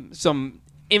some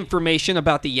information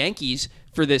about the Yankees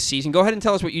for this season. Go ahead and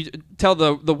tell us what you tell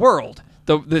the world.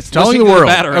 Telling the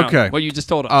world, okay. What you just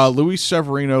told us. Luis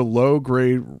Severino,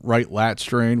 low-grade right lat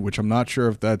strain, which I'm not sure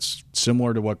if that's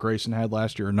similar to what Grayson had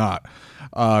last year or not.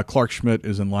 Clark Schmidt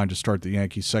is in line to start the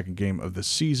Yankees' second game of the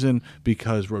season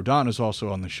because Rodon is also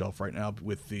on the shelf right now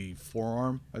with the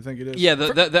forearm, I think it is. Yeah,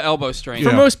 the elbow strain.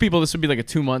 For most people, this would be like a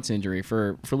 2 months injury.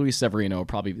 For Luis Severino, it'll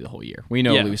probably be the whole year. We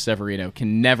know Luis Severino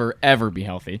can never, ever be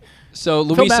healthy. So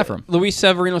Luis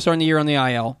Severino starting the year on the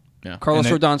IL. Yeah. Carlos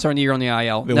Rodon starting the year on the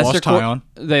IL. They lost Tyon.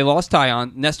 They lost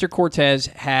Tyon. Nestor Cortez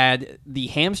had the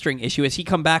hamstring issue. Has he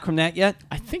come back from that yet?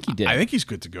 I think he did. I think he's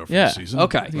good to go for the season.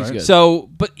 Okay. He's good. So,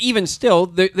 but even still,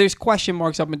 there's question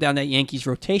marks up and down that Yankees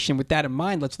rotation. With that in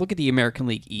mind, let's look at the American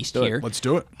League East here. Let's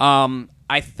do it.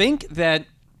 I think that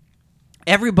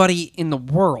everybody in the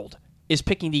world is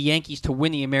picking the Yankees to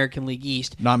win the American League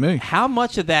East. Not me. How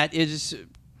much of that has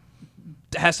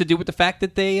to do with the fact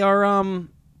that they are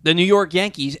the New York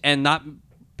Yankees and not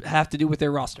have to do with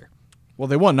their roster? Well,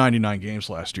 they won 99 games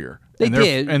last year. They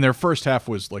did. And their first half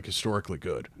was like historically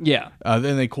good. Yeah.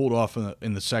 Then they cooled off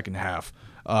in the second half.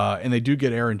 And they do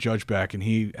get Aaron Judge back, and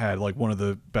he had like one of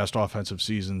the best offensive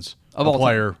seasons a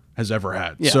player has ever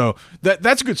had. Yeah. So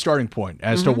that's a good starting point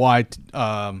as to why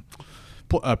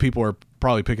people are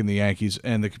probably picking the Yankees,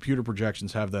 and the computer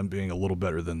projections have them being a little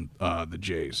better than the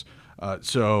Jays.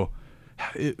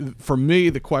 For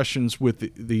me, the questions with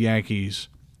the Yankees,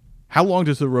 how long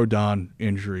does the Rodon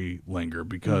injury linger?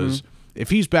 Because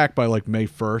if he's back by like May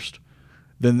 1st,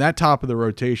 then that top of the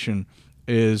rotation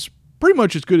is pretty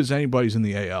much as good as anybody's in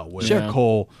the AL with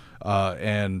Cole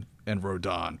and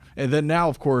Rodon. And then now,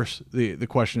 of course, the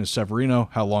question is Severino.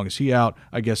 How long is he out?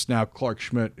 I guess now Clark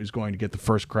Schmidt is going to get the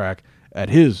first crack at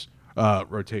his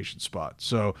rotation spot.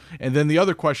 So, and then the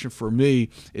other question for me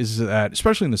is that,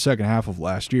 especially in the second half of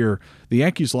last year, the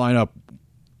Yankees lineup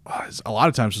a lot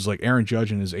of times was like Aaron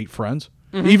Judge and his 8 friends,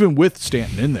 even with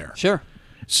Stanton in there. Sure.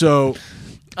 So,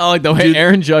 I like the way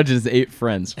Aaron Judge is 8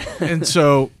 friends, and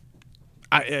so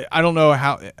I don't know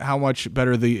how much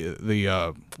better the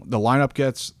lineup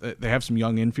gets. They have some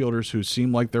young infielders who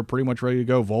seem like they're pretty much ready to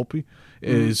go. Volpe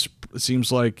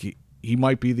seems like he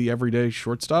might be the everyday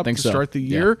shortstop to start the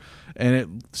year. And it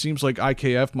seems like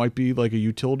IKF might be like a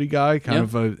utility guy, kind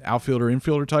of an outfielder,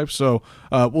 infielder type. So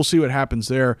we'll see what happens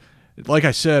there. Like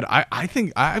I said, I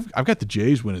think I've got the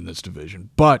Jays winning this division.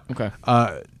 But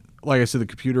like I said, the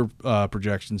computer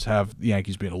projections have the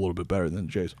Yankees being a little bit better than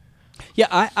the Jays.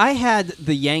 Yeah, I had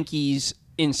the Yankees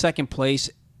in second place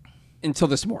until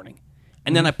this morning.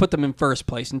 and then I put them in first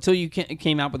place until you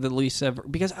came out with the least ever.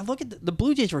 Because I look at the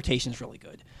Blue Jays' rotation is really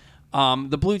good.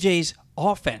 The Blue Jays'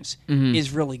 offense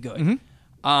is really good.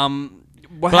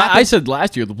 I said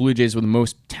last year the Blue Jays were the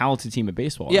most talented team in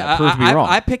baseball. Yeah, proved me wrong.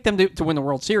 I picked them to win the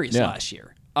World Series last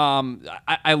year.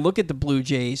 I look at the Blue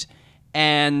Jays,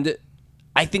 and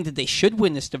I think that they should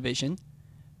win this division.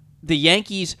 The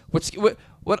Yankees,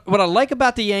 what I like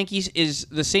about the Yankees is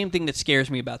the same thing that scares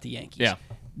me about the Yankees. Yeah.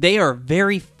 They are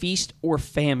very feast or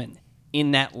famine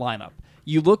in that lineup.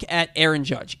 You look at Aaron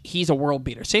Judge. He's a world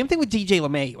beater. Same thing with DJ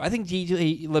LeMahieu. I think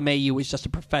DJ LeMahieu is just a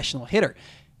professional hitter.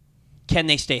 Can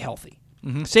they stay healthy?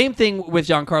 Same thing with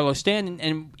Giancarlo Stanton,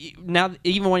 and now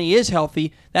even when he is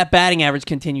healthy, that batting average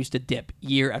continues to dip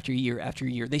year after year after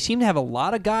year. They seem to have a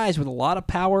lot of guys with a lot of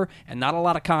power and not a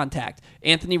lot of contact.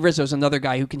 Anthony Rizzo's another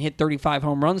guy who can hit 35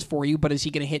 home runs for you, but is he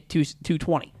going to hit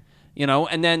 220?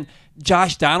 And then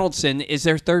Josh Donaldson is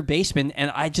their third baseman,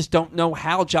 and I just don't know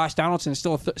how Josh Donaldson is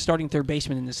still a starting third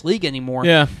baseman in this league anymore.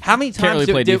 Yeah. How many times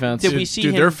did we see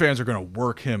him? Their fans are going to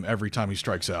work him every time he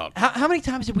strikes out. How many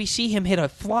times did we see him hit a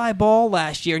fly ball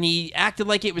last year, and he acted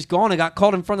like it was gone and got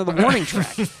called in front of the warning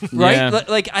track? Right?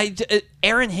 Yeah.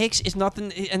 Aaron Hicks is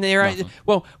nothing. And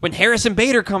when Harrison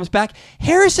Bader comes back,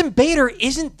 Harrison Bader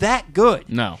isn't that good.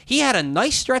 No. He had a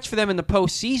nice stretch for them in the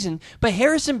postseason, but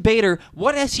Harrison Bader,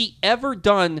 what has he ever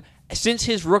done since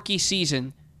his rookie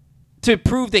season to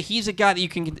prove that he's a guy that you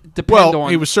can depend on?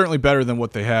 He was certainly better than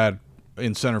what they had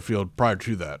in center field prior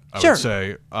to that, I would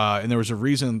say. And there was a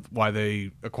reason why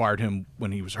they acquired him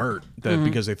when he was hurt,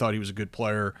 because they thought he was a good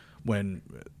player when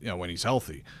he's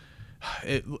healthy.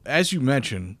 As you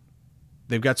mentioned,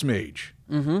 they've got some age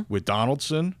with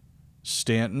Donaldson,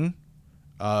 Stanton,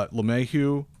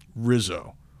 LeMahieu,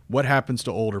 Rizzo. What happens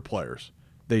to older players?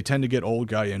 They tend to get old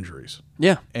guy injuries.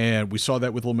 Yeah. And we saw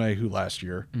that with LeMahieu last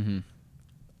year.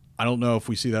 I don't know if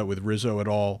we see that with Rizzo at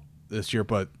all this year,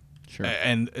 but sure.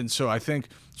 And so I think,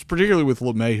 particularly with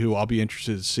LeMahieu, I'll be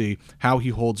interested to see how he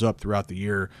holds up throughout the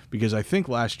year, because I think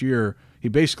last year he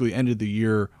basically ended the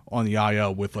year on the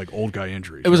IL with old guy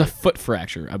injuries. It was a foot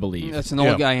fracture, I believe. That's an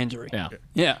old guy injury.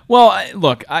 Yeah. Well,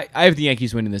 I have the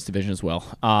Yankees winning this division as well.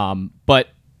 But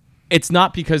it's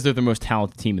not because they're the most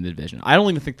talented team in the division. I don't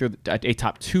even think they're a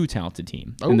top 2 talented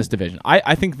team in this division.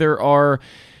 I think the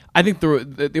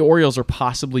Orioles are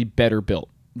possibly better built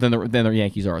than the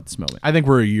Yankees are at this moment. I think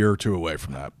we're a year or two away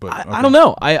from that. But I don't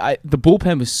know. The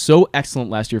bullpen was so excellent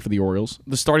last year for the Orioles.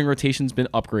 The starting rotation's been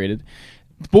upgraded.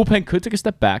 The bullpen could take a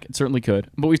step back. It certainly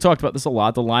could. But we've talked about this a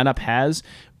lot. The lineup has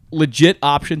legit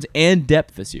options and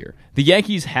depth this year. The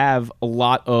Yankees have a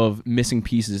lot of missing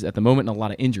pieces at the moment and a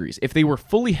lot of injuries. If they were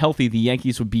fully healthy, the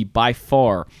Yankees would be by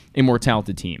far a more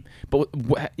talented team. But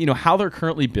how they're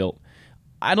currently built,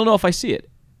 I don't know if I see it.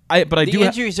 The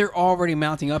injuries are already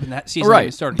mounting up in that season.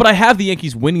 Right, but I have the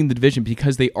Yankees winning the division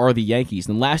because they are the Yankees.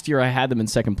 And last year I had them in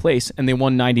second place, and they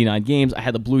won 99 games. I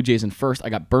had the Blue Jays in first. I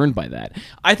got burned by that.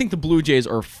 I think the Blue Jays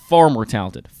are far more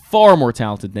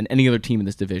talented than any other team in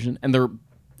this division. And they're,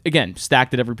 again,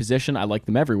 stacked at every position. I like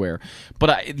them everywhere.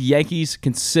 But the Yankees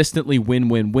consistently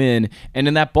win. And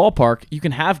in that ballpark, you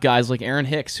can have guys like Aaron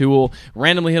Hicks who will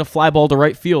randomly hit a fly ball to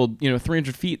right field,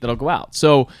 300 feet that'll go out.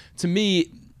 So to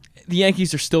me, the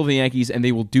Yankees are still the Yankees, and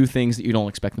they will do things that you don't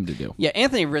expect them to do. Yeah,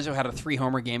 Anthony Rizzo had a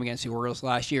 3-homer game against the Orioles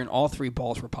last year, and all 3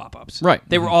 balls were pop-ups. Right.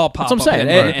 They were all pop-ups. That's what I'm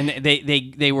saying. And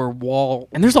they were wall.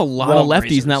 And there's a lot of lefties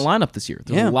raisers in that lineup this year.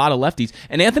 There's a lot of lefties.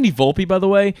 And Anthony Volpe, by the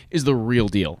way, is the real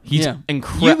deal. He's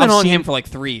incredible. You've been on him for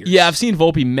 3 years. Yeah, I've seen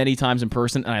Volpe many times in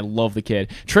person, and I love the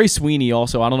kid. Trey Sweeney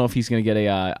also, I don't know if he's going to get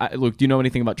a... Luke, do you know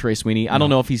anything about Trey Sweeney? I don't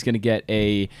know if he's going to get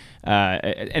any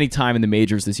time in the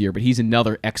majors this year, but he's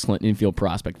another excellent infield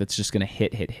prospect that's just going to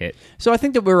hit. So I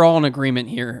think that we're all in agreement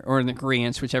here, or in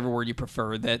agreement, whichever word you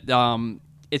prefer, that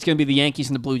it's going to be the Yankees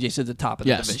and the Blue Jays at the top of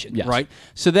the division, right?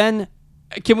 So then,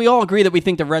 can we all agree that we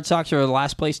think the Red Sox are the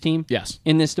last place team? Yes.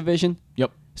 In this division?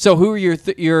 Yep. So who are your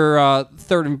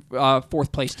third and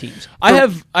fourth place teams? I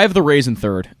have the Rays in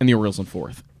third and the Orioles in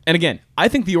fourth. And again, I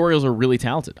think the Orioles are really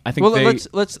talented. I think. Well,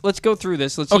 let's go through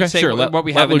this. Let's okay, say sure. what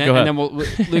we have, and then we'll.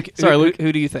 Luke, Sorry, Luke.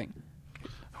 Who do you think?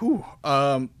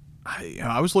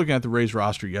 I was looking at the Rays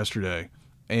roster yesterday,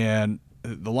 and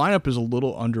the lineup is a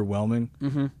little underwhelming.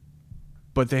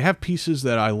 But they have pieces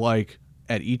that I like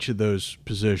at each of those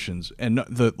positions, and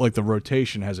the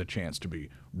rotation has a chance to be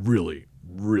really,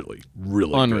 really,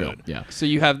 really unreal. Good. Yeah. So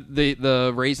you have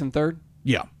the Rays in third.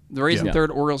 Yeah. The Rays in third,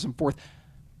 Orioles in fourth.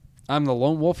 I'm the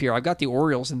lone wolf here. I've got the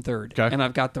Orioles in third, and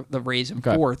I've got the Rays in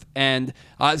fourth. And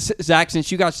Zach,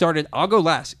 since you got started, I'll go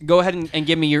last. Go ahead and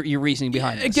give me your reasoning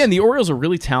behind this. Again, the Orioles are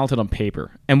really talented on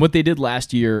paper, and what they did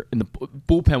last year, in the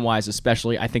bullpen-wise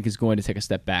especially, I think is going to take a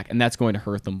step back, and that's going to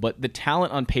hurt them. But the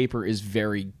talent on paper is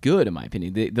very good, in my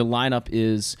opinion. The lineup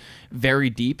is very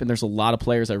deep, and there's a lot of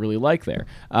players I really like there.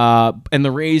 And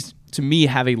the Rays, to me,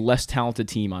 have a less talented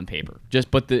team on paper.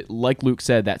 Like Luke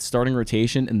said, that starting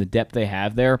rotation and the depth they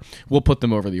have there will put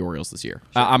them over the Orioles this year.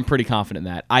 Sure. I'm pretty confident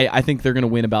in that. I think they're going to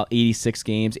win about 86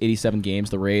 games, 87 games,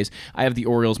 the Rays. I have the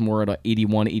Orioles more at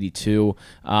 81, 82,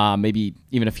 maybe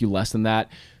even a few less than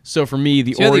that. So for me,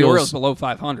 the Orioles below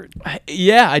 500.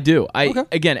 Yeah, I do.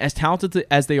 Again, as talented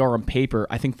as they are on paper,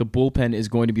 I think the bullpen is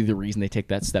going to be the reason they take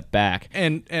that step back.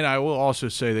 And I will also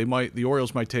say the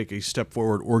Orioles might take a step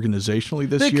forward organizationally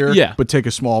this year, but take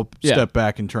a small step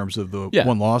back in terms of the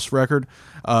win-loss record.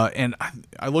 And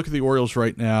I look at the Orioles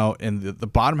right now, and the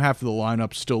bottom half of the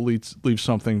lineup still leaves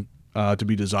something to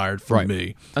be desired from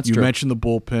me. That's you true. mentioned the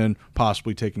bullpen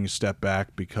possibly taking a step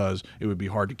back because it would be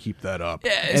hard to keep that up.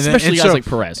 Yeah, especially guys like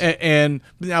Perez. And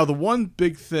now the one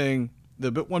big thing,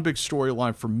 one big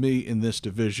storyline for me in this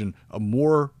division, a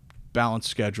more balanced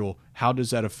schedule, how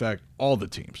does that affect all the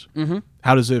teams? Mm-hmm.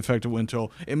 How does it affect a win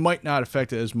total? It might not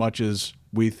affect it as much as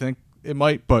we think it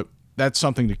might, but that's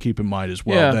something to keep in mind as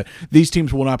well, that these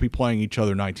teams will not be playing each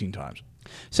other 19 times.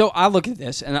 So I look at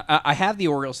this, and I have the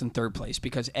Orioles in third place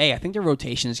because, I think their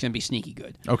rotation is going to be sneaky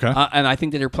good. Okay. And I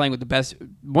think that they're playing with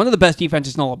one of the best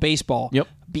defenses in all of baseball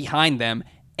behind them,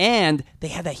 and they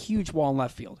have that huge wall in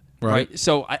left field. Right.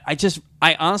 So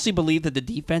I honestly believe that the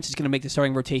defense is going to make the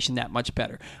starting rotation that much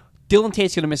better. Dylan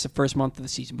Tate's going to miss the first month of the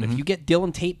season, but if you get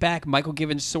Dylan Tate back, Michael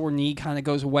Given's sore knee kind of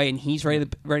goes away, and he's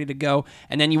ready to go.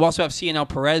 And then you also have CNL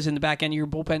Perez in the back end of your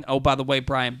bullpen. Oh, by the way,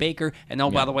 Brian Baker, and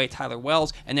by the way, Tyler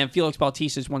Wells, and then Felix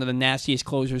Bautista is one of the nastiest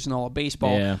closers in all of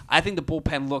baseball. Yeah. I think the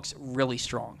bullpen looks really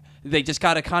strong. They just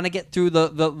got to kind of get through the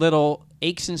little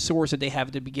aches and sores that they have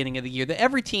at the beginning of the year that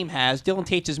every team has. Dylan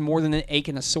Tate's is more than an ache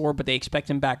and a sore, but they expect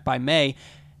him back by May.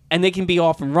 And they can be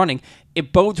off and running.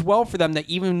 It bodes well for them that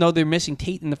even though they're missing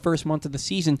Tate in the first month of the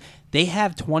season, they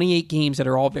have 28 games that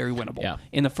are all very winnable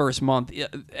in the first month.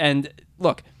 And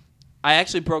look, I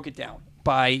actually broke it down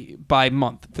by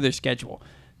month for their schedule.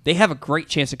 They have a great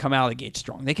chance to come out of the gate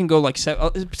strong. They can go like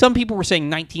some people were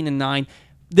saying 19-9.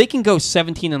 They can go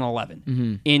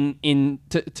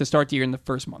 17-11 to start the year in the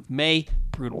first month. May,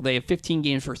 brutal. They have 15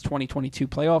 games versus 2022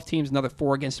 playoff teams, another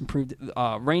 4 against improved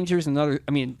Rangers,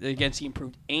 against the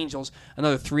improved Angels,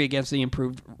 another 3 against the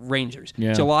improved Rangers.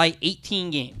 Yeah. July,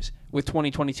 18 games with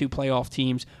 2022 playoff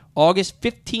teams. August,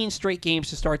 15 straight games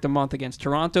to start the month against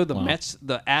Toronto, the Mets,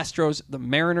 the Astros, the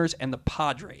Mariners, and the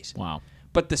Padres. Wow.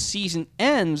 But the season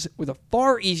ends with a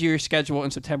far easier schedule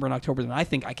in September and October than I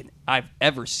think I've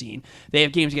ever seen. They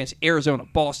have games against Arizona,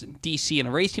 Boston, D.C., and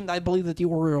a Rays team that I believe that the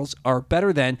Orioles are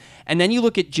better than. And then you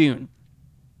look at June.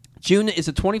 June is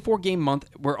a 24-game month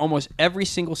where almost every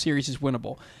single series is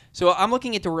winnable. So I'm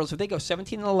looking at the Orioles. If they go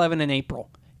 17-11 in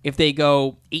April, if they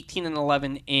go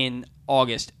 18-11 in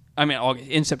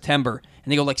in September,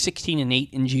 and they go like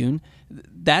 16-8 in June,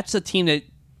 that's a team that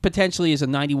potentially is a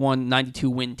 91, 92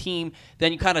 win team.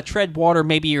 Then you kind of tread water.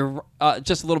 Maybe you're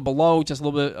just a little below, just a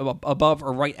little bit above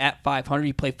or right at 500.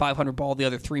 You play 500 ball the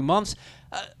other 3 months.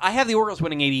 I have the Orioles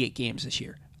winning 88 games this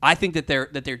year. I think that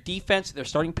their defense, their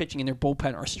starting pitching, and their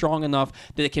bullpen are strong enough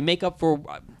that it can make up for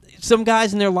some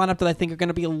guys in their lineup that I think are going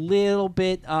to be a little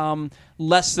bit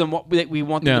less than what we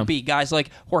want them to be. Guys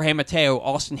like Jorge Mateo,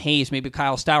 Austin Hayes, maybe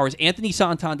Kyle Stowers, Anthony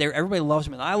Santander. Everybody loves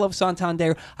him, and I love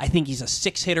Santander. I think he's a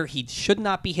 6 hitter. He should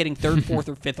not be hitting 3rd, 4th,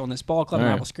 or 5th on this ball club, and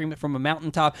I will scream it from a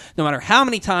mountaintop no matter how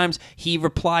many times he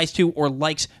replies to or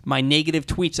likes my negative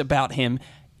tweets about him.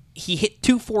 He hit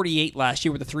 248 last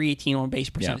year with a 318 on base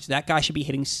percentage. That guy should be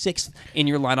hitting 6th in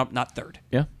your lineup, not 3rd.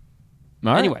 Yeah.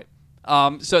 All right. Anyway,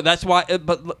 so that's why.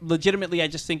 But legitimately, I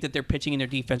just think that their pitching and their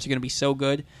defense are going to be so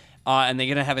good, and they're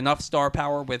going to have enough star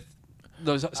power with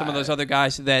some of those other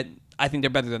guys that I think they're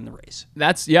better than the Rays.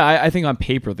 I think on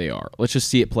paper they are. Let's just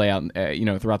see it play out,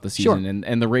 throughout the season. Sure.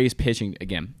 And the Rays pitching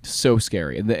again, so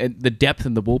scary. And the depth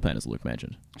in the bullpen, as Luke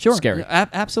mentioned, sure, scary.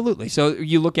 Absolutely. So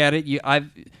you look at it.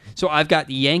 I've got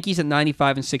the Yankees at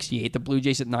 95 and 68, the Blue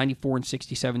Jays at 94 and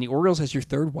 67, the Orioles as your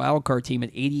third wild card team at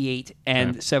 88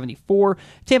 and 74,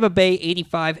 Tampa Bay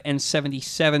 85 and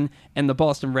 77, and the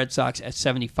Boston Red Sox at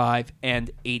 75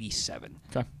 and 87.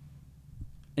 Okay.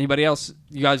 Anybody else?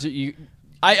 You guys,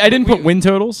 I didn't put win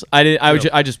totals.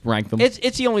 I just ranked them.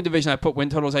 It's the only division I put win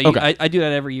totals. I do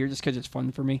that every year just because it's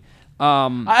fun for me.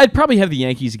 I'd probably have the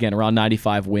Yankees again around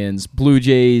 95 wins. Blue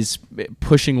Jays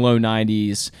pushing low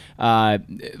 90s.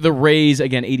 The Rays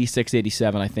again 86,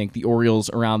 87. I think the Orioles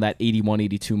around that 81,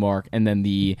 82 mark, and then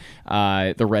the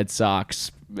Red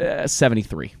Sox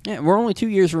 73. Yeah, we're only 2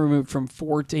 years removed from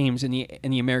 4 teams in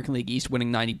the American League East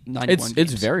winning 91 games.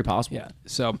 It's very possible. Yeah.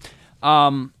 So,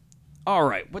 all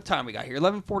right, what time we got here?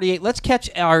 11:48. Let's catch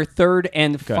our third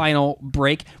and final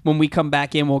break. When we come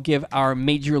back in, we'll give our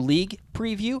Major League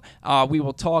preview. We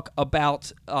will talk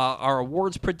about our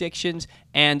awards predictions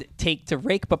and take to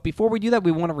Rake. But before we do that,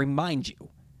 we want to remind you,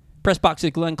 PressBox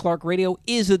at Glenn Clark Radio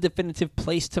is the definitive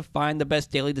place to find the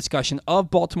best daily discussion of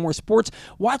Baltimore sports.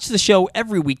 Watch the show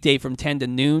every weekday from 10 to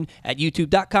noon at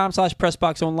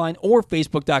youtube.com/PressBoxOnline or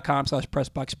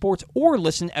Facebook.com/PressBoxSports, or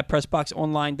listen at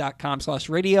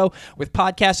PressBoxOnline.com/radio with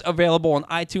podcasts available on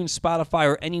iTunes, Spotify,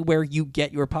 or anywhere you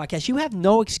get your podcasts. You have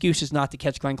no excuses not to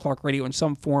catch Glenn Clark Radio in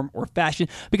some form or fashion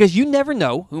because you never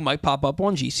know who might pop up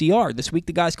on GCR. This week,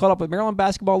 the guys caught up with Maryland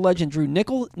basketball legend Drew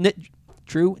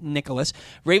Nicholas,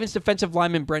 Ravens defensive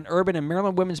lineman Brent Urban, and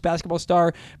Maryland women's basketball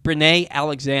star Brene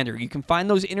Alexander. You can find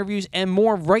those interviews and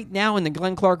more right now in the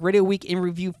Glenn Clark Radio Week in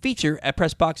Review feature at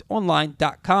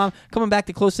PressBoxOnline.com. Coming back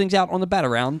to close things out on the Bat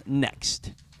Around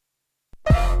next.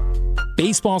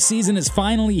 Baseball season is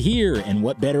finally here, and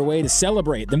what better way to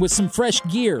celebrate than with some fresh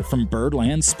gear from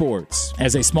Birdland Sports?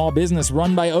 As a small business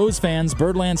run by O's fans,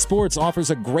 Birdland Sports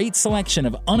offers a great selection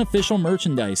of unofficial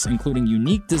merchandise, including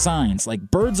unique designs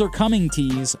like Birds Are Coming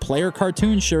tees, player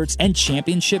cartoon shirts, and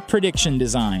championship prediction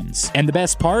designs. And the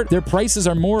best part, their prices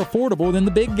are more affordable than the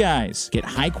big guys. Get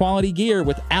high-quality gear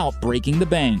without breaking the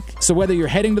bank. So whether you're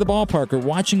heading to the ballpark or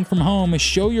watching from home,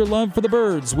 show your love for the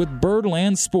birds with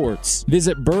Birdland Sports.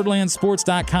 Visit birdlandsports.com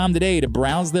today to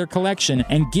browse their collection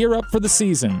and gear up for the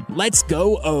season. Let's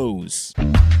go O's!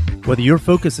 Whether your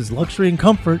focus is luxury and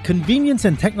comfort, convenience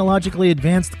and technologically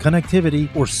advanced connectivity,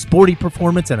 or sporty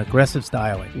performance and aggressive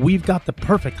styling, we've got the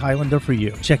perfect Highlander for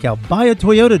you. Check out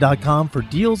buyatoyota.com for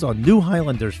deals on new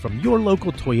Highlanders from your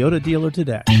local Toyota dealer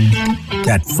today.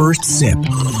 That first sip.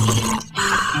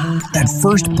 That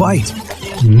first bite.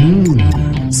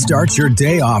 Start your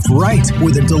day off right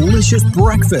with a delicious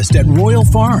breakfast at Royal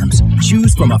Farms.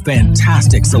 Choose from a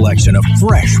fantastic selection of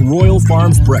fresh Royal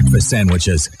Farms breakfast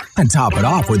sandwiches and top it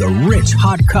off with a rich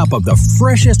hot cup of the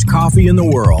freshest coffee in the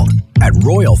world. At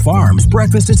Royal Farms,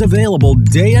 breakfast is available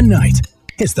day and night.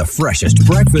 It's the freshest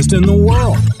breakfast in the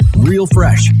world. Real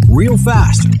fresh, real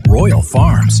fast. Royal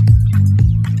Farms.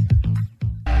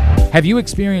 Have you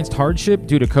experienced hardship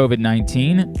due to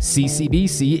COVID-19?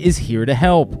 CCBC is here to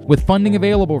help. With funding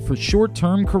available for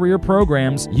short-term career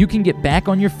programs, you can get back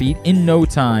on your feet in no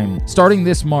time. Starting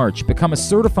this March, become a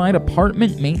certified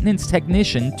apartment maintenance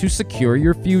technician to secure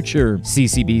your future.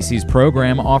 CCBC's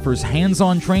program offers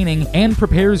hands-on training and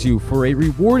prepares you for a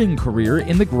rewarding career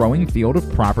in the growing field of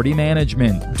property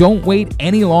management. Don't wait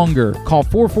any longer. Call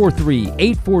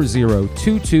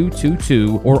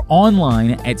 443-840-2222 or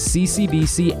online at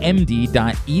ccbcmd.edu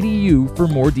for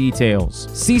more details.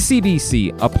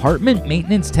 CCBC Apartment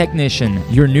Maintenance Technician.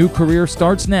 Your new career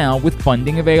starts now with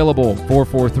funding available.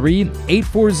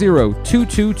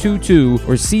 443-840-2222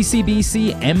 or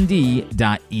ccbcmd.edu.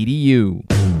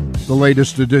 The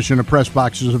latest edition of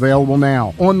PressBox is available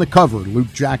now. On the cover,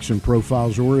 Luke Jackson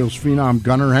profiles Orioles phenom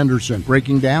Gunnar Henderson,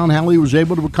 breaking down how he was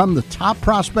able to become the top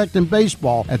prospect in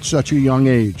baseball at such a young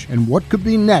age and what could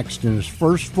be next in his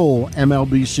first full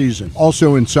MLB season.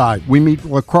 Also inside, we meet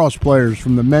lacrosse players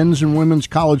from the men's and women's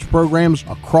college programs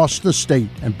across the state,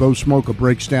 and Bo Smoka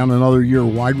breaks down another year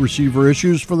of wide receiver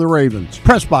issues for the Ravens.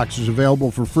 PressBox is available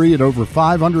for free at over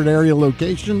 500 area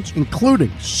locations,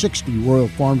 including 60 Royal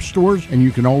Farm stores, and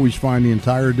you can always find the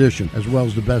entire edition, as well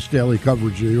as the best daily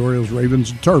coverage of the Orioles,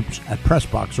 Ravens, and Terps at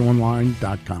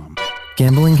PressBoxOnline.com.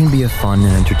 Gambling can be a fun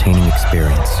and entertaining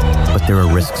experience, but there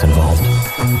are risks involved.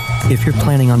 If you're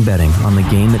planning on betting on the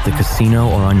game at the casino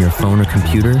or on your phone or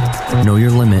computer, know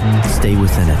your limit, stay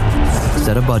within it.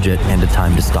 Set a budget and a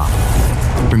time to stop.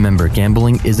 Remember,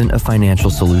 gambling isn't a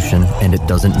financial solution, and it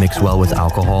doesn't mix well with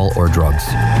alcohol or drugs.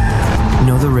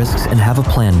 Know the risks and have a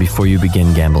plan before you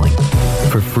begin gambling.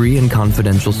 For free and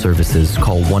confidential services,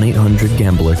 call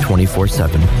 1-800-GAMBLER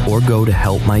 24/7 or go to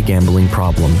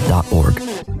helpmygamblingproblem.org.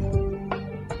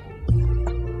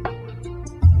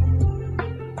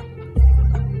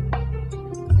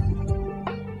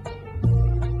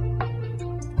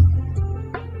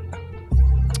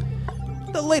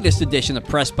 The latest edition of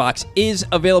PressBox is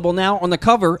available now. On the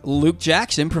cover, Luke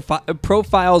Jackson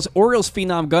profiles Orioles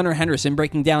phenom Gunnar Henderson,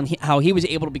 breaking down how he was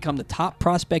able to become the top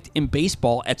prospect in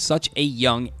baseball at such a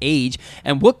young age,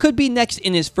 and what could be next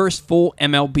in his first full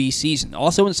MLB season.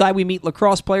 Also inside, we meet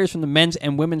lacrosse players from the men's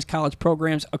and women's college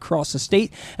programs across the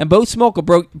state, and Bo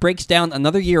Smolka breaks down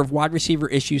another year of wide receiver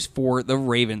issues for the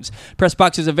Ravens.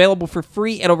 PressBox is available for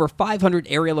free at over 500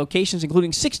 area locations,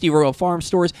 including 60 Royal Farm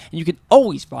stores, and you can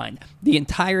always find the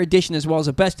entire edition as well as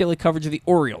the best daily coverage of the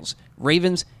Orioles,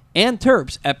 Ravens, and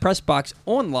Terps at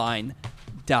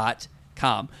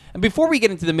PressBoxOnline.com. And before we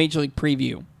get into the Major League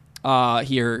preview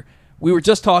here, we were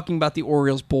just talking about the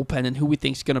Orioles bullpen and who we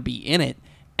think is going to be in it.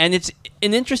 And it's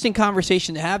an interesting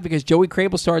conversation to have because Joey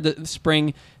Crable started the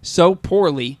spring so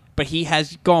poorly, but he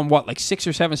has gone, 6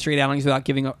 or 7 straight outings without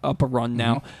giving up a run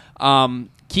now.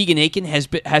 Keegan Aiken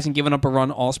hasn't given up a run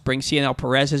all spring. Cianel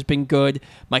Perez has been good.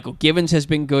 Michael Givens has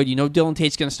been good. Dylan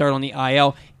Tate's going to start on the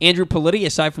IL. Andrew Politi,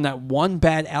 aside from that one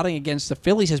bad outing against the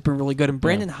Phillies, has been really good. And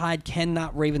Brandon Hyde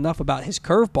cannot rave enough about his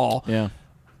curveball. Yeah.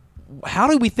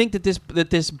 How do we think that this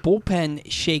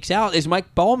bullpen shakes out? Is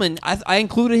Mike Ballman? I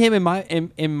included him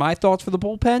in my thoughts for the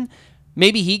bullpen.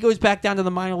 Maybe he goes back down to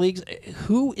the minor leagues.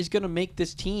 Who is going to make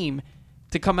this team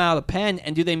to come out of the pen?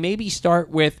 And do they maybe start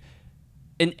with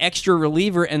an extra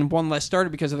reliever and one less starter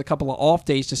because of a couple of off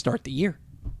days to start the year?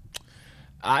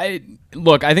 I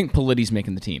think Politi's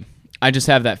making the team. I just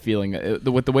have that feeling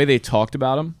with the way they talked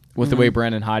about him, with the way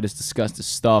Brandon Hyde has discussed his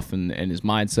stuff and his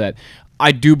mindset.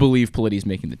 I do believe Politi's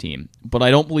making the team, but I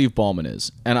don't believe Ballman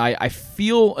is. And I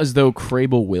feel as though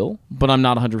Crable will, but I'm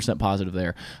not 100% positive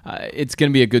there. It's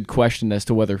going to be a good question as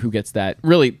to whether who gets that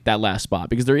last spot,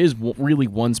 because there is really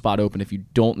one spot open if you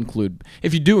do include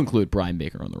Brian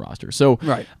Baker on the roster. So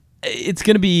it's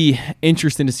going to be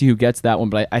interesting to see who gets that one,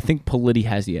 but I think Politi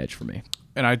has the edge for me.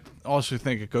 And I also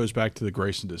think it goes back to the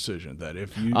Grayson decision that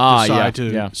if you decide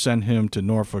to send him to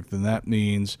Norfolk, then that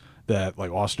means that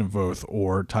Austin Voth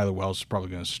or Tyler Wells is probably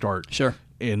going to start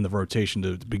in the rotation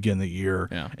to begin the year.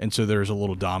 Yeah. And so there's a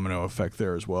little domino effect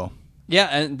there as well. Yeah,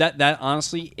 and that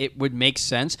honestly, it would make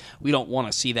sense. We don't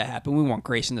want to see that happen. We want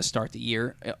Grayson to start the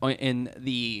year in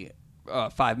the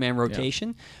 5-man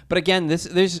rotation. Yeah. But again,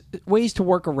 there's ways to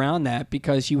work around that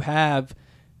because you have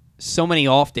so many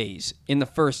off days in the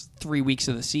first 3 weeks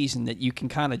of the season that you can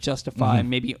kind of justify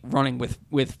maybe running with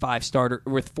 4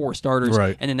 starters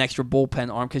and an extra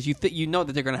bullpen arm because you know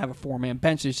that they're going to have a 4-man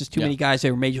bench. There's just too many guys that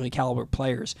are major league caliber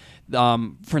players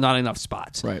for not enough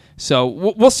spots. Right. So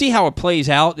we'll see how it plays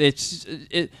out. It's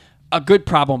a good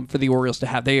problem for the Orioles to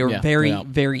have. They are very,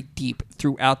 very deep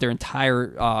throughout their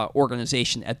entire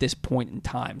organization at this point in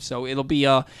time. So it'll be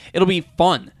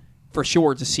fun for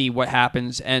sure to see what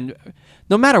happens. And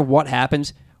no matter what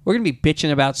happens, we're going to be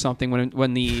bitching about something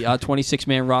when the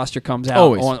 26-man roster comes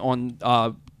out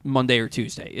on Monday or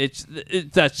Tuesday.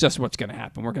 That's just what's going to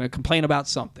happen. We're going to complain about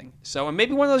something. So, and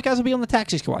maybe one of those guys will be on the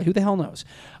taxi squad. Who the hell knows?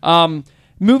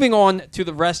 Moving on to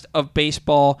the rest of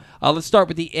baseball, let's start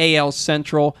with the AL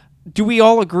Central. Do we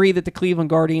all agree that the Cleveland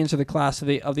Guardians are the class of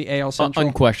the AL Central?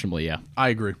 Unquestionably, yeah. I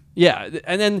agree. Yeah,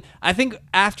 and then I think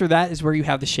after that is where you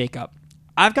have the shakeup.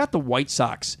 I've got the White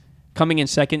Sox coming in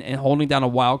second and holding down a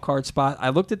wild card spot. I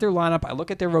looked at their lineup. I look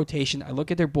at their rotation. I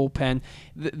look at their bullpen.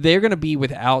 They're going to be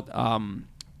without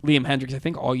Liam Hendricks, I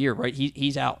think, all year, right?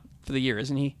 He's out for the year,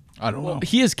 isn't he? I don't know.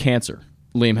 He has cancer.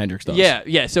 Liam Hendricks does.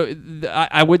 Yeah. So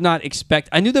I would not expect.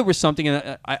 I knew there was something,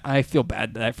 and I feel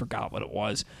bad that I forgot what it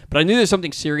was. But I knew there was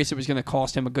something serious that was going to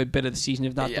cost him a good bit of the season,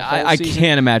 if not the whole season. I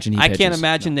can't imagine he pitches. I can't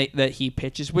imagine that he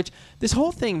pitches, which this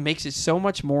whole thing makes it so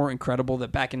much more incredible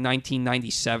that back in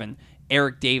 1997,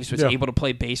 Eric Davis was able to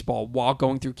play baseball while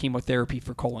going through chemotherapy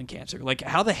for colon cancer. Like,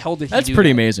 how the hell did he do that? That's pretty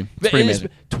amazing. It's pretty amazing.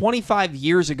 26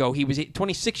 years ago, he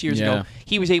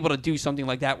was able to do something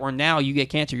like that, where now you get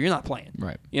cancer, you're not playing.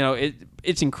 Right.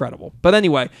 It's incredible. But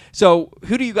anyway, so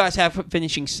who do you guys have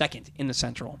finishing second in the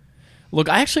Central? Look,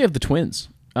 I actually have the Twins.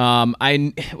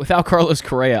 Without Carlos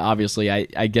Correa, obviously,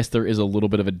 I guess there is a little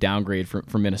bit of a downgrade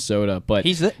for Minnesota. But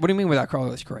what do you mean without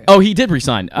Carlos Correa? Oh, he did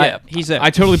resign. Yeah, he's there. I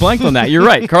totally blanked on that. You're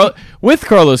right. With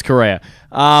Carlos Correa,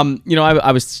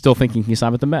 I was still thinking he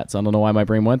signed with the Mets. I don't know why my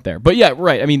brain went there, but yeah,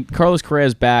 right. I mean, Carlos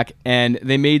Correa's back, and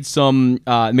they made some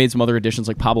other additions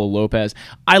like Pablo Lopez.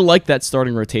 I like that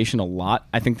starting rotation a lot.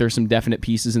 I think there's some definite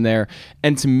pieces in there,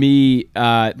 and to me,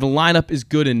 the lineup is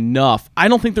good enough. I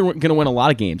don't think they're going to win a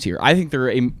lot of games here. I think they're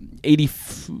a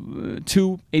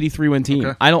 82, 83 win team.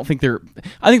 Okay. I think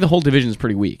the whole division is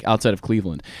pretty weak outside of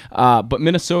Cleveland. But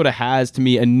Minnesota has, to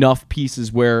me, enough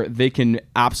pieces where they can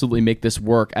absolutely make this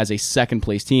work as a second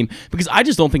second-place team because I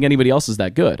just don't think anybody else is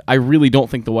that good. I really don't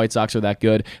think the White Sox are that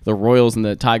good. The Royals and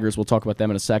the Tigers, we'll talk about them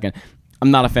in a second.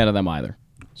 I'm not a fan of them either.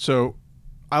 So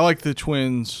I like the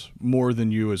Twins more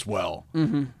than you as well.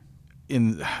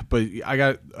 But I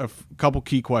got a couple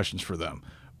key questions for them.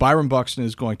 Byron Buxton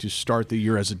is going to start the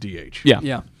year as a DH.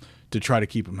 Yeah. To try to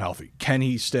keep him healthy. Can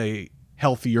he stay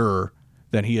healthier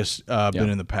than he has been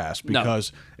in the past?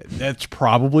 Because that's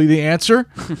probably the answer.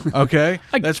 Okay?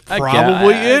 That's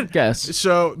probably it. I guess.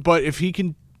 So, but if he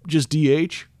can just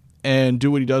DH and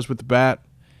do what he does with the bat,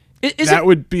 that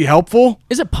would be helpful.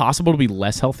 Is it possible to be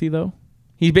less healthy, though?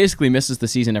 He basically misses the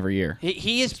season every year.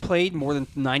 He has played more than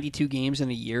 92 games in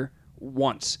a year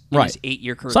once in his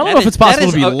 8-year career. So I don't know if it's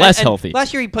possible to be less healthy.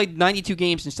 Last year he played 92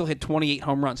 games and still hit 28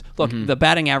 home runs. Look, the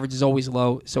batting average is always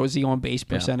low, so is the on-base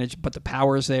percentage, but the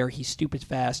power is there. He's stupid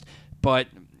fast, but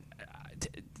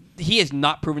he has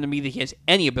not proven to me that he has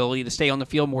any ability to stay on the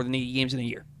field more than 80 games in a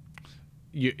year.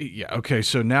 Yeah, okay,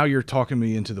 so now you're talking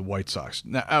me into the White Sox.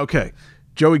 Now, okay,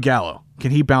 Joey Gallo,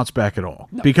 can he bounce back at all?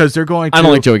 No. Because they're going to... I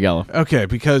don't like Joey Gallo. Okay,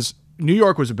 because New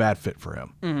York was a bad fit for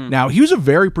him. Now, he was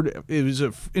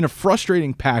in a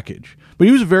frustrating package, but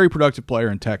he was a very productive player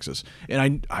in Texas.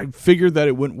 And I figured that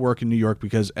it wouldn't work in New York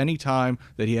because any time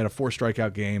that he had a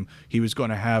 4-strikeout game, he was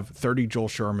going to have 30 Joel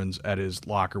Shermans at his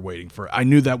locker waiting for it. I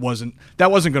knew that wasn't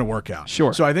going to work out.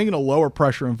 Sure. So I think in a lower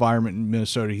pressure environment in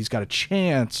Minnesota, he's got a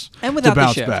chance to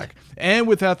bounce back. And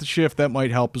without the shift, that might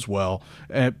help as well.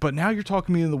 But now you're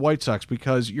talking me in the White Sox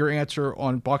because your answer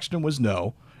on Buxton was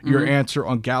no. Your answer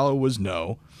on Gallo was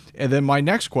no. And then my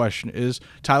next question is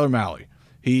Tyler Mahle.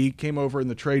 He came over in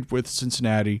the trade with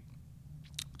Cincinnati.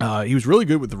 He was really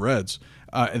good with the Reds,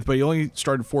 but he only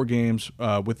started 4 games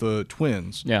with the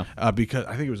Twins. Yeah. Because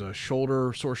I think it was a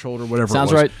sore shoulder, whatever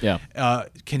Sounds it was. right, yeah.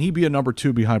 Can he be a number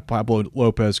 2 behind Pablo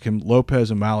Lopez? Can Lopez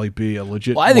and Mahle be a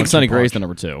legit Well, I think Sonny punch? Gray's the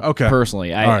number 2. Okay.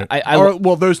 Personally. All right.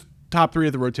 Well, those top 3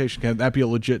 of the rotation, can that be a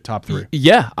legit top 3?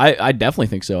 Yeah, I definitely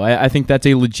think so. I think that's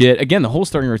a legit. Again, the whole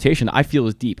starting rotation I feel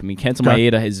is deep. I mean, Kenta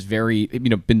Maeda has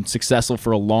been successful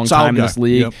for a long time in this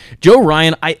league. Yep. Joe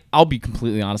Ryan, I'll be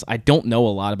completely honest. I don't know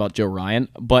a lot about Joe Ryan,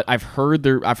 but I've heard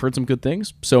some good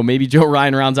things. So maybe Joe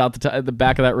Ryan rounds out the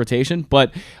back of that rotation,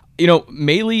 but.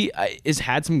 Mahle has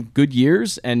had some good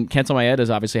years, and Kenta Maeda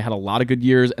has obviously had a lot of good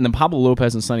years, and then Pablo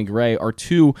Lopez and Sonny Gray are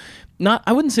 2,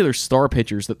 I wouldn't say they're star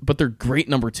pitchers, but they're great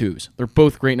number 2s. They're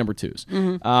both great number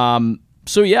 2s.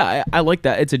 So, yeah, I like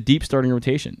that. It's a deep starting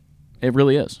rotation. It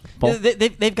really is. Paul?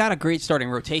 They've got a great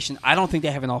starting rotation. I don't think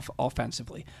they have enough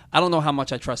offensively. I don't know how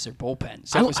much I trust their bullpen.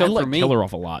 So I for like me,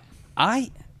 Killaroff a lot.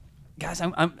 Guys,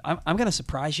 I'm going to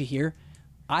surprise you here.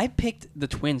 I picked the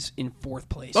Twins in 4th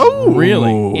place. Oh,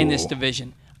 really? In this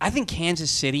division. I think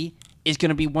Kansas City is going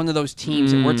to be one of those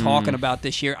teams that we're talking about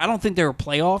this year. I don't think they're a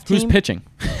playoff team. Who's pitching?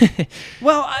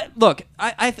 Well, look,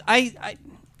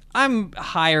 I'm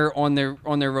higher on their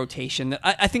rotation.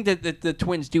 I think that the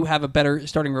Twins do have a better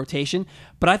starting rotation,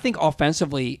 but I think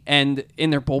offensively and in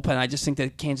their bullpen, I just think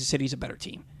that Kansas City's a better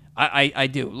team. I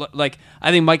do. Like,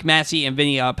 I think Mike Massey and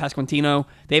Vinny Pasquantino,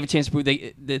 they have a chance to prove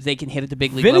they can hit at the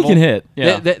big league level. Vinny can hit,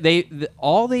 yeah.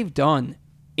 All they've done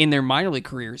in their minor league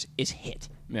careers is hit.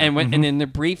 Yeah. And in their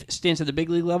brief stints at the big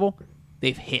league level,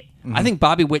 they've hit. I think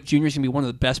Bobby Witt Jr. is going to be one of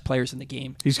the best players in the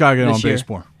game. He's got to get on base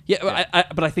more. Yeah,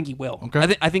 but I think he will.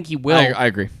 Okay. I think he will. I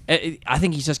agree. I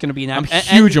think he's just going to be an... I'm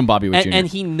huge on Bobby Witt Jr. And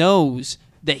he knows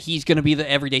that he's going to be the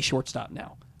everyday shortstop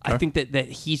now. Okay. I think that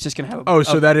he's just going to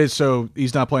have so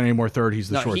he's not playing anymore third, he's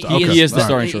the shortstop. He is the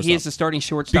starting shortstop. He is the starting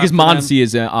shortstop. Because Mondesi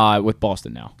is with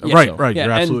Boston now. Yeah, right.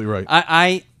 You're absolutely right.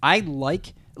 I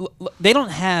like... They don't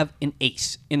have an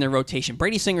ace in their rotation.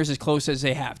 Brady Singer's as close as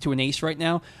they have to an ace right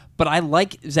now, but I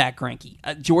like Zach Greinke.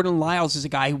 Jordan Lyles is a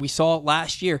guy who we saw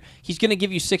last year. He's going to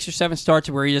give you 6 or 7 starts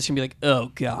where he's just going to be like,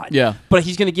 oh, God. Yeah. But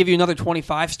he's going to give you another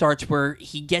 25 starts where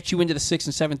he gets you into the 6th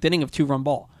and 7th inning of 2-run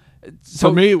ball. So,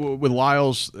 for me, with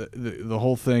Lyles, the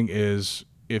whole thing is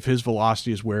if his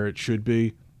velocity is where it should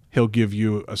be, he'll give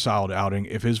you a solid outing.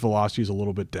 If his velocity is a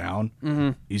little bit down,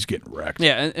 he's getting wrecked.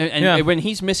 Yeah, and when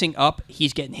he's missing up,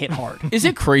 he's getting hit hard. Is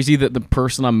it crazy that the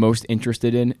person I'm most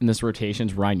interested in this rotation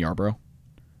is Ryan Yarbrough?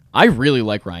 I really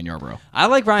like Ryan Yarbrough. I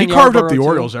like Ryan Yarbrough. He carved up the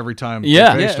Orioles every time.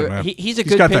 Yeah. Him, he's a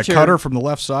good pitcher. He's got that cutter from the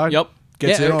left side. Yep.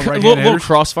 Gets in on a right little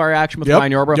crossfire action with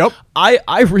Ryan Yarbrough. Yep.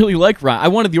 I really like Ryan. I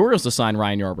wanted the Orioles to sign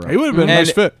Ryan Yarbrough. He would have been a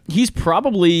nice fit. He's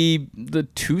probably the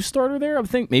 2 starter there, I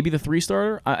think. Maybe the 3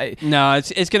 starter. No,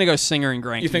 it's going to go Singer and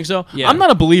Greinke. You think so? Yeah. I'm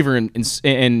not a believer in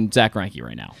Zach Greinke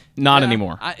right now. Not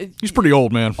anymore. He's pretty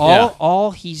old, man. All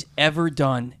he's ever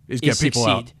done is get people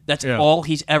succeed. out. That's all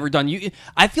he's ever done.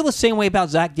 I feel the same way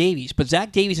about Zach Davies, but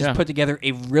Zach Davies has put together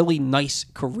a really nice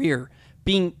career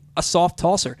being a soft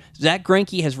tosser. Zach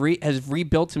Greinke has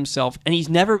rebuilt himself, and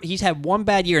he's had one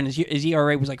bad year, and his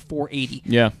ERA was like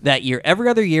 4.80 that year. Every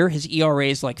other year, his ERA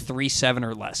is like 3.7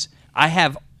 or less. I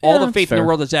have all the faith in the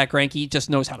world that Zach Greinke. He just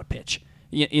knows how to pitch.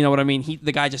 You know what I mean?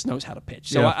 The guy just knows how to pitch.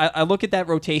 So I look at that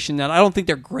rotation, and I don't think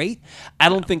they're great. I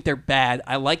don't think they're bad.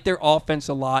 I like their offense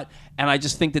a lot, and I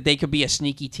just think that they could be a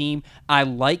sneaky team. I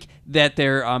like that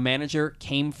their manager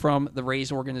came from the Rays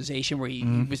organization where he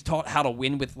was taught how to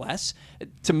win with less.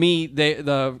 To me,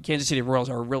 the Kansas City Royals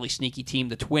are a really sneaky team.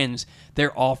 The Twins,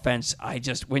 their offense,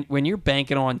 when you're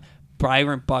banking on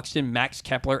Byron Buxton, Max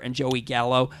Kepler, and Joey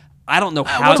Gallo, I don't know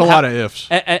how. That's a lot of ifs.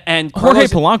 And Jorge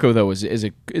Polanco though is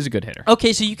a good hitter.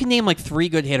 Okay, so you can name like 3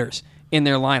 good hitters in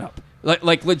their lineup,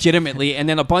 like legitimately, and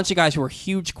then a bunch of guys who are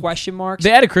huge question marks.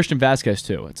 They added Christian Vasquez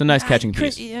too. It's a nice catching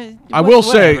piece. I will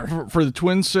say, for the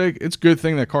Twins' sake, it's a good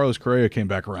thing that Carlos Correa came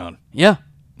back around. Yeah.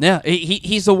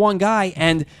 He's the one guy,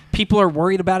 and people are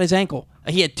worried about his ankle.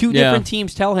 He had 2 different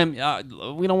teams tell him,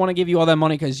 we don't want to give you all that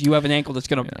money because you have an ankle that's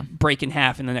going to break in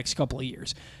half in the next couple of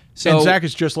years. So, and Zach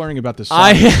is just learning about this.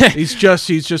 He's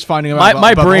just finding out.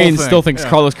 My brain still thinks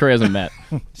Carlos Correa hasn't met.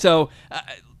 So,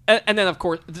 and then of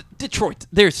course Detroit.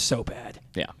 They're so bad.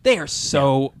 Yeah, they are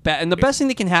so bad. And the best thing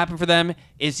that can happen for them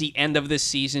is the end of this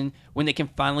season when they can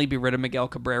finally be rid of Miguel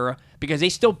Cabrera, because they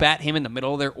still bat him in the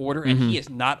middle of their order, and he is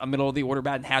not a middle of the order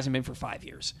bat and hasn't been for 5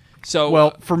 years. So,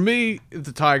 well, for me,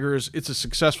 the Tigers, it's a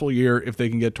successful year if they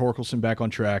can get Torkelson back on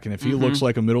track, and if he looks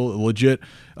like a legit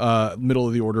middle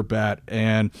of the order bat,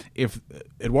 and if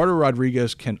Eduardo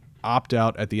Rodriguez can opt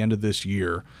out at the end of this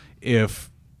year, if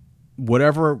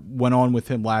whatever went on with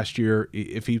him last year,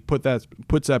 if he puts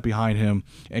that behind him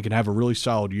and can have a really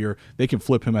solid year, they can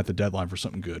flip him at the deadline for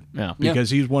something good. Yeah,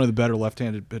 because he's one of the better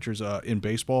left-handed pitchers in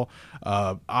baseball.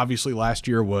 Obviously, last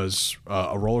year was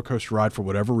a roller coaster ride for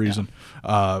whatever reason,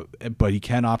 but he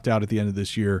can opt out at the end of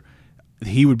this year.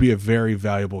 He would be a very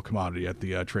valuable commodity at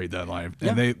the trade deadline,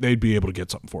 and they'd be able to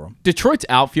get something for him. Detroit's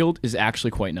outfield is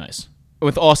actually quite nice.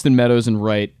 With Austin Meadows in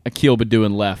right, Akil Baddoo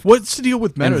in left. What's the deal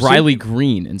with Meadows? And Riley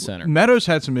Green in center. Meadows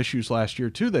had some issues last year,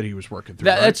 too, that he was working through.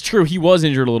 That's true. He was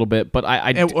injured a little bit, but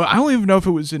I don't even know if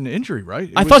it was an injury,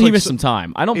 right? I thought he missed some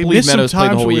time. I don't believe Meadows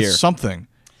played the whole year. Something.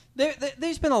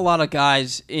 There's been a lot of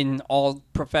guys in all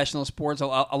professional sports, a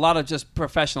lot of just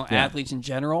professional athletes in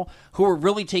general, who are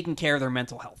really taking care of their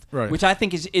mental health, which I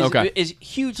think is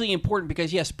hugely important,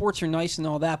 because, sports are nice and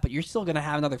all that, but you're still going to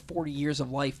have another 40 years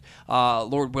of life,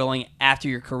 Lord willing, after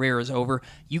your career is over.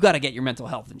 You got to get your mental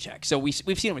health in check. So we've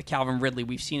seen it with Calvin Ridley.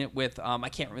 We've seen it with, I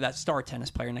can't remember that star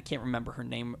tennis player, and I can't remember her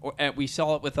name. We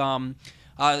saw it with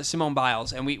Simone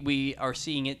Biles, and we are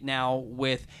seeing it now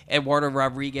with Eduardo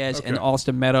Rodriguez and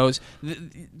Austin Meadows.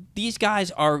 These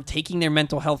guys are taking their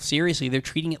mental health seriously. They're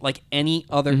treating it like any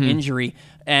other injury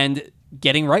and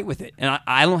getting right with it. And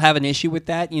I don't have an issue with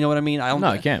that. You know what I mean?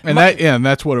 I can't. And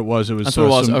that's what it was. It was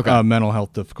some mental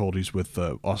health difficulties with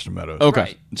Austin Meadows. Okay.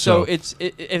 Right. So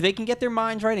if they can get their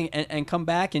minds right and come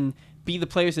back and be the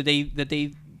players that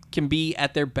they can be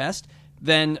at their best,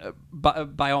 then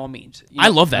by all means. I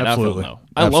love that outfield, though.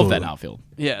 I love that outfield.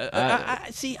 Yeah.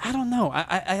 I don't know.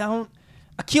 I don't.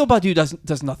 Akil Baddoo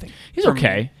does nothing. He's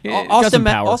okay. Austin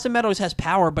Meadows has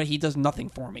power, but he does nothing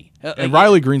for me. And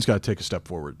Riley Green's got to take a step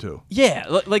forward, too.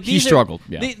 Yeah. He struggled.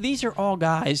 These are all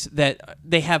guys that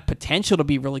they have potential to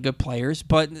be really good players,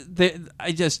 but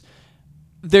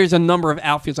there's a number of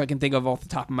outfields I can think of off the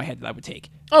top of my head that I would take.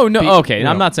 Oh, no, okay.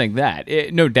 I'm not saying that.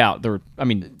 No doubt.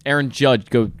 Aaron Judge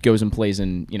goes and plays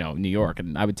in New York,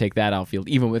 and I would take that outfield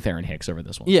even with Aaron Hicks over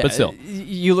this one. Yeah, but still.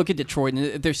 You look at Detroit, and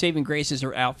if their saving graces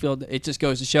are outfield, it just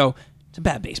goes to show it's a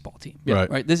bad baseball team.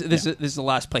 Right. This is the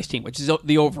last place team, which is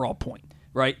the overall point,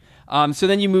 right? So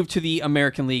then you move to the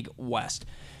American League West.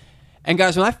 And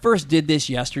guys, when I first did this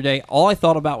yesterday, all I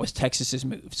thought about was Texas's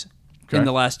moves in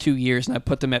the last 2 years, and I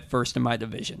put them at first in my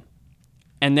division.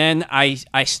 And then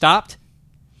I stopped,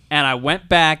 and I went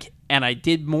back, and I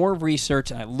did more research,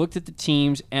 and I looked at the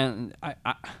teams, and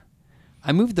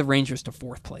I moved the Rangers to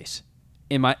fourth place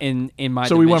in my So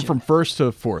division. we went from first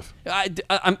to fourth.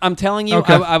 I'm telling you,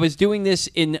 I was doing this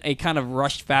in a kind of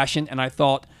rushed fashion, and I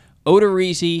thought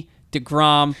Odorizzi,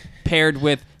 DeGrom, paired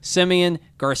with Semien,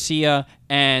 Garcia,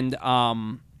 and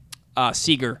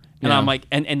Seager, and I'm like,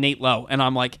 and Nate Lowe, and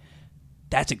I'm like,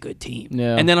 that's a good team.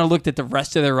 Yeah. And then I looked at the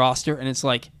rest of their roster, and it's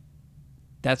like,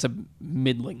 that's a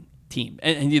middling team.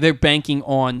 And they're banking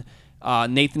on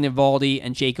Nathan Eovaldi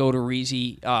and Jake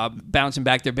Odorizzi bouncing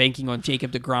back. They're banking on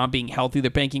Jacob deGrom being healthy. They're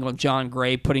banking on John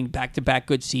Gray putting back-to-back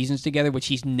good seasons together, which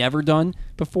he's never done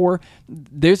before.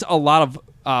 There's a lot of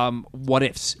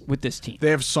what-ifs with this team.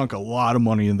 They have sunk a lot of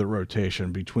money in the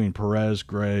rotation between Perez,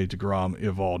 Gray, deGrom,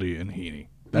 Eovaldi, and Heaney.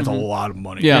 That's a lot of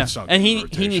money. Yeah, and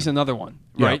he needs another one,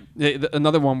 right? Yeah.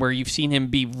 Another one where you've seen him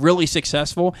be really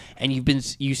successful, and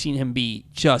you've seen him be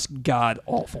just god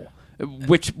awful.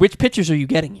 Which pitchers are you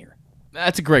getting here?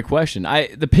 That's a great question.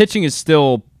 The pitching is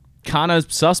still kind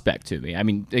of suspect to me. I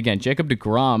mean, again, Jacob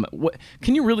deGrom.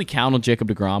 Can you really count on Jacob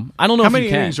deGrom? I don't know. How if many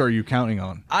you can. innings are you counting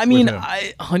on? I mean,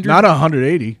 100, not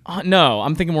 180. No,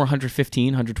 I'm thinking more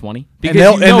 115, 120. Because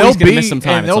he's going to miss some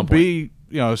time. And they'll be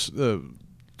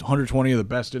 120 of the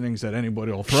best innings that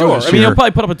anybody will throw. Sure. This I mean, year. he'll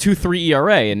probably put up a 2.3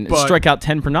 ERA and strike out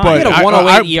 10 per 9. He had a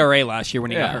 108 ERA last year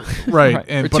when he got hurt.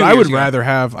 Right. But I would rather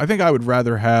have. I think I would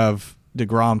rather have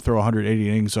DeGrom throw 180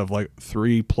 innings of like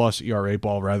 3+ ERA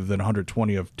ball rather than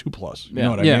 120 of 2+. You know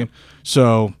what I mean?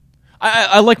 So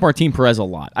I like Martin Perez a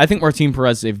lot. I think Martin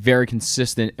Perez is a very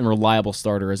consistent and reliable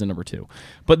starter as a number 2.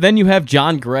 But then you have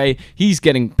John Gray. He's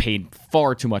getting paid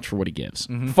far too much for what he gives.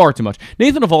 Far too much.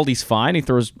 Nathan Eovaldi's fine. He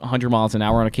throws 100 miles an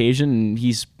hour on occasion, and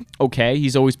he's okay.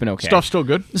 He's always been okay. Stuff's still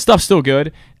good. The stuff's still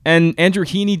good. And Andrew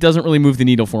Heaney doesn't really move the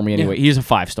needle for me anyway. He's a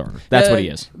 5-starter. That's what he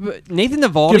is. Nathan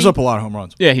Eovaldi gives up a lot of home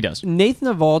runs. Yeah, he does. Nathan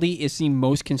Eovaldi is the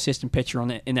most consistent pitcher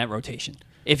in that rotation.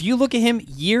 If you look at him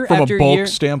year from after a bulk year,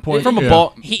 standpoint, from a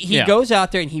bulk, he goes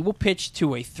out there and he will pitch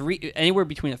to anywhere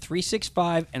between a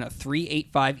 3.65 and a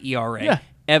 3.85 ERA. Yeah.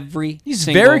 He's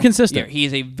very consistent. Year. He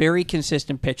is a very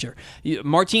consistent pitcher.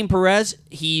 Martin Perez,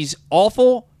 he's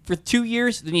awful for 2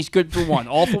 years, then he's good for 1.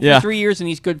 Awful for 3 years, and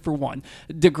he's good for 1.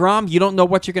 DeGrom, you don't know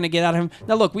what you're going to get out of him.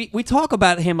 Now, look, we talk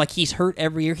about him like he's hurt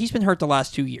every year. He's been hurt the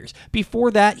last 2 years. Before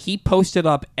that, he posted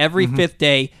up every fifth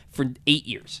day for 8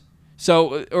 years.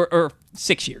 So, or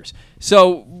 6 years.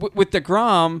 So, with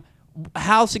DeGrom,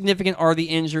 how significant are the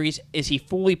injuries? Is he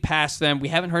fully past them? We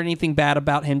haven't heard anything bad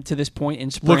about him to this point in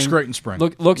spring. Looks great in spring.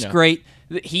 Looks great.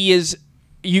 He is.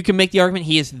 You can make the argument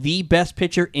he is the best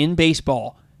pitcher in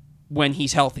baseball when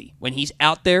he's healthy. When he's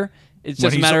out there, it's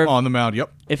just a matter of on the mound.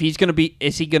 Yep. If he's going to be,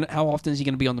 how often is he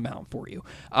going to be on the mound for you?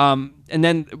 And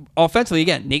then offensively,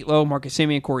 again, Nate Lowe, Marcus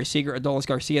Semien, Corey Seager, Adolis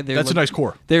Garcia. That's a nice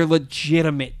core. They're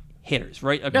legitimate hitters,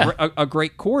 right? A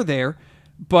great core there,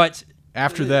 but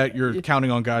after that, you're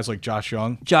counting on guys like Josh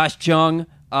Young.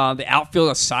 The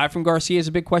outfield, aside from Garcia, is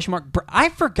a big question mark. I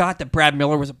forgot that Brad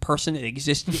Miller was a person that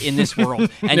existed in this world,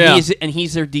 and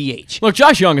he's their DH. Look,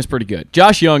 Josh Young is pretty good.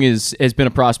 Josh Young has been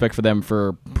a prospect for them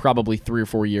for probably 3 or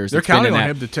 4 years. They're counting on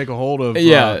him to take a hold of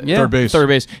third base. Third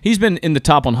base. He's been in the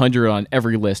top 100 on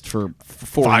every list for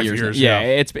 4 years. Yeah,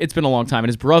 it's been a long time, and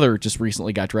his brother just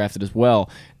recently got drafted as well.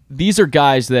 These are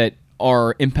guys that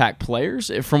are impact players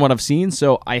from what I've seen,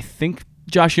 so I think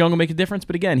Josh Young will make a difference,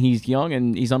 but again, he's young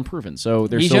and he's unproven. So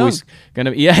there's always going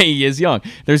to be... Yeah, he is young.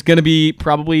 There's going to be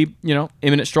probably,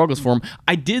 imminent struggles for him.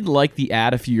 I did like the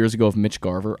ad a few years ago of Mitch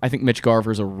Garver. I think Mitch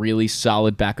Garver is a really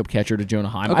solid backup catcher to Jonah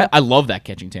Heim. Okay. I love that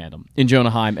catching tandem in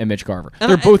Jonah Heim and Mitch Garver.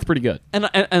 They're both pretty good. And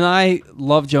I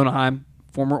love Jonah Heim,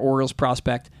 former Orioles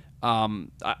prospect.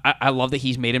 I love that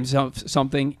he's made himself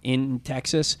something in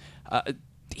Texas.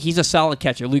 He's a solid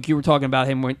catcher. Luke, you were talking about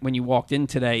him when you walked in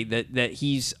today, that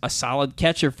he's a solid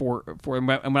catcher for him.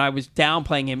 And when I was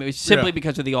downplaying him, it was simply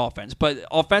because of the offense. But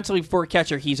offensively, for a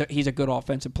catcher, he's a good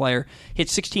offensive player. Hit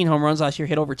 16 home runs last year,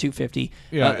 hit over 250.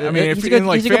 Yeah, I mean, he's a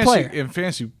good player. In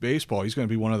fantasy baseball, he's going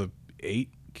to be one of the 8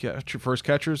 first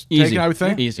catchers taken, I would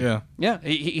think. Easy. Yeah,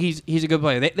 he's a good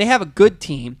player. They have a good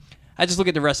team. I just look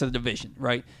at the rest of the division,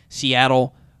 right?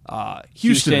 Seattle,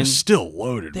 Houston is still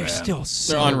loaded. They're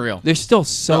unreal. They're still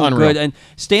so good. And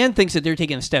Stan thinks that they're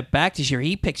taking a step back this year.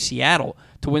 He picked Seattle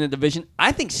to win the division.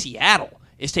 I think Seattle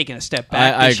is taking a step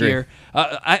back this year.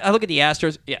 I look at the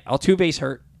Astros. Yeah, Altuve's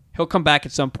hurt. He'll come back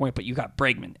at some point, but you got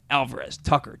Bregman, Alvarez,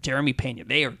 Tucker, Jeremy Pena.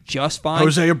 They are just fine.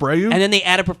 Jose Abreu? And then they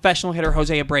added professional hitter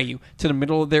Jose Abreu to the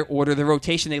middle of their order, their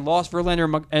rotation. They lost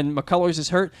Verlander and McCullers is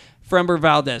hurt. Frember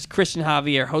Valdez, Christian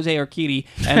Javier, Jose Urquidy,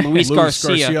 and Luis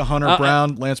Garcia. Hunter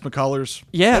Brown, Lance McCullers.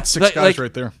 Yeah. That's 6 guys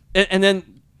right there. And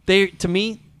then to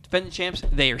me, defending champs,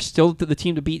 they are still the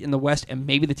team to beat in the West and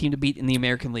maybe the team to beat in the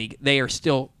American League. They are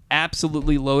still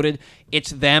absolutely loaded.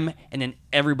 It's them and then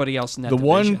everybody else in that division.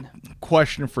 One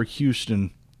question for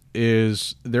Houston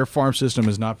is their farm system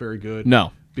is not very good.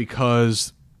 No.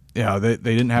 Because they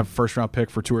didn't have a first-round pick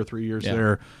for 2 or 3 years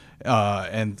there,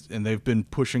 and they've been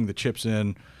pushing the chips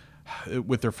in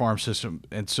with their farm system.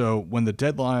 And so when the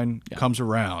deadline comes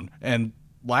around, and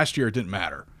last year it didn't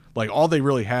matter. Like all they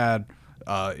really had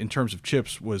in terms of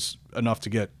chips was enough to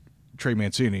get Trey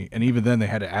Mancini, and even then they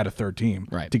had to add a third team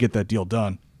to get that deal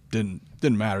done.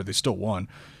 Didn't matter. They still won.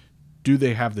 Do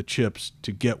they have the chips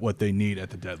to get what they need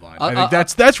at the deadline? I think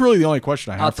that's really the only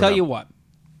question I have. I'll tell you what.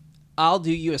 I'll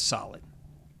do you a solid.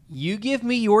 You give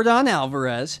me Yordan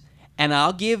Alvarez and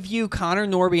I'll give you Connor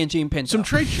Norby and Gene Pinto. Some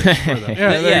trade chips for them.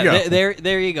 Yeah, there you go.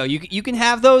 There you go. You can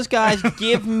have those guys.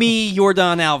 Give me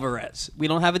Yordan Alvarez. We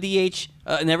don't have a DH,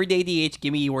 an everyday DH.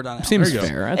 Give me Yordan Alvarez. Seems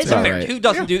fair. That's it's all fair. right. Who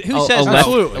doesn't do? Who says no?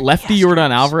 Absolutely. Lefty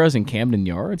Yordan Alvarez in Camden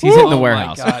Yards. He's hitting the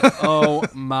warehouse. Oh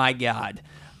my God.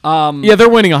 Yeah, they're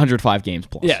winning 105 games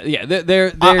plus. Yeah. They're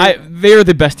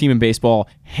the best team in baseball,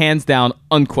 hands down,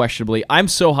 unquestionably. I'm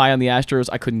so high on the Astros,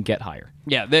 I couldn't get higher.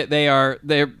 Yeah, they're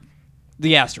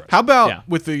the Astros. How about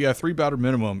with the 3 batter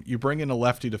minimum, you bring in a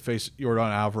lefty to face Yordan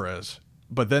Alvarez,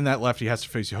 but then that lefty has to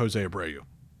face Jose Abreu.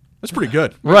 That's pretty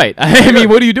good. Right. I mean,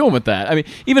 what are you doing with that? I mean,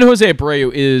 even Jose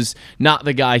Abreu is not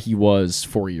the guy he was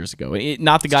 4 years ago.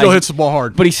 Not the guy. Still hits the ball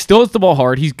hard. But he still hits the ball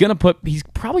hard. He's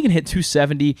probably going to hit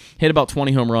 270, hit about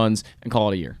 20 home runs, and call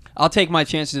it a year. I'll take my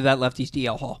chances of that lefty's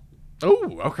DL Hall.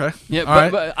 Oh, okay. Yeah, All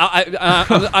right. but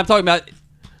I'm talking about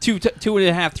two and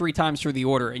a half, 3 times through the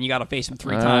order, and you got to face him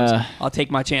 3 times. I'll take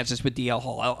my chances with DL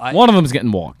Hall. One of them's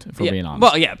getting walked, if we're being honest.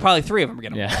 Well, yeah, probably 3 of them are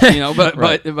getting walked. But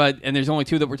right. but and there's only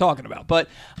 2 that we're talking about. But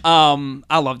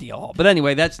I love DL Hall. But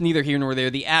anyway, that's neither here nor there.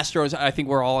 The Astros, I think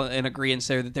we're all in agreement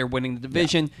there that they're winning the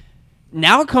division. Yeah.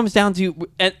 Now it comes down to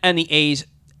and the A's.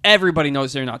 Everybody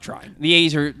knows they're not trying. The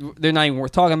A's they're not even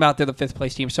worth talking about. They're the 5th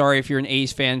place team. Sorry if you're an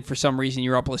A's fan. For some reason,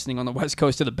 you're up listening on the West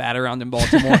Coast of the bat around in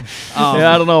Baltimore.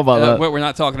 I don't know about that. We're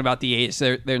not talking about the A's.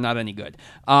 They're not any good.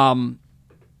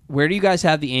 Where do you guys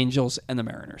have the Angels and the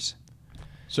Mariners?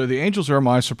 So the Angels are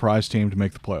my surprise team to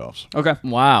make the playoffs. Okay.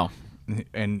 Wow.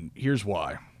 And here's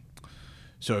why.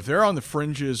 So if they're on the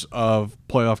fringes of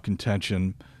playoff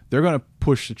contention, they're going to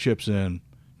push the chips in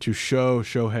to show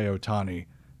Shohei Ohtani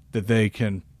that they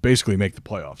can basically make the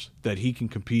playoffs, that he can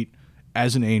compete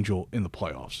as an Angel in the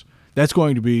playoffs. That's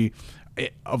going to be,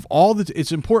 of all the,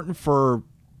 it's important for,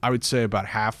 I would say, about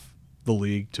half the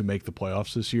league to make the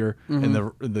playoffs this year, and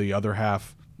the other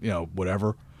half,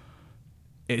 whatever.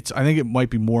 I think it might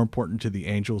be more important to the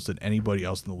Angels than anybody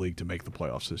else in the league to make the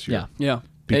playoffs this year. Yeah.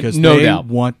 Because no they doubt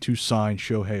want to sign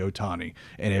Shohei Ohtani.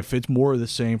 And if it's more of the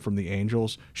same from the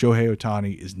Angels, Shohei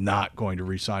Ohtani is not going to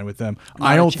re-sign with them.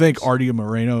 I don't think Artie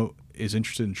Moreno is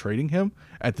interested in trading him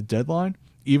at the deadline,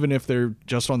 even if they're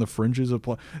just on the fringes of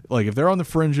play. Like, if they're on the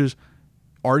fringes,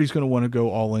 Artie's going to want to go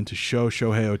all in to show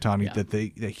Shohei Ohtani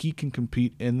that he can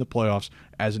compete in the playoffs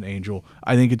as an Angel.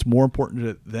 I think it's more important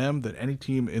to them than any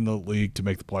team in the league to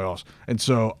make the playoffs. And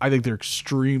so I think they're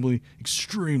extremely,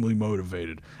 extremely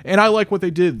motivated. And I like what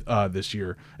they did this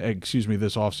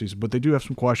offseason. But they do have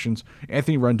some questions.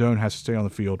 Anthony Rendon has to stay on the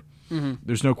field.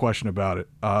 There's no question about it.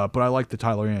 But I like the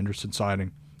Tyler Anderson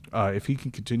signing. If he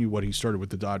can continue what he started with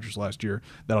the Dodgers last year,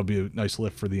 that'll be a nice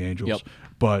lift for the Angels. Yep.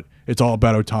 But it's all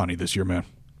about Ohtani this year, man.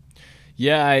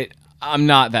 Yeah, I'm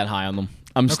not that high on them.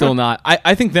 I'm still not.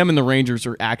 I think them and the Rangers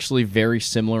are actually very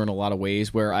similar in a lot of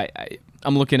ways, where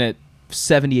I'm looking at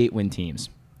 78 win teams.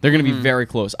 They're going to be very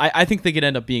close. I think they could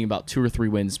end up being about 2 or 3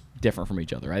 wins different from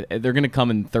each other. They're going to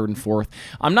come in 3rd and 4th.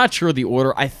 I'm not sure the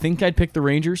order. I think I'd pick the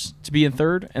Rangers to be in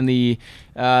 3rd and the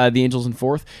Angels in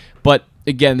 4th. But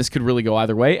again, this could really go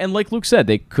either way. And like Luke said,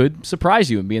 they could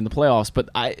surprise you and be in the playoffs. But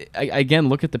I again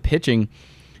look at the pitching,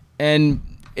 and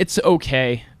it's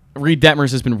okay. Reed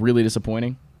Detmers has been really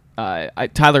disappointing.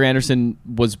 Tyler Anderson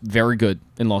was very good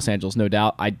in Los Angeles, no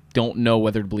doubt. I don't know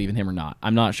whether to believe in him or not.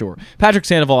 I'm not sure. Patrick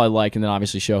Sandoval I like, and then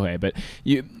obviously Shohei. But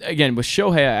with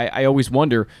Shohei, I always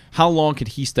wonder how long could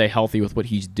he stay healthy with what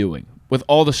he's doing, with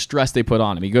all the stress they put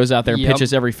on him. He goes out there and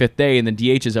pitches every 5th day and then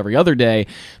DHs every other day.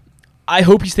 I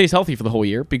hope he stays healthy for the whole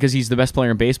year because he's the best player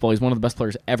in baseball. He's one of the best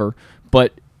players ever,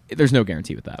 but there's no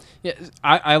guarantee with that. Yeah,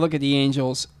 I look at the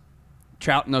Angels,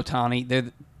 Trout and Ohtani.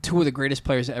 They're 2 of the greatest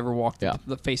players that ever walked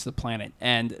the face of the planet,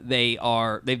 and they've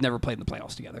never played in the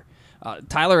playoffs together.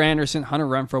 Tyler Anderson, Hunter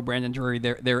Renfroe, Brandon Drury,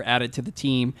 they're added to the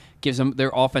team, gives them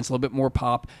their offense a little bit more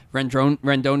pop.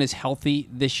 Rendon is healthy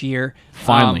this year.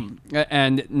 Finally.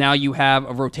 And now you have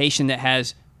a rotation that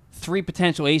has 3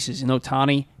 potential aces in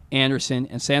Ohtani, Anderson,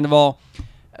 and Sandoval.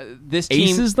 This team,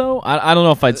 aces, though? I don't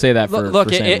know if I'd say that for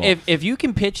Sandoval. If you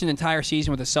can pitch an entire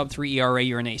season with a sub-3 ERA,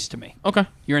 you're an ace to me. Okay.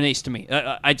 You're an ace to me.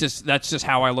 That's just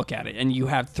how I look at it. And you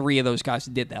have 3 of those guys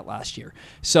that did that last year.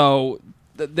 So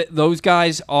those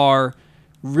guys are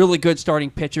really good starting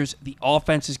pitchers. The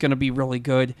offense is going to be really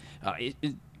good.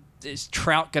 Is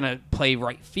Trout going to play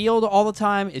right field all the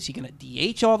time? Is he going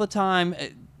to DH all the time?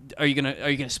 Are you going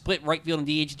to split right field and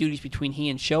DH duties between he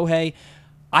and Shohei?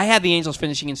 I have the Angels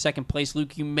finishing in 2nd place.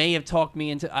 Luke, you may have talked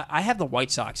me into... I have the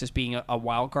White Sox as being a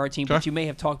wild card team, but you may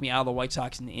have talked me out of the White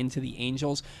Sox and into the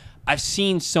Angels. I've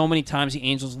seen so many times the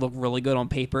Angels look really good on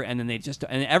paper, and then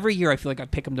and every year I feel like I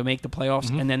pick them to make the playoffs,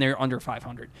 and then they're under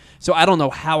 500. So I don't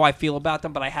know how I feel about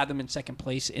them, but I have them in second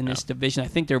place in this division. I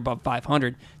think they're above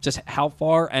 500. Just how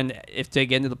far and if they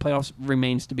get into the playoffs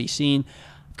remains to be seen.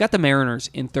 I've got the Mariners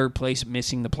in third place,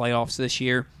 missing the playoffs this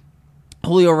year.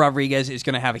 Julio Rodriguez is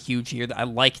going to have a huge year. I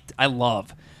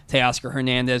love Teoscar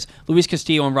Hernandez, Luis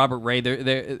Castillo, and Robert Ray.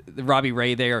 Robbie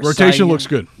Ray. They are rotation looks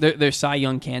good. They're Cy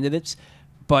Young candidates,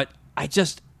 but I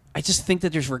just think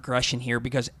that there's regression here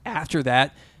because after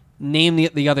that, name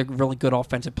the other really good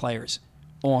offensive players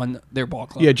on their ball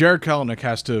club. Yeah, Jared Kelenic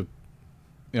has to,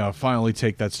 finally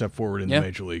take that step forward in the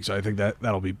major leagues. I think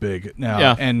that'll be big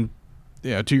now. And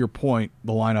to your point,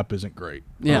 the lineup isn't great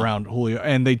around Julio,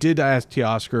 and they did ask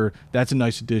Teoscar. That's a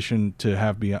nice addition to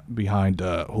have behind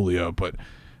Julio, but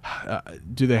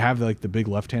do they have the big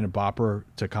left-handed bopper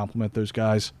to complement those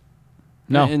guys?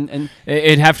 No, and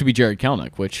it'd have to be Jared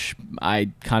Kelenic, which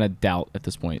I kind of doubt at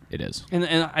this point it is. And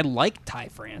I like Ty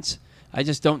France. I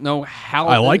just don't know how.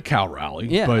 I like Cal Raleigh,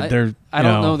 but I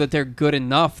don't know that they're good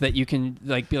enough that you can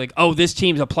be like, oh, this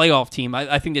team's a playoff team.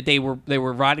 I think that they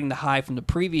were riding the high from the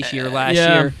previous year last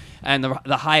year and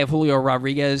the high of Julio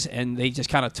Rodriguez, and they just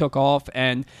kind of took off.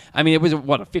 And I mean, it was a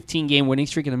 15-game winning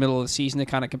streak in the middle of the season that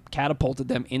kind of catapulted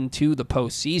them into the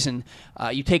postseason.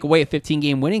 You take away a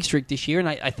 15-game winning streak this year, and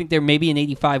I think they're maybe an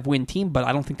 85-win team, but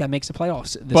I don't think that makes the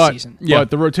playoffs this season.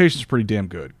 But the rotation's pretty damn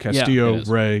good. Castillo,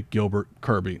 Ray, Gilbert,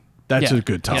 Kirby. That's a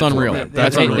good top. It's unreal.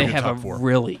 They have a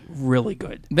really, really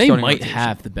good. They might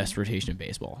have the best rotation in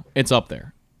baseball. It's up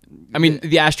there. I mean,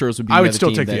 the Astros would be. I would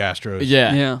still take the Astros.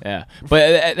 Yeah.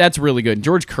 But that's really good.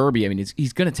 George Kirby. I mean,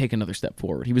 he's going to take another step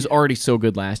forward. He was already so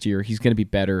good last year. He's going to be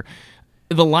better.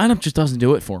 The lineup just doesn't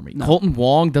do it for me. No. Colton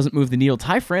Wong doesn't move the needle.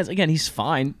 Ty France, again, he's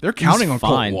fine. They're counting on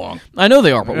Colton Wong. I know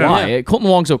they are, but why? Colton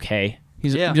Wong's okay.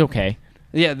 He's okay.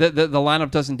 Yeah, the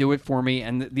lineup doesn't do it for me,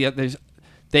 and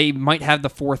they might have the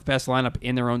fourth best lineup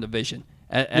in their own division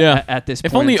at this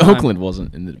point. If only Oakland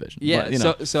wasn't in the division. Yeah,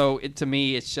 but, so to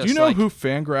me, it's just. Do you know who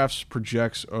Fangraphs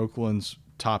projects Oakland's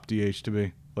top DH to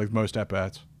be? Like most at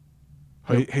bats,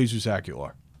 Jesus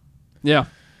Aguilar. Yeah,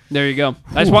 there you go.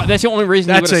 That's the only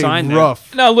reason you would have signed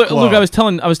rough. there. No, Luke, I was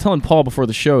telling Paul before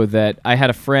the show that I had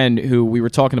a friend who we were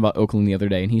talking about Oakland the other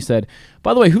day, and he said,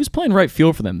 "By the way, who's playing right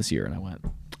field for them this year?" And I went,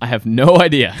 I have no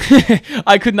idea.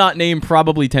 I could not name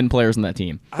probably 10 players on that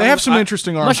team. They have some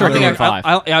interesting arms. I'm not sure I can name 5.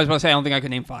 I was about to say, I don't think I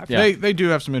could name 5. Yeah. They do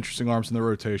have some interesting arms in their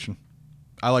rotation.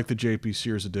 I like the J.P.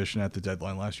 Sears edition at the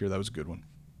deadline last year. That was a good one.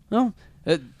 Well,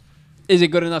 is it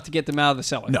good enough to get them out of the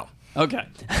cellar? No. Okay.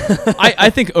 I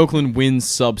think Oakland wins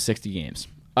sub 60 games.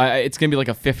 It's going to be like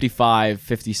a 55,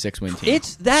 56 win team.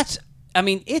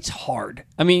 It's hard.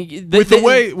 I mean, with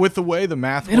the way the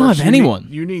math works, they don't have anyone.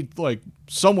 You need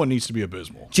someone needs to be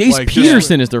abysmal. Jace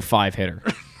Peterson is their 5 hitter.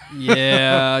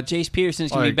 Yeah, Jace Peterson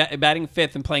is going to be batting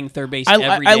 5th and playing third base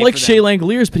every day. I like Shea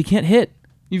Langoliers, but he can't hit.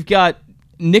 You've got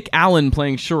Nick Allen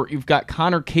playing short. You've got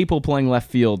Connor Capel playing left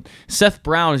field. Seth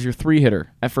Brown is your 3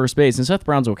 hitter at first base, and Seth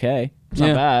Brown's okay. It's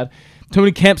not bad.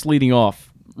 Tony Kemp's leading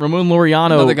off. Ramon Laureano.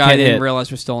 Another guy I didn't hit. realize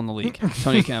was still in the league.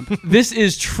 Tony Kemp. This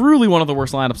is truly one of the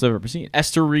worst lineups I've ever seen.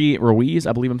 Esteury Ruiz,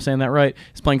 I believe I'm saying that right,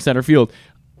 is playing center field.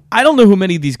 I don't know who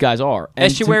many of these guys are.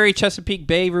 Estuary, Chesapeake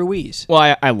Bay, Ruiz.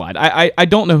 Well, I lied. I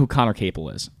don't know who Connor Capel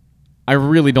is. I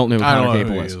really don't know who Connor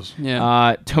Capel is.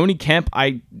 Yeah. Tony Kemp,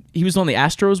 he was on the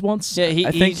Astros once. Yeah,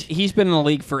 I think he's been in the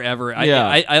league forever.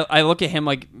 I look at him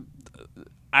like,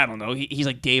 I don't know. He's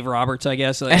like Dave Roberts, I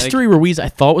guess. Esteury Ruiz, I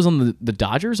thought was on the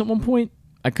Dodgers at one point.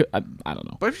 I don't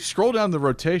know. But if you scroll down the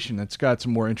rotation, it's got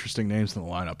some more interesting names in the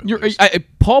lineup.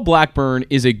 Paul Blackburn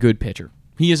is a good pitcher.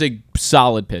 He is a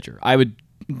solid pitcher. I would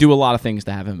do a lot of things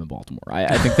to have him in Baltimore.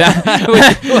 I think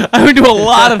that I would do a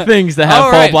lot of things to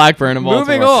have Paul Blackburn in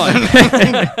Baltimore. Moving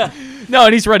on. No,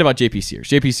 and he's right about J.P. Sears.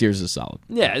 J.P. Sears is solid.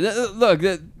 Yeah, look,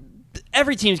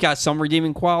 every team's got some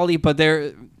redeeming quality, but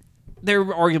they're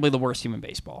arguably the worst team in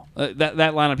baseball. That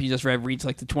lineup you just read reads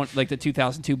like the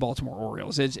 2002 Baltimore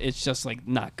Orioles. It's just like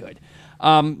not good.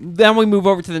 Then we move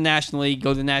over to the National League,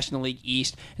 go to the National League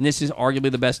East, and this is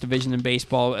arguably the best division in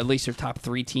baseball. At least their top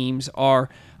 3 teams are.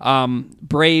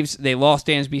 Braves, they lost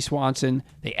Dansby Swanson.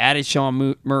 They added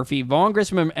Sean Murphy. Vaughn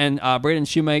Grissom and Braden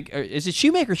Shoemaker. Is it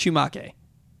Shoemaker or Shoemaker?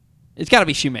 It's got to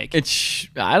be Shoemaker.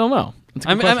 I don't know.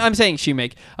 I'm saying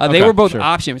Shoemaker. They were both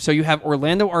options. So you have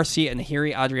Orlando Arcia and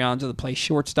Hiri Adrianza to play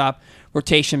shortstop.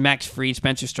 Rotation: Max Fried,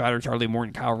 Spencer Strider, Charlie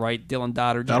Morton, Kyle Wright, Dylan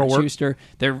Doddard, Jared Schuster.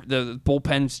 The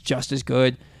bullpen's just as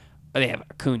good. They have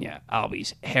Acuna,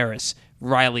 Albies, Harris,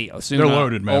 Riley, Osuna, they're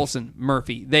loaded, man. Olsen,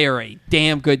 Murphy. They are a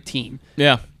damn good team.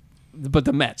 Yeah. But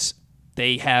the Mets,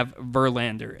 they have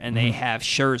Verlander, and they have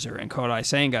Scherzer, and Kodai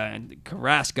Senga, and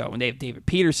Carrasco, and they have David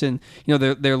Peterson.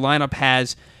 Their lineup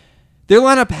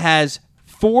has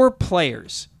 4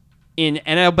 players in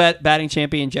NL batting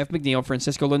champion Jeff McNeil,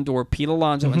 Francisco Lindor, Pete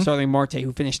Alonso, and Starling Marte,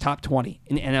 who finished top 20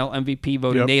 in NL MVP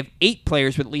voting. Yep. They have 8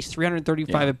 players with at least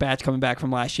 335 at-bats coming back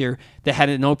from last year that had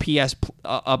an OPS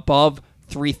above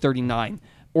 339.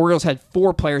 Orioles had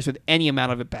 4 players with any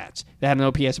amount of at-bats that had an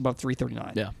OPS above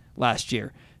 339 last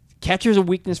year. Catcher's a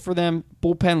weakness for them.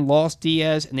 Bullpen lost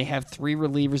Diaz, and they have 3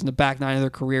 relievers in the back 9 of their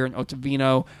career in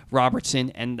Ottavino,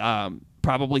 Robertson, and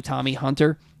probably Tommy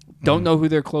Hunter. Don't know who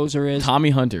their closer is.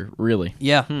 Tommy Hunter, really?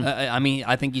 Yeah. I mean,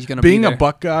 I think he's going to be Being there. a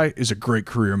Buck guy is a great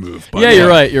career move. Yeah, you're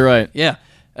right. You're right. Yeah.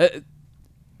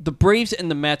 The Braves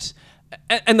and the Mets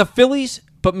and the Phillies,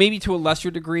 but maybe to a lesser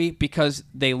degree because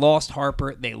they lost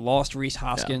Harper, they lost Rhys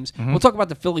Hoskins. We'll talk about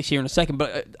the Phillies here in a second,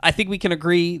 but I think we can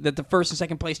agree that the first and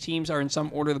second place teams are in some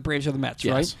order the Braves or the Mets,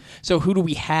 right? So who do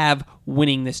we have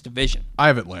winning this division? I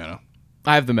have Atlanta.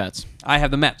 I have the Mets. I have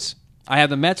the Mets. I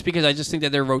have the Mets because I just think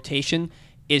that their rotation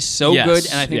is so good,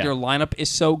 and I think their lineup is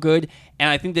so good, and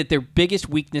I think that their biggest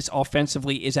weakness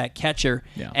offensively is at catcher,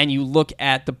 and you look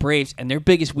at the Braves, and their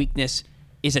biggest weakness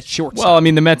is at shortstop. Well, I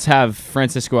mean, the Mets have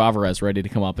Francisco Alvarez ready to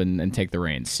come up and take the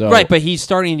reins. So. Right, but he's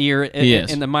starting the year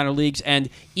in the minor leagues, and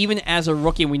even as a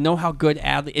rookie, and we know how good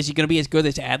Adley is. He going to be as good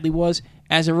as Adley was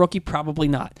as a rookie? Probably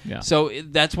not. Yeah. So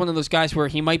that's one of those guys where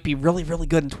he might be really, really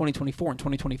good in 2024 and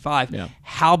 2025. Yeah.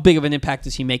 How big of an impact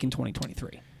does he make in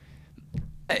 2023?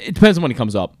 It depends on when he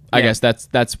comes up. I guess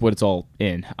that's what it's all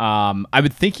in. I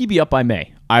would think he'd be up by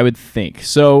May. I would think.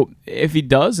 So if he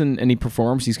does and he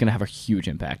performs, he's going to have a huge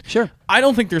impact. Sure. I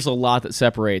don't think there's a lot that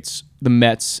separates the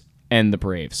Mets and the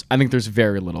Braves. I think there's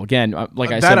very little. Again,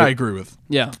 like I said. That I agree with.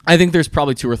 Yeah. I think there's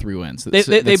probably 2 or 3 wins.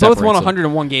 They both won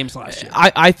 101 games last year.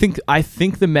 I think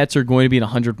the Mets are going to be an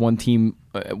 101 team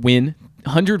win.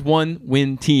 101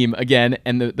 win team again,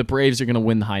 and the Braves are going to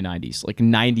win the high 90s, like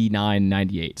 99,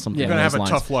 98, something. You're going to have a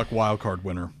tough luck wild card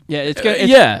winner. Yeah, it's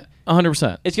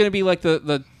 100%. It's going to be like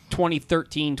the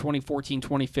 2013, 2014,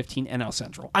 2015 NL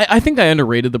Central. I think I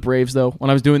underrated the Braves though.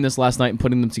 When I was doing this last night and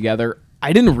putting them together,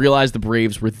 I didn't realize the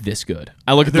Braves were this good.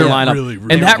 I look at their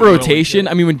lineup and that rotation.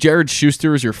 I mean, when Jared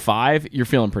Schuster is your 5, you're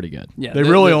feeling pretty good. Yeah, they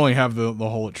really only have the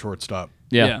hole at shortstop.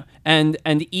 Yeah. And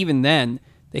even then,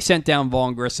 they sent down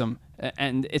Vaughn Grissom.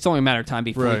 And it's only a matter of time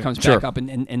before he comes back up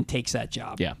and takes that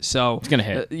job. Yeah, so it's gonna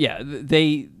hit.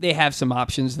 They have some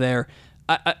options there.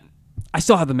 I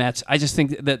still have the Mets. I just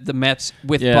think that the Mets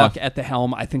with Buck at the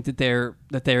helm, I think that they're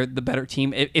the better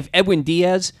team. If Edwin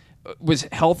Diaz was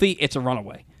healthy, it's a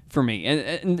runaway for me.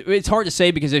 And it's hard to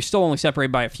say because they're still only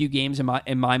separated by a few games in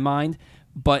my mind.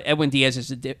 But Edwin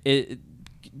Diaz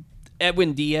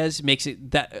Edwin Diaz makes it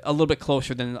that a little bit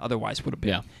closer than it otherwise would have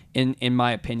been, in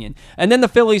my opinion. And then the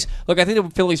Phillies, look, I think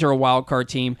the Phillies are a wild card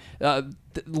team.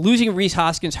 Losing Rhys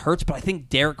Hoskins hurts, but I think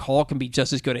Derek Hall can be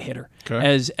just as good a hitter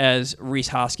as Rhys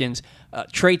Hoskins.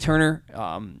 Trey Turner,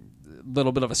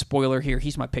 little bit of a spoiler here,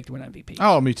 he's my pick to win MVP.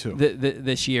 Oh, me too.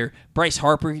 This year. Bryce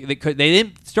Harper, they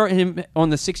didn't start him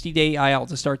on the 60-day IL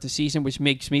to start the season, which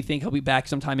makes me think he'll be back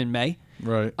sometime in May.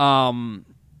 Right. And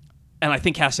I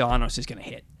think Castellanos is going to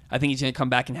hit. I think he's going to come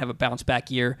back and have a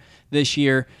bounce-back year this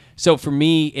year. So for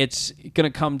me, it's going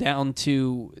to come down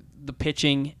to the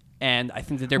pitching, and I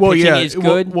think that their pitching is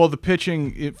good. Well, the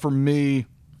pitching, for me,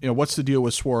 what's the deal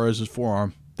with Suarez's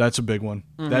forearm? That's a big one.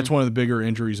 Mm-hmm. That's one of the bigger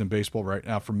injuries in baseball right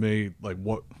now for me. Like,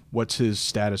 what's his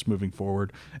status moving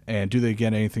forward? And do they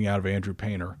get anything out of Andrew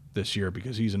Painter this year?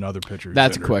 Because he's another pitcher.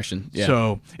 That's a question. Yeah.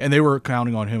 So, and they were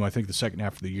counting on him, I think, the second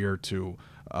half of the year to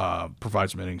provide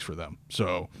some innings for them.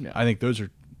 So I think those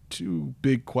are 2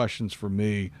 big questions for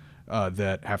me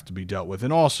that have to be dealt with.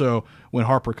 And also, when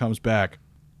Harper comes back,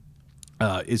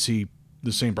 is he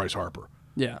the same Bryce Harper?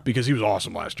 Yeah. Because he was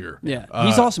awesome last year. Yeah.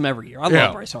 He's awesome every year. I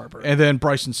love Bryce Harper. And then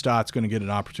Bryson Stott's going to get an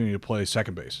opportunity to play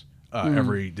second base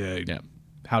every day. Yeah.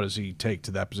 How does he take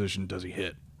to that position? Does he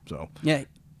hit? So yeah,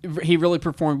 he really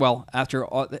performed well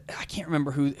after I can't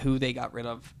remember who they got rid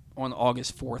of on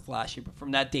August 4th last year, but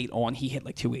from that date on, he hit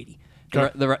like 280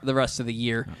 the rest of the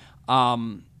year.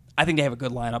 I think they have a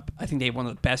good lineup. I think they have one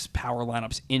of the best power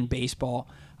lineups in baseball.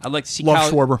 I'd like to see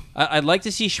Schwarber. I'd like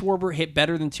to see Schwarber hit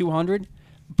better than 200,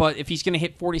 but if he's going to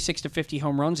hit 46 to 50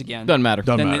 home runs again, doesn't matter.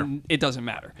 Then it doesn't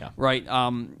matter, right?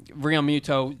 Real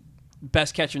Muto,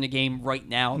 best catcher in the game right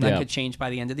now. That could change by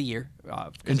the end of the year.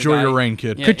 Enjoy your reign,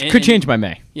 kid. Yeah, could change by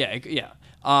May. Yeah.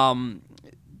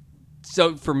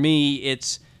 So for me,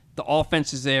 it's the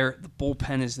offense is there, the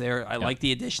bullpen is there. I like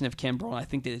the addition of Kimbrel. I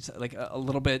think that it's like a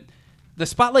little bit the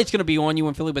spotlight's going to be on you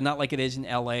in Philly, but not like it is in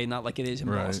L.A., not like it is in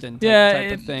Boston.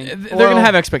 Type of thing. They're going to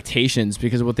have expectations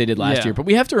because of what they did last year. But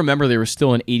we have to remember they were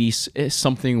still an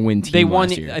 80-something win team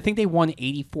last year. I think they won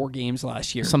 84 games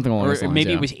last year. Something along those lines,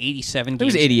 maybe it was 87 games. It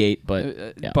was 88,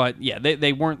 but... But,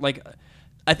 they weren't like...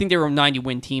 I think they were a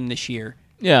 90-win team this year.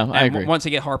 Yeah, I agree. Once they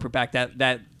get Harper back,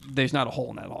 that there's not a hole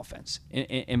in that offense,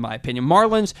 in my opinion.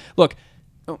 Marlins, look...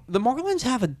 The Marlins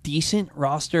have a decent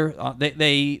roster.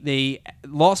 They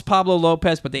lost Pablo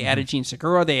Lopez, but they added Gene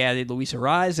Segura. They added Luis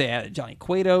Ariz. They added Johnny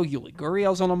Cueto. Yuli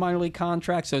Gurriel's on a minor league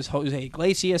contract. So is Jose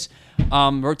Iglesias.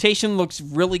 Rotation looks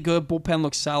really good. Bullpen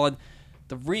looks solid.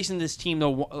 The reason this team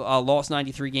lost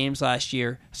 93 games last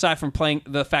year, aside from playing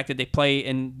the fact that they play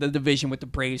in the division with the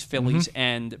Braves, Phillies,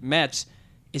 and Mets,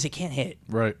 is they can't hit.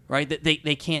 Right.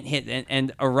 They can't hit.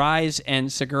 And Ariz and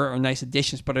Segura are nice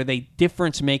additions, but are they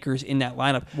difference makers in that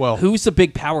lineup? Well, who's the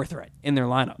big power threat in their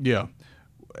lineup? Yeah.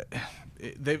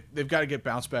 They've got to get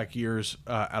bounce back years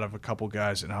out of a couple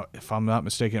guys. And if I'm not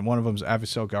mistaken, one of them is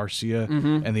Avisel Garcia,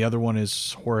 and the other one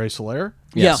is Jorge Soler.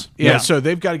 Yes. Yeah. So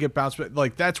they've got to get bounce back.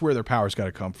 Like, that's where their power's got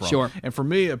to come from. Sure. And for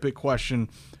me, a big question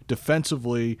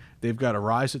defensively, they've got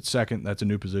Ariz at second. That's a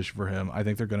new position for him. I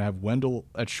think they're going to have Wendell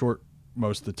at short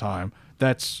most of the time.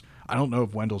 I don't know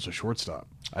if Wendell's a shortstop.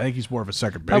 I think he's more of a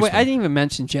second baseman. I didn't even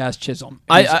mention Jazz Chisholm.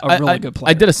 He's a really good player.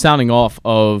 I did a sounding off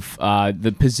of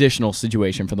the positional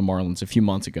situation for the Marlins a few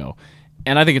months ago,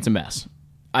 and I think it's a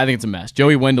mess.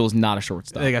 Joey Wendell is not a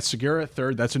shortstop. They got Segura at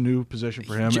third. That's a new position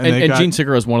for him. And Gene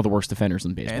Segura is one of the worst defenders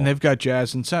in baseball. And they've got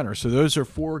Jazz in center. So those are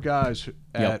four guys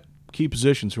at key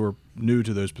positions who are new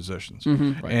to those positions.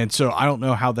 Mm-hmm. Right. And so I don't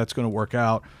know how that's going to work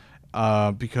out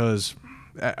because –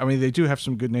 I mean, they do have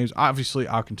some good names. Obviously,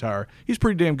 Alcantara, he's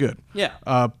pretty damn good. Yeah.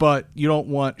 But you don't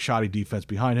want shoddy defense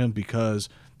behind him because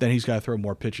then he's got to throw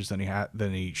more pitches than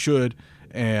he should,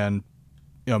 and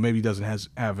maybe he doesn't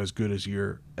have as good a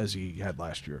year as he had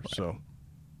last year. Right. So.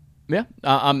 Yeah,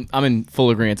 I'm in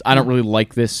full agreement. I don't really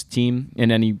like this team in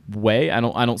any way. I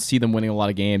don't see them winning a lot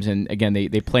of games. And again, they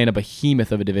play in a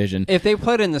behemoth of a division. If they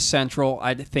played in the Central,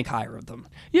 I'd think higher of them.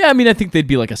 Yeah, I mean, I think they'd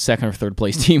be like a second or third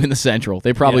place team in the Central.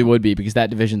 They probably would be because that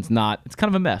division's not. It's kind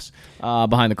of a mess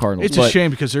behind the Cardinals. It's a shame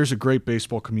because there's a great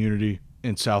baseball community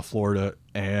in South Florida,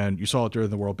 and you saw it during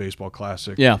the World Baseball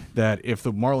Classic. Yeah, that if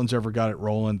the Marlins ever got it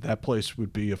rolling, that place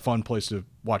would be a fun place to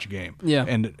watch a game. Yeah,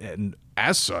 and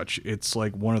as such, it's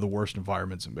like one of the worst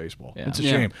environments in baseball. Yeah. It's a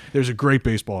Yeah. shame. There's a great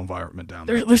baseball environment down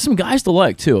there. There's some guys to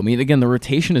like too. I mean, again, the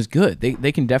rotation is good.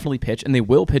 They can definitely pitch, and they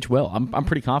will pitch well. I'm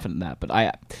pretty confident in that. But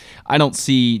I don't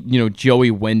see Joey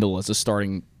Wendell as a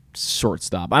starting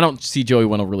shortstop. I don't see Joey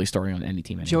Wendell really starting on any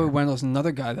team anymore. Joey Wendell's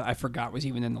another guy that I forgot was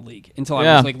even in the league until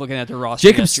I was looking at the roster.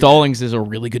 Jacob Stallings is a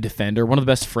really good defender, one of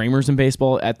the best framers in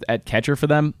baseball at catcher for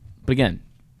them. But again,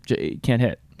 can't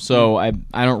hit. So I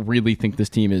don't really think this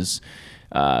team is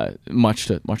much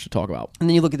to talk about. And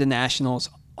then you look at the Nationals,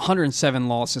 107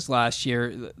 losses last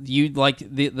year. You like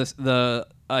the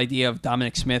idea of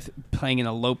Dominic Smith playing in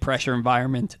a low pressure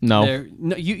environment? No,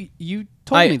 you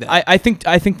told me that. I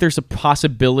think there's a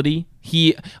possibility.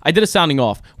 I did a sounding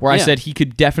off where I said he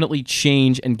could definitely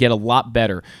change and get a lot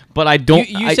better, but I don't.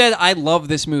 You said I love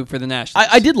this move for the Nationals.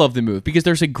 I did love the move because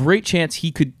there's a great chance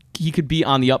he could be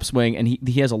on the upswing, and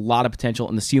he has a lot of potential,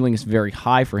 and the ceiling is very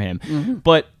high for him. Mm-hmm.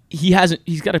 But he hasn't.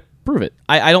 He's got to prove it.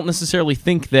 I don't necessarily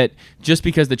think that just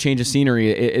because the change of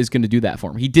scenery is going to do that for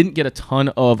him. He didn't get a ton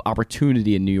of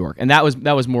opportunity in New York, and that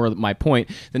was more my point.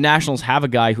 The Nationals have a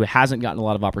guy who hasn't gotten a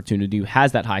lot of opportunity, who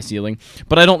has that high ceiling,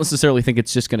 but I don't necessarily think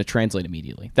it's just going to translate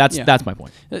immediately. That's my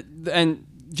point. And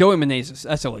Joey Meneses,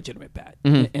 that's a legitimate bat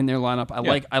in their lineup.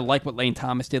 I like what Lane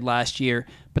Thomas did last year,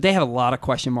 but they have a lot of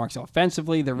question marks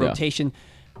offensively. Their rotation.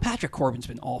 Patrick Corbin's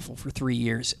been awful for 3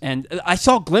 years, and I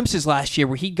saw glimpses last year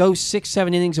where he goes 6-7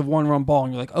 innings of one-run ball,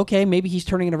 and you're like, okay, maybe he's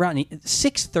turning it around.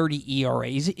 6.30 ERA.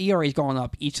 His ERA's gone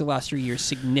up each of the last 3 years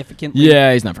significantly.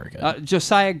 Yeah, he's not very good.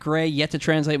 Josiah Gray yet to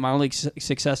translate minor league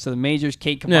success to the majors.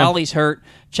 Kate Cavalli's hurt.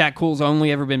 Chad Kuhl's only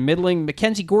ever been middling.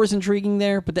 Mackenzie Gore's intriguing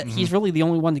there, but he's really the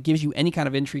only one that gives you any kind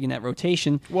of intrigue in that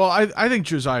rotation. Well, I think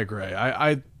Josiah Gray.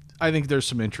 I think there's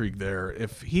some intrigue there.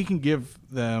 If he can give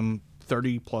them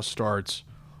 30-plus starts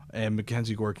and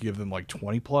Mackenzie Gore can give them like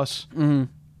 20-plus,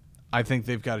 I think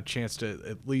they've got a chance to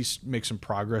at least make some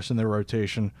progress in their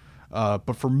rotation.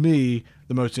 But for me,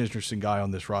 the most interesting guy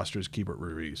on this roster is Keibert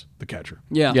Ruiz, the catcher.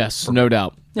 Yeah. Yes, no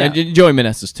doubt. Yeah. And Joey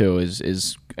Meneses, too,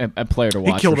 is a player to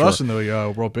watch. He killed us in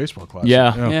the World Baseball Classic.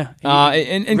 Yeah.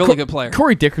 And really good player.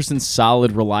 Corey Dickerson's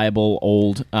solid, reliable,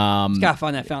 old. He's got to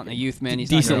find that fountain of youth, man. He's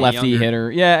decent not lefty hitter.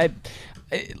 Yeah.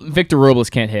 Victor Robles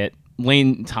can't hit.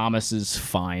 Lane Thomas is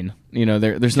fine.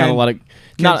 There's not a lot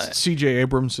of C.J.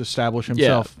 Abrams establish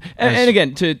himself. Yeah. And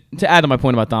again, to add to my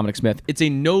point about Dominic Smith, it's a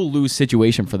no-lose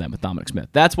situation for them with Dominic Smith.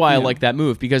 That's why I like that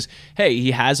move, because, hey,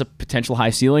 he has a potential high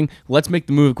ceiling. Let's make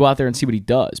the move, go out there and see what he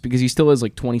does, because he still is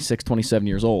like 26, 27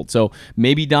 years old. So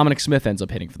maybe Dominic Smith ends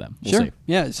up hitting for them. We'll see.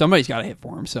 Yeah, somebody's got to hit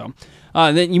for him. So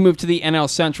then you move to the NL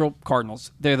Central.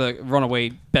 Cardinals. They're the runaway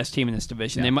best team in this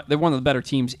division. Yeah. They're one of the better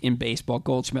teams in baseball.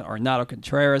 Goldschmidt, Arenado,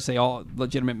 Contreras, they all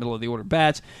legitimate middle-of-the-order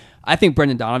bats. I think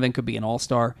Brendan Donovan could be an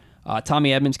all-star.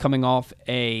 Tommy Edmonds coming off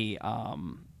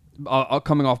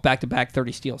back-to-back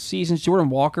 30 steal seasons. Jordan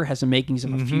Walker has the makings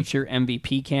of a future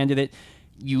MVP candidate.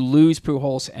 You lose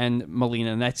Pujols and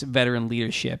Molina, and that's veteran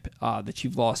leadership that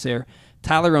you've lost there.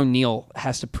 Tyler O'Neill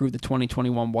has to prove that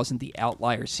 2021 wasn't the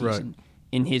outlier season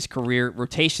in his career.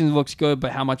 Rotation looks good,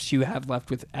 but how much do you have left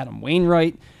with Adam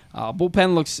Wainwright?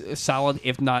 Bullpen looks solid,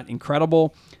 if not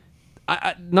incredible.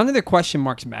 None of their question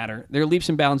marks matter. They're leaps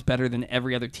and bounds better than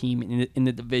every other team in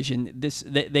the division.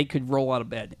 They could roll out of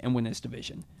bed and win this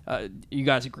division. You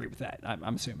guys agree with that,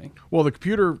 I'm assuming. Well, the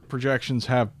computer projections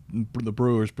have the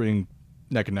Brewers being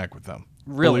neck and neck with them.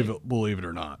 Really? Believe it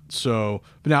or not. So,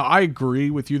 but now I agree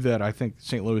with you that I think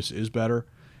St. Louis is better.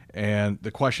 And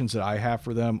the questions that I have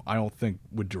for them, I don't think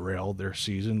would derail their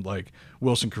season. Like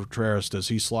Wilson Contreras, does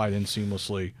he slide in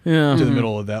seamlessly to the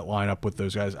middle of that lineup with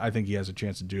those guys? I think he has a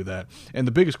chance to do that. And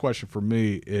the biggest question for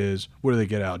me is, what do they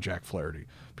get out of Jack Flaherty?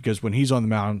 Because when he's on the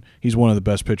mound, he's one of the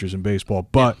best pitchers in baseball.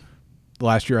 But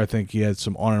last year, I think he had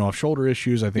some on and off shoulder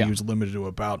issues. I think he was limited to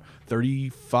about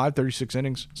 35, 36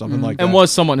 innings, something like that. And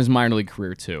was somewhat in his minor league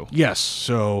career too. Yes.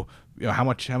 So how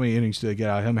many innings do they get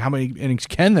out of him? How many innings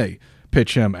can they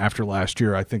pitch him after last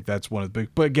year? I think that's one of the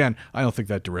big. But again, I don't think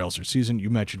that derails their season. You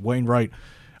mentioned Wainwright.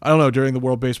 I don't know, during the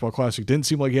World Baseball Classic, didn't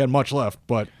seem like he had much left,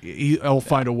 but he'll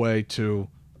find a way to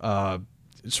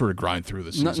sort of grind through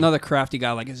this season. Another crafty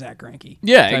guy like a Zach Greinke.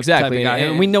 Yeah, exactly. Type of guy.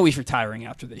 And we know he's retiring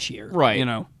after this year. Right.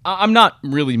 I'm not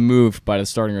really moved by the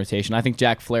starting rotation. I think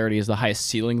Jack Flaherty is the highest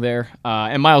ceiling there.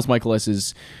 And Miles Michaelis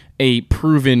is a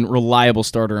proven, reliable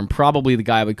starter and probably the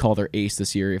guy I would call their ace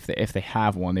this year if they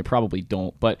have one. They probably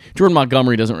don't. But Jordan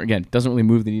Montgomery doesn't really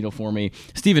move the needle for me.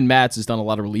 Steven Matz has done a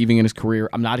lot of relieving in his career.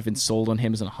 I'm not even sold on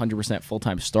him as a 100%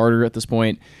 full-time starter at this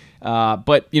point.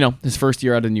 But, his first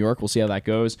year out of New York, we'll see how that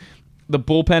goes. The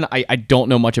bullpen, I don't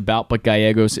know much about, but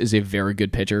Gallegos is a very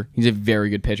good pitcher. He's a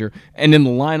very good pitcher. And in the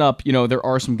lineup, there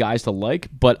are some guys to like,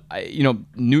 but,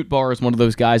 Newt Barr is one of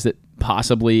those guys that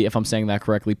possibly, if I'm saying that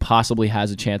correctly, possibly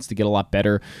has a chance to get a lot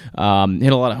better. Hit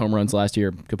a lot of home runs last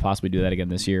year. Could possibly do that again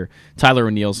this year. Tyler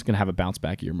O'Neill's going to have a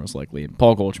bounce-back year, most likely.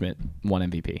 Paul Goldschmidt won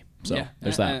MVP. So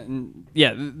there's that.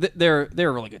 They're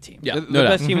a really good team. Yeah, the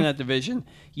best team in that division.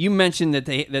 You mentioned that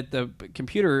the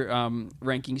computer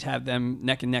rankings have them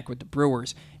neck and neck with the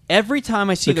Brewers. Every time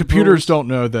I see the computers Brewers, don't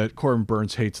know that Corbin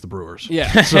Burns hates the Brewers.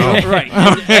 Yeah, so. Right.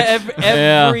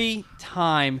 Every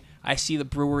time I see the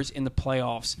Brewers in the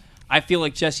playoffs, I feel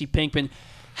like Jesse Pinkman.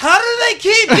 How do they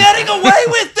keep getting away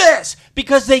with this?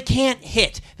 Because they can't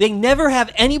hit. They never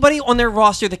have anybody on their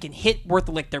roster that can hit worth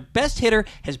a lick. Their best hitter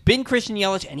has been Christian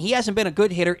Yelich, and he hasn't been a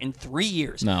good hitter in 3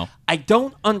 years. No. I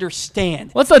don't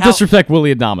understand. Let's not disrespect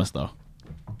Willy Adames, though.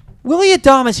 Willy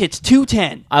Adames hits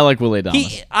 210. I like Willy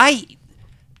Adames.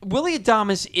 Willy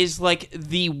Adames is like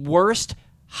the worst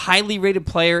highly rated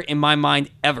player in my mind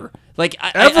ever. Like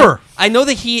I know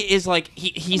that he is like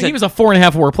he was a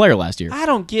 4.5 WAR player last year. I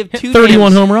don't give two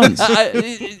 31 home runs.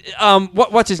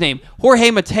 What's his name?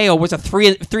 Jorge Mateo was a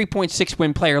 3.6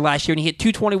 win player last year, and he hit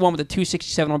 221 with a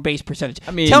 267 on base percentage.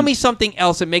 Tell me something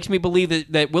else that makes me believe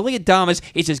that Willy Adames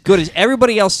is as good as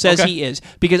everybody else says he is,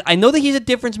 because I know that he's a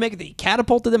difference maker. That he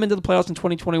catapulted them into the playoffs in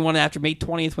 2021 after May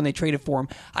 20th when they traded for him.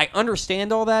 I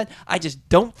understand all that. I just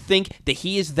don't think that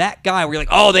he is that guy where you're like,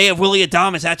 oh, they have Willy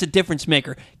Adames, that's a difference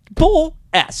maker. Bull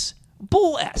S.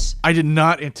 I did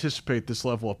not anticipate this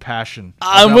level of passion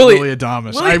about Willy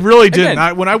Adames. I really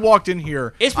didn't. When I walked in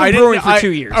here, it's been brewing for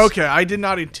 2 years. Okay, I did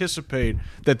not anticipate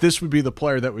that this would be the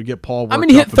player that would get Paul worked up.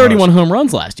 He hit 31 home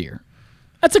runs last year.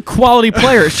 That's a quality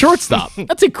player at shortstop.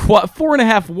 That's a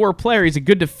 4.5 WAR player. He's a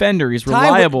good defender. He's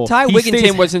reliable. Ty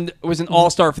Wigginton was an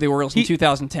all-star for the Orioles in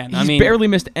 2010. He's barely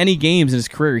missed any games in his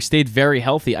career. He stayed very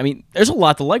healthy. There's a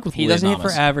lot to like with Willy Adames. He doesn't hit for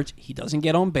average. He doesn't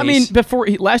get on base.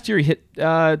 Last year he hit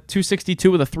 262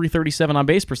 with a 337 on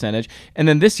base percentage, and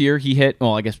then this year he hit.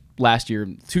 Well, I guess last year,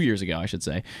 2 years ago, I should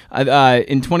say.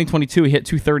 In 2022, he hit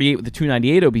 238 with a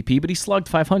 298 OBP, but he slugged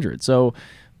 500. So,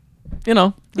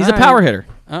 he's a power hitter.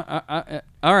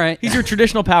 All right, he's your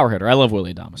traditional power hitter. I love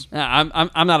Willy Adames.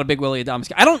 I'm not a big Willy Adames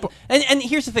guy. I don't. And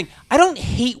here's the thing: I don't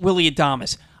hate Willy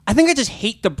Adames. I think I just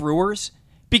hate the Brewers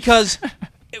because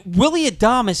Willie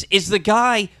Adames is the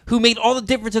guy who made all the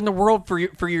difference in the world for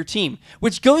your team,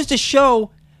 which goes to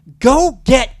show, go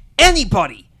get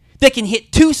anybody that can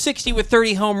hit 260 with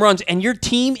 30 home runs, and your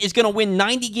team is going to win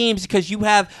 90 games because you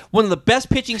have one of the best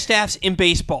pitching staffs in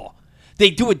baseball.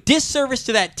 They do a disservice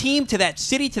to that team, to that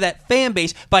city, to that fan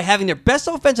base by having their best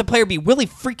offensive player be Willie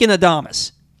freaking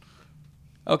Adames.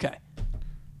 Okay.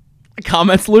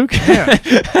 Comments, Luke? Yeah,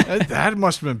 that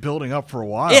must have been building up for a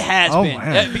while. It has been.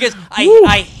 Man. Because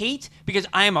I hate, because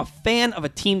I am a fan of a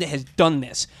team that has done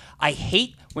this. I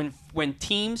hate when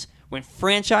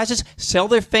franchises sell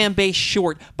their fan base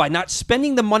short by not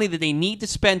spending the money that they need to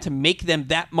spend to make them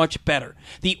that much better.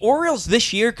 The Orioles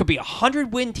this year could be a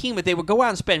 100-win team if they would go out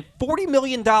and spend $40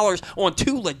 million on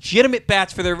 2 legitimate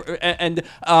bats for their or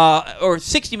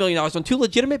 $60 million on 2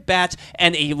 legitimate bats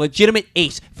and a legitimate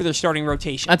ace for their starting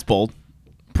rotation. That's bold.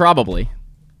 Probably.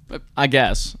 I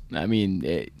guess. I mean,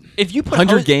 if you put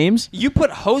 100 games, you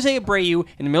put Jose Abreu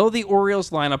in the middle of the Orioles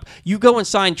lineup. You go and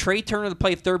sign Trey Turner to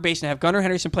play third base and have Gunnar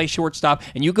Henderson play shortstop,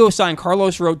 and you go sign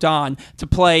Carlos Rodon to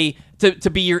play to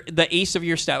be the ace of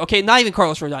your staff. Okay, not even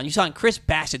Carlos Rodon. You signed Chris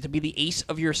Bassett to be the ace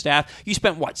of your staff. You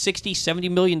spent what, $60-70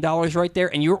 million right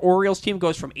there, and your Orioles team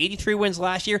goes from 83 wins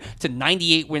last year to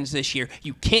 98 wins this year.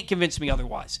 You can't convince me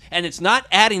otherwise. And it's not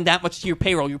adding that much to your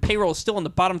payroll. Your payroll is still in the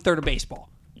bottom third of baseball.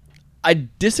 I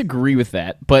disagree with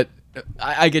that, but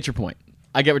I get your point.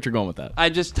 I get what you're going with that.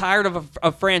 I'm just tired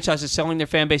of franchises selling their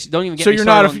fan base. Don't even get so me you're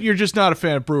started not you're just not a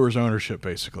fan of Brewers ownership,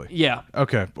 basically. Yeah.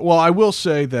 Okay. Well, I will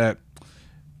say that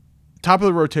top of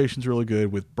the rotation is really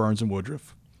good with Burns and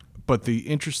Woodruff, but the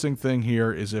interesting thing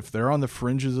here is if they're on the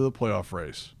fringes of the playoff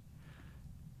race,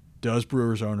 does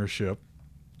Brewers ownership,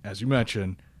 as you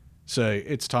mentioned, say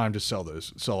it's time to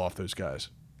sell off those guys?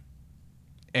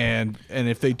 And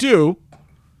if they do,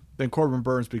 then Corbin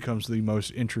Burns becomes the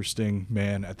most interesting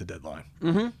man at the deadline.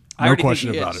 Mm-hmm. No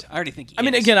question about it. I already think he is. I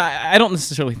mean, again, I don't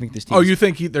necessarily think this team. Oh, you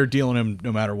think they're dealing him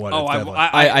no matter what?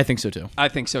 I think so too. I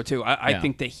think so too. I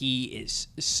think that he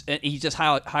just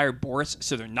hired Boris,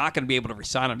 so they're not going to be able to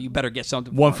resign him. You better get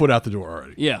something. 1 foot out the door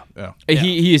already. Yeah.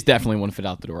 He is definitely 1 foot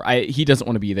out the door. He doesn't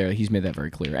want to be there. He's made that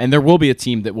very clear. And there will be a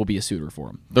team that will be a suitor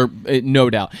for him. No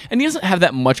doubt. And he doesn't have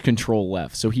that much control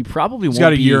left, so he probably won't. He's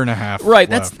got a year and a half. Right.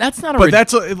 Left. That's not a. But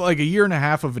that's like a year and a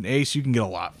half of an ace. You can get a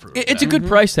lot for. It's a good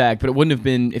price tag, but it wouldn't have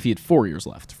been if he had 4 years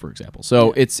left, for example.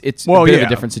 So it's a bit of a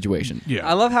different situation. Yeah.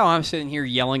 I love how I'm sitting here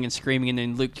yelling and screaming, and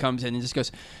then Luke comes in and just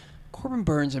goes, Corbin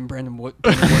Burns and Brendan Wood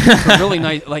are really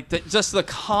nice. Like just the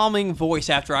calming voice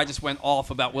after I just went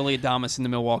off about Willie Adames in the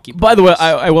Milwaukee Brewers. By the way,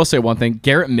 I will say one thing.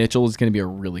 Garrett Mitchell is going to be a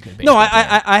really good baseball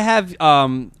player. I have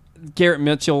Garrett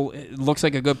Mitchell. Looks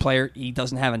like a good player. He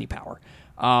doesn't have any power.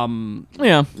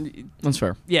 Yeah, that's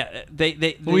fair. Yeah,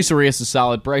 they Luis Arias is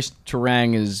solid. Bryce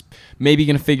Terang is maybe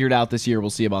going to figure it out this year. We'll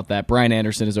see about that. Brian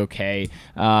Anderson is okay.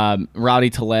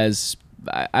 Rowdy Tellez,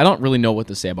 I don't really know what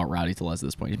to say about Rowdy Tellez at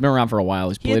this point. He's been around for a while.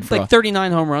 He's played for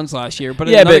 39 home runs last year, but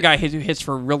another guy who hits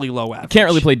for really low average. Can't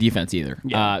really play defense either.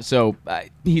 Yeah. So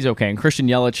he's okay. And Christian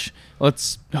Yelich,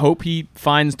 let's hope he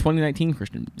finds 2019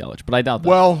 Christian Yelich, but I doubt that.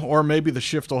 Well, or maybe the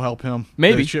shift will help him.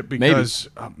 Maybe. The shift because,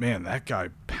 man, that guy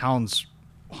pounds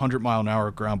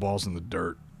 100-mile-an-hour ground balls in the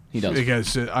dirt. He does.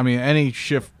 Because, any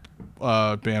shift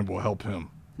band will help him.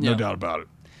 No doubt about it.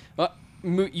 Well,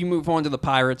 you move on to the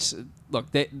Pirates.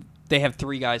 Look, they have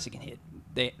 3 guys that can hit.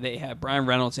 They have Brian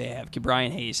Reynolds, they have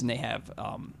Brian Hayes, and they have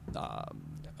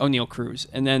O'Neal Cruz.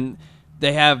 And then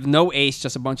they have no ace,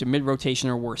 just a bunch of mid-rotation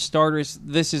or worse starters.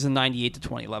 This is a 98 to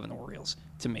 2011 Orioles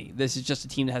to me. This is just a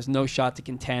team that has no shot to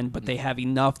contend, but they have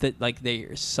enough that they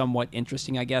are somewhat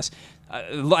interesting, I guess.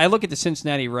 I look at the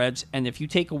Cincinnati Reds, and if you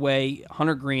take away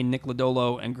Hunter Green, Nick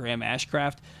Lodolo, and Graham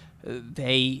Ashcraft,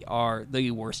 they are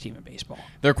the worst team in baseball.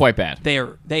 They're quite bad. They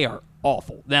are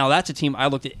awful. Now, that's a team I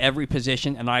looked at every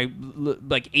position, and I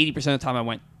 80% of the time I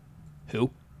went, who?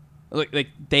 Like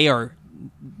they are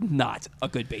not a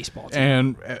good baseball team.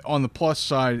 And on the plus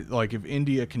side, if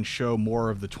India can show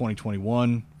more of the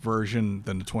 2021 version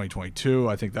than the 2022,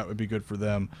 I think that would be good for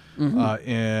them. Mm-hmm.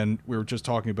 And we were just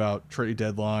talking about trade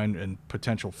deadline and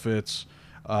potential fits.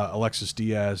 Alexis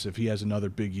Diaz, if he has another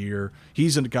big year,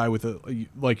 he's a guy with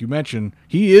like you mentioned,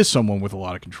 he is someone with a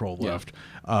lot of control left.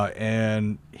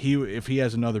 And if he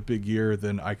has another big year,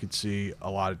 then I could see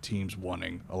a lot of teams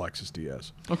wanting Alexis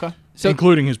Diaz. Okay.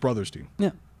 Including his brother's team.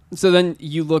 Yeah. So then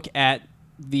you look at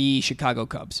the Chicago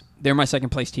Cubs. They're my second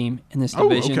place team in this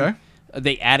division. Oh, okay.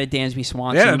 They added Dansby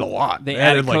Swanson. They added a lot. They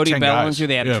added Cody 10 Bellinger. guys.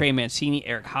 They added Trey Mancini,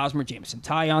 Eric Hosmer, Jameson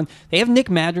Taillon. They have Nick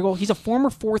Madrigal. He's a former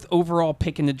 4th overall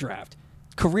pick in the draft.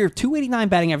 Career 289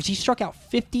 batting average. He struck out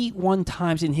 51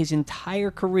 times in his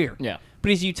entire career. Yeah. but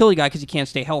he's a utility guy because he can't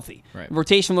stay healthy. Right.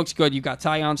 Rotation looks good. You've got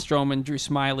Tyon Stroman, Drew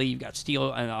Smyly, you've got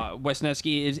Steele, and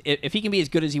Wesneski. If he can be as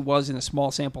good as he was in a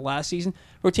small sample last season,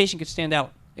 rotation could stand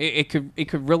out. It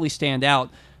could really stand out.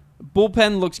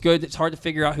 Bullpen looks good. It's hard to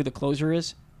figure out who the closer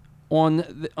is in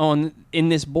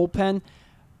this bullpen.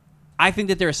 I think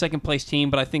that they're a second-place team,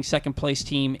 but I think second-place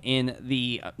team in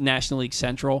the National League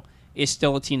Central is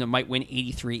still a team that might win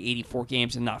 83, 84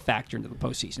 games and not factor into the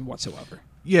postseason whatsoever.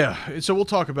 Yeah, so we'll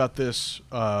talk about this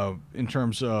in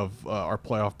terms of our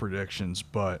playoff predictions,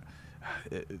 but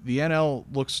the NL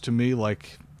looks to me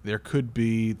like there could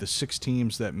be the 6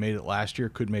 teams that made it last year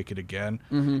could make it again,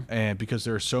 and because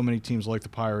there are so many teams like the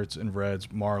Pirates and Reds,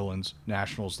 Marlins,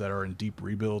 Nationals that are in deep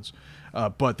rebuilds,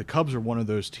 but the Cubs are one of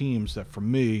those teams that, for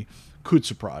me, could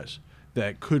surprise,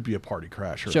 that could be a party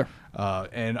crasher. Sure.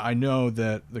 And I know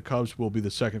that the Cubs will be the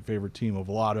second favorite team of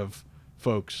a lot of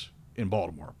folks in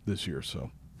Baltimore this year. So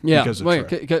yeah, because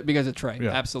of Trey. Yeah.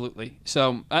 Absolutely.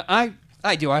 So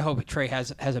I do. I hope that Trey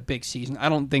has a big season. I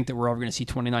don't think that we're ever going to see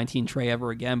 2019 Trey ever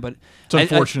again, but it's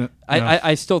unfortunate.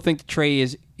 I still think that Trey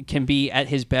can be at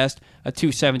his best a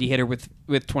 270 hitter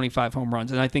with 25 home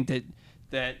runs, and I think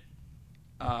that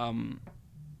I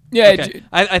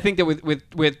think that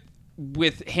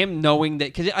with him knowing that,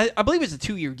 because I believe it's a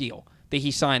 2-year deal that he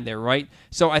signed there, right?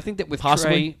 So I think that with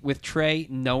Trey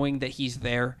knowing that he's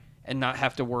there and not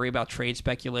have to worry about trade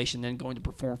speculation, then going to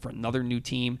perform for another new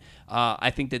team,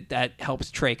 I think that helps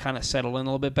Trey kind of settle in a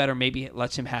little bit better. Maybe it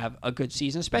lets him have a good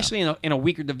season, especially in a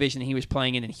weaker division he was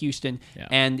playing in Houston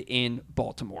and in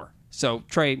Baltimore. So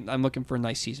Trey, I'm looking for a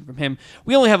nice season from him.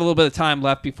 We only have a little bit of time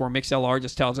left before MixLR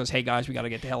just tells us, "Hey guys, we got to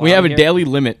get the hell out of here." We have a daily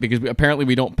limit because apparently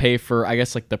we don't pay for, I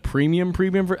guess, like the premium.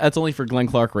 That's only for Glenn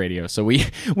Clark Radio. So we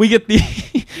get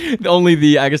the only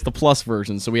the plus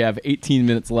version. So we have 18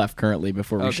 minutes left currently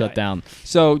before we shut down.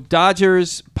 So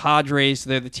Dodgers, Padres,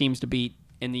 they're the teams to beat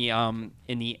in the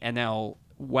NL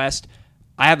West.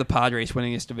 I have the Padres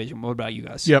winning this division. What about you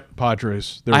guys? Yep,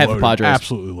 Padres. I have the Padres.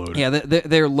 Absolutely loaded. Yeah,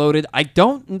 they're loaded. I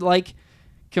don't like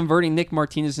converting Nick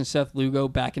Martinez and Seth Lugo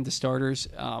back into starters.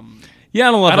 I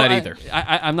don't love that either.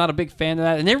 I'm not a big fan of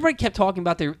that. And everybody kept talking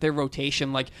about their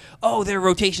rotation, like, oh, their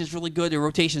rotation's really good. Their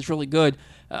rotation's really good.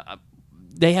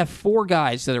 They have 4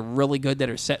 guys that are really good that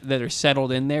are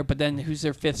settled in there. But then who's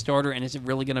their 5th starter? And is it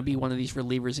really going to be one of these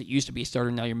relievers that used to be a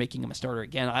starter? Now you're making him a starter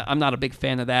again. I'm not a big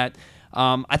fan of that.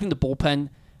 I think the bullpen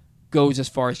goes as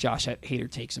far as Josh Hader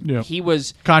takes him. Yeah. He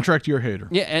was contract year Hader.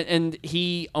 Yeah, and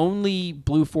he only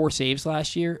blew 4 saves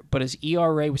last year, but his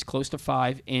ERA was close to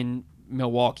 5 in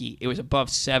Milwaukee. It was above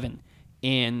 7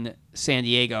 in San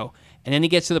Diego. And then he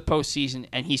gets to the postseason,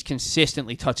 and he's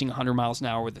consistently touching 100 miles an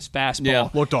hour with his fastball. Yeah,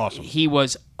 looked awesome. He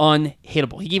was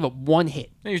unhittable. He gave up 1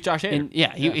 hit. He was Josh Hader.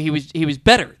 And he was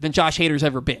better than Josh Hader's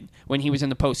ever been when he was in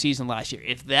the postseason last year.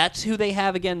 If that's who they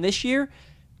have again this year,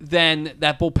 then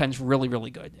that bullpen's really,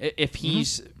 really good. If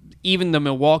he's even the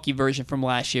Milwaukee version from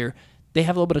last year, they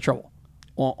have a little bit of trouble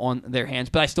on their hands.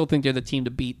 But I still think they're the team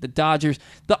to beat. The Dodgers,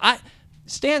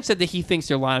 Stan said that he thinks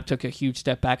their lineup took a huge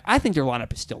step back. I think their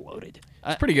lineup is still loaded.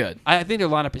 It's pretty good. I think their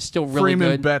lineup is still really Freeman,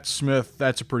 good. Betts, Smith,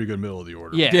 that's a pretty good middle of the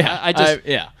order.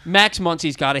 Yeah. Max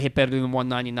Muncy's got to hit better than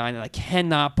 199, and I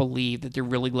cannot believe that they're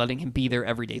really letting him be their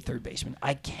everyday third baseman.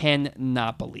 I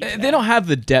cannot believe that. They don't have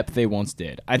the depth they once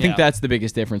did. I think that's the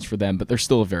biggest difference for them, but they're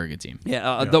still a very good team.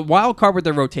 The wild card with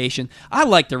their rotation, I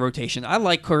like their rotation. I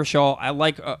like Kershaw. I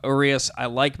like Urias. I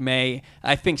like May.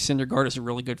 I think Syndergaard is a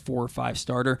really good 4 or 5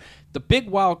 starter. The big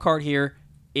wild card here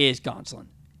is Gonsolin.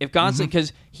 If Gonsolin,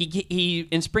 because he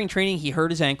in spring training he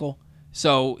hurt his ankle,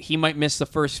 so he might miss the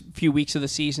first few weeks of the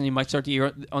season. He might start the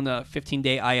year on the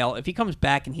 15-day IL. If he comes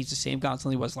back and he's the same Gonsolin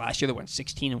he was last year that went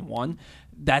 16-1,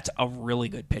 that's a really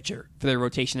good pitcher for their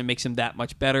rotation. It makes him that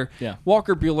much better. Yeah.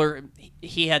 Walker Buehler,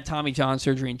 he had Tommy John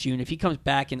surgery in June. If he comes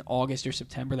back in August or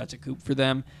September, that's a coup for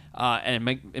them, and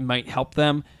it might help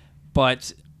them.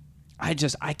 But I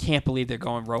can't believe they're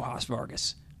going Rojas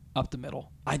Vargas up the middle.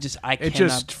 I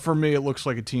cannot. For me, it looks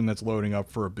like a team that's loading up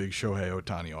for a big Shohei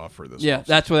Ohtani offer this offseason.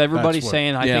 That's what everybody's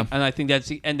saying. I think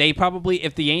that's, and they probably,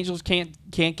 if the Angels can't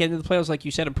get into the playoffs, like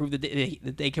you said, and prove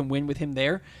that they can win with him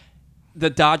there, the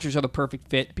Dodgers are the perfect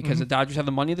fit because the Dodgers have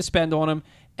the money to spend on him,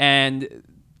 and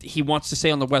he wants to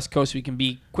stay on the West Coast so he can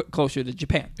be closer to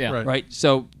Japan. Yeah. Right.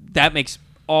 So that makes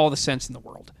all the sense in the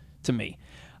world to me.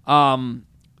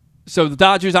 So the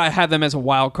Dodgers, I have them as a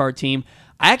wild card team.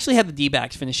 I actually have the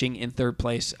D-backs finishing in 3rd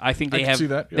place. I think they have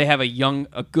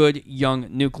a good young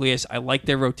nucleus. I like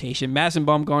their rotation. Madison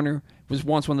Bumgarner was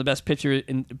once one of the best pitchers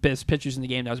in the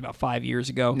game. That was about 5 years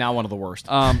ago. Now one of the worst.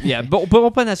 Yeah, but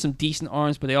Bullpen has some decent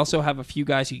arms, but they also have a few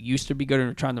guys who used to be good and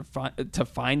are trying to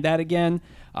find that again.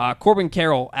 Corbin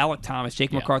Carroll, Alec Thomas,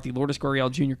 Jake McCarthy, Lourdes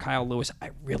Gurriel Jr., Kyle Lewis. I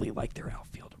really like their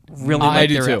outfield. Really like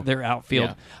their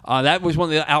outfield. Yeah. That was one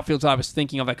of the outfields I was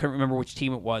thinking of. I couldn't remember which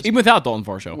team it was. Even without Dalton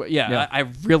Varsho. Yeah. I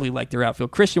really like their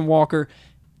outfield. Christian Walker,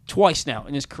 twice now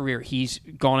in his career, he's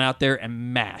gone out there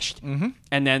and mashed. Mm-hmm.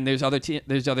 And then there's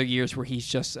other years where he's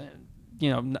just,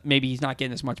 maybe he's not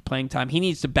getting as much playing time. He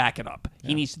needs to back it up. Yeah.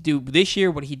 He needs to do this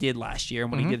year what he did last year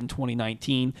and what he did in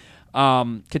 2019.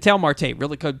 Ketel Marte,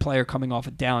 really good player coming off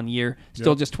a down year,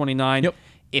 still just 29. Yep.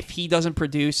 If he doesn't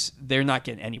produce, they're not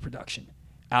getting any production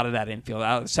out of that infield.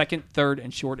 Out of the second, third,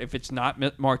 and short, if it's not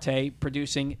Marte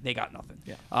producing, they got nothing.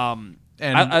 Yeah.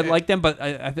 I like them, but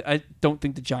I don't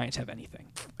think the Giants have anything.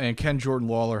 And can Jordan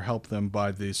Lawler help them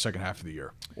by the second half of the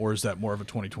year? Or is that more of a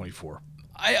 2024?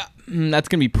 That's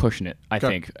going to be pushing it, I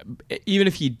think. Even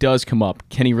if he does come up,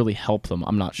 can he really help them?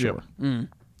 I'm not sure. Yeah.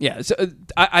 Yeah, so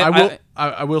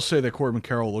I will say that Corbin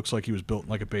Carroll looks like he was built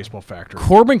like a baseball factory.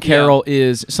 Corbin Carroll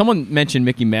is someone mentioned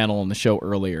Mickey Mantle on the show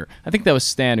earlier. I think that was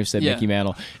Stan who said Mickey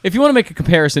Mantle. If you want to make a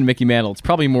comparison, Mickey Mantle, it's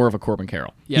probably more of a Corbin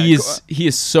Carroll. Yeah, he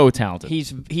is so talented.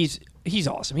 He's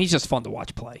awesome. He's just fun to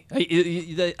watch play.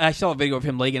 I saw a video of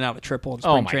him legging out a triple in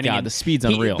spring training. Oh my god, the speed's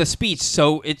unreal. The speed's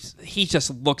he just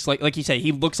looks like you said,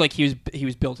 he looks like he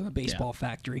was built in a baseball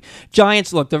factory.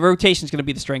 Giants, look, the rotation is going to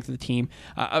be the strength of the team.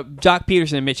 Jock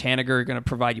Peterson and Mitch Haniger are going to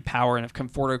provide you power, and if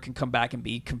Conforto can come back and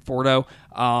be Conforto,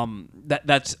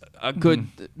 that's a good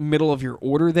middle of your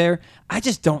order there. I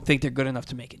just don't think they're good enough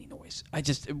to make any noise.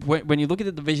 When you look at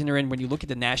the division they're in, when you look at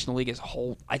the National League as a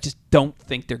whole, I just don't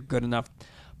think they're good enough.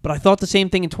 But I thought the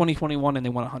same thing in 2021, and they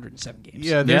won 107 games.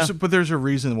 Yeah, but there's a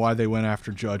reason why they went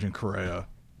after Judge and Correa.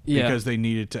 Because they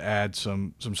needed to add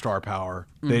some star power.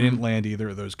 They didn't land either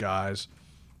of those guys.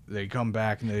 They come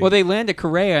back and they landed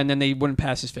Correa, and then they wouldn't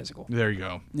pass his physical. There you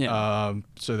go. Yeah.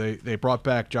 So they brought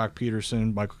back Jock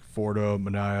Peterson, Michael Conforto,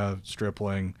 Manaea,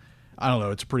 Stripling. I don't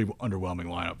know. It's a pretty underwhelming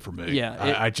lineup for me.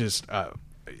 Yeah. I just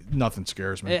nothing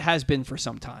scares me. It has been for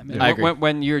some time. I agree.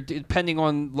 When you're depending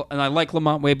on, and I like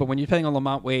Lamont Wade, but when you're depending on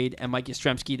Lamont Wade and Mike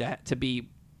Yastrzemski to be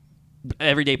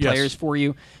everyday players for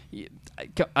you,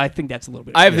 I think that's a little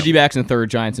bit. I have the D-backs in third,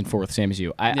 Giants in fourth, same as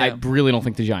you. I really don't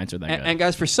think the Giants are that good. And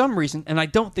guys, for some reason, and I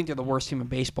don't think they're the worst team in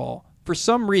baseball. For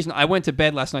some reason, I went to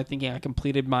bed last night thinking I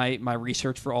completed my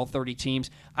research for all 30 teams.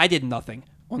 I did nothing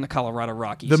on the Colorado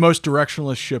Rockies. The most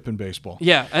directionless ship in baseball.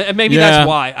 Yeah, and maybe that's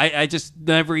why. I just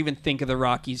never even think of the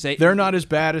Rockies. They're not as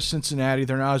bad as Cincinnati.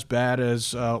 They're not as bad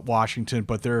as Washington,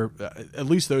 but they're at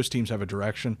least those teams have a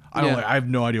direction. I have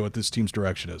no idea what this team's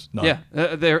direction is. None. Yeah,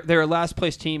 they're a last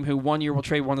place team who 1 year will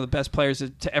trade one of the best players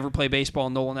to ever play baseball,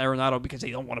 Nolan Arenado, because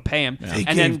they don't want to pay him. Yeah.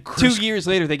 And then 2 years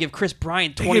later, they give Chris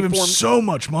Bryant 24. They gave him so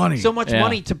much money.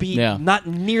 Money to be not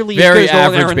nearly very as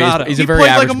good as Nolan Arenado. He's a very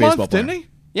average like a month, didn't he?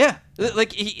 Yeah,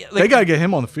 they gotta get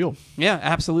him on the field. Yeah,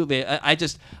 absolutely. I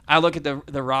look at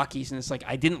the Rockies and it's like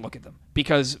I didn't look at them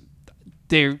because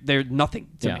they're nothing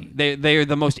to me. They're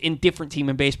the most indifferent team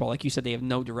in baseball. Like you said, they have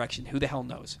no direction. Who the hell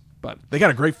knows? But they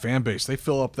got a great fan base. They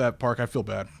fill up that park. I feel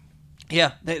bad.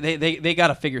 Yeah, they got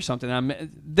to figure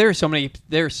something. There are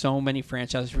so many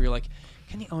franchises where you're like,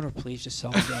 can the owner please just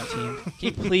sell the damn team? Can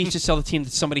you please just sell the team to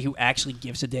somebody who actually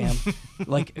gives a damn?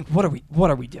 Like, what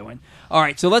are we doing? All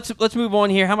right, so let's move on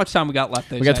here. How much time we got left?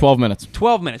 We got 12 minutes.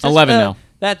 12 minutes. 11 now.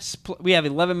 We have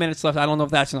 11 minutes left. I don't know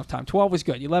if that's enough time. 12 was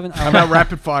good. 11. How about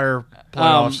rapid fire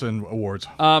playoffs and awards?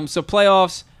 So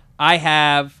playoffs, I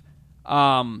have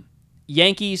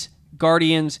Yankees,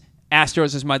 Guardians,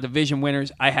 Astros as my division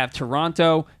winners. I have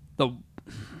Toronto. I'm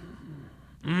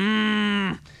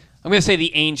going to say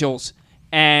the Angels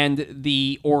and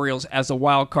the Orioles as the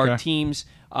wild card teams.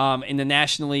 In the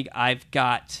National League, I've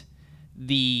got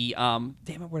the damn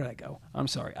it, where did I go? I'm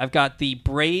sorry. I've got the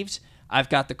Braves, I've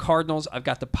got the Cardinals, I've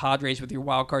got the Padres, with your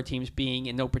wild card teams being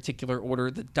in no particular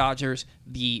order: the Dodgers,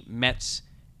 the Mets,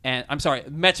 and I'm sorry,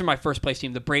 Mets are my first place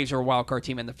team. The Braves are a wild card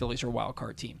team, and the Phillies are a wild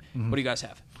card team. What do you guys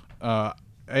have?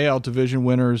 AL division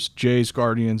winners: Jays,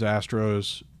 Guardians,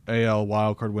 Astros. AL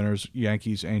wild card winners: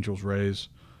 Yankees, Angels, Rays.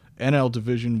 NL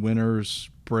division winners: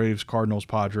 Braves, Cardinals,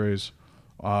 Padres.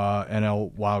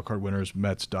 NL wildcard winners: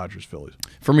 Mets, Dodgers, Phillies.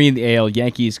 For me in the AL,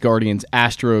 Yankees, Guardians,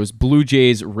 Astros, Blue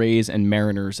Jays, Rays, and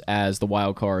Mariners as the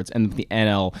wild cards. And the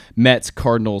NL, Mets,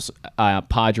 Cardinals,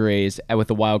 Padres, with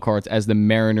the wild cards as the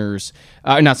Mariners.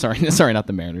 Not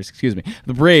the Mariners. Excuse me.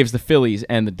 The Braves, the Phillies,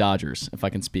 and the Dodgers, if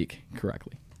I can speak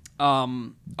correctly.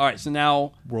 All right, so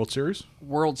now World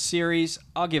Series.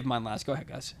 I'll give mine last. Go ahead,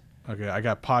 guys. Okay, I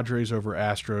got Padres over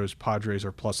Astros. Padres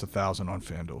are plus 1,000 on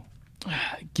FanDuel.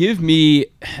 Give me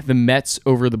the Mets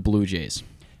over the Blue Jays.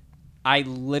 I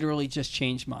literally just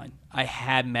changed mine. I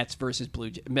had Mets versus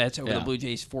Mets over the Blue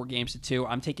Jays 4-2.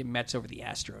 I'm taking Mets over the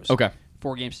Astros. Okay.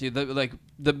 4-2.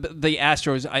 The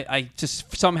Astros, I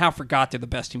just somehow forgot they're the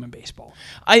best team in baseball.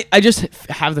 I just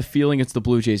have the feeling it's the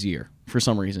Blue Jays' year for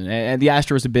some reason. And the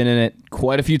Astros have been in it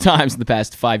quite a few times in the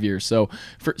past 5 years. So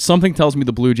something tells me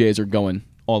the Blue Jays are going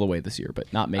all the way this year,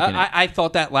 but not making it. I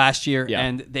thought that last year,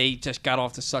 and they just got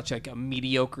off to such a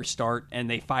mediocre start, and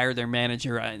they fired their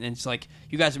manager, and it's like,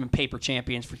 you guys have been paper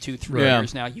champions for 2-3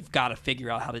 years now. You've got to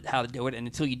figure out how to do it, and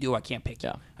until you do, I can't pick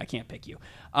you. I can't pick you.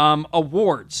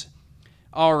 Awards.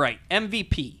 All right,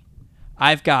 MVP.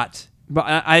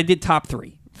 I did top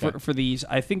 3 for these.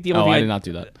 I think the only thing I did not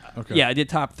do that. Okay. Yeah, I did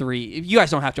top 3. You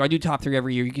guys don't have to. I do top 3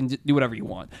 every year. You can do whatever you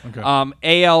want. Okay.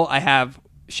 AL, I have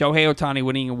Shohei Ohtani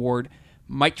winning award,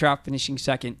 Mike Trout finishing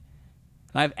second,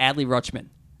 and I have Adley Rutschman.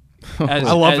 I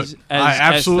love it. I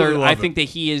absolutely love it. I think that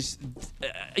he is.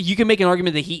 You can make an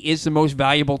argument that he is the most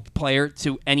valuable player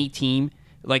to any team.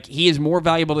 Like, he is more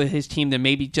valuable to his team than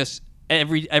maybe just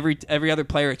every other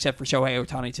player except for Shohei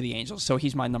Ohtani to the Angels. So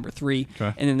he's my number 3.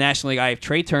 Okay. In the National League, I have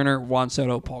Trey Turner, Juan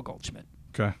Soto, Paul Goldschmidt.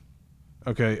 Okay.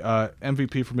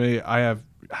 MVP for me, I have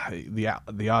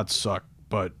the odds suck,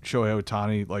 but Shohei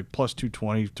Ohtani, like, plus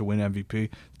 220 to win MVP.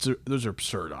 Those are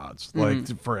absurd odds,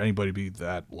 like, for anybody to be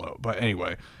that low. But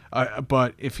anyway,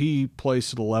 but if he plays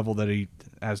to the level that he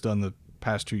has done the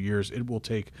past 2 years, it will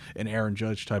take an Aaron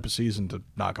Judge type of season to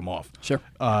knock him off. Sure.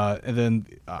 And then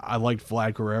I liked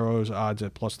Vlad Guerrero's odds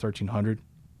at plus 1,300.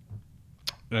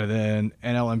 And then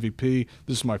NL MVP,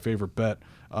 this is my favorite bet,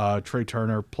 Trey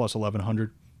Turner plus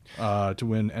 1,100 to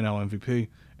win NL MVP.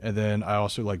 And then I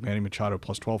also like Manny Machado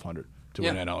plus 1,200 to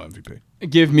win NL MVP.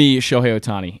 Give me Shohei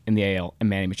Ohtani in the AL and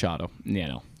Manny Machado in the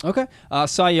NL. Okay.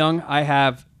 Cy Young, I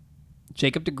have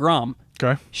Jacob deGrom,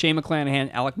 Shane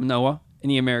McClanahan, Alek Manoah in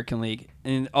the American League.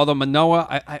 And although Manoah,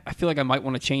 I feel like I might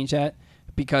want to change that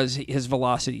because his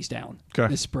velocity's down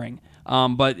this spring.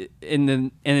 But in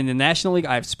the National League,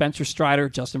 I have Spencer Strider,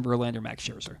 Justin Verlander, Max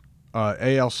Scherzer.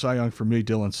 AL Cy Young for me,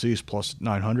 Dylan Cease plus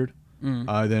 900.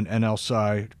 Then NL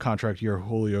Cy contract year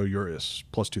Julio Urias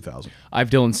plus 2,000. I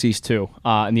have Dylan Cease too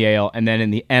in the AL, and then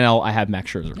in the NL I have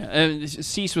Max Scherzer. And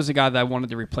Cease was the guy that I wanted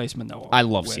to replace Manoah. I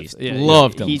love with. Cease.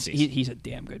 Love Dylan Cease. He's a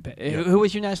damn good pick. Who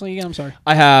was your National League again? I'm sorry.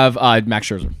 I have Max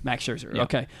Scherzer. Max Scherzer. Yeah.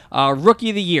 Okay. Rookie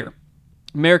of the Year,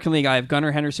 American League. I have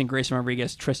Gunnar Henderson, Grayson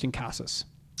Rodriguez, Tristan Casas.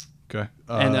 Okay.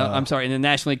 And I'm sorry. In the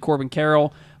National League, Corbin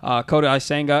Carroll, Kodai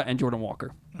Senga, and Jordan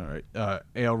Walker. All right.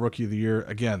 AL Rookie of the Year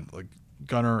again. Like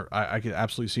Gunnar, I could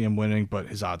absolutely see him winning, but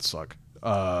his odds suck.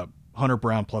 Hunter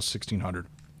Brown plus 1,600.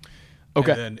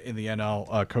 Okay. And then in the NL,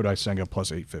 Kodai Senga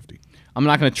plus 850. I'm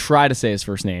not going to try to say his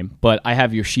first name, but I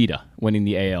have Yoshida winning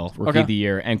the AL Rookie of the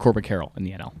Year and Corbin Carroll in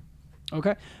the NL.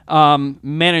 Okay.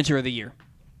 Manager of the Year.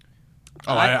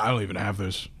 Oh, I don't even have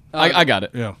this. I got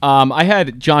it. Yeah. I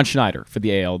had John Schneider for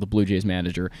the AL, the Blue Jays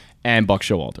manager, and Buck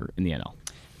Showalter in the NL.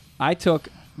 I took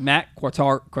Matt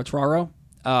Quatraro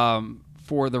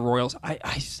for the Royals.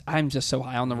 I'm just so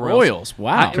high on the Royals.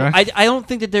 Wow. I don't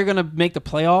think that they're going to make the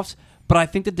playoffs, but I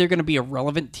think that they're going to be a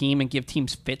relevant team and give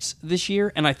teams fits this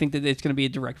year, and I think that it's going to be a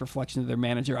direct reflection of their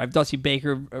manager. I have Dusty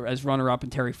Baker as runner-up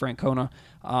and Terry Francona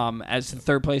as the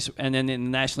third place, and then in the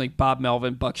National League, Bob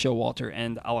Melvin, Buck Showalter,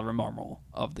 and Oliver Marmol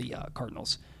of the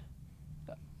Cardinals.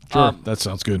 Sure, that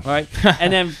sounds good. All right.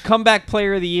 And then comeback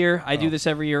player of the year. I do this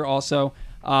every year also.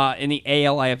 In the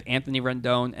AL, I have Anthony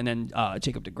Rendon and then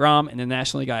Jacob deGrom. In the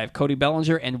National League, I have Cody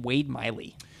Bellinger and Wade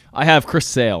Miley. I have Chris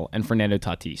Sale and Fernando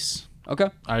Tatis. Okay.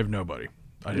 I have nobody.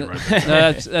 I didn't write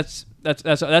that. That's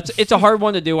it's a hard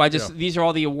one to do. These are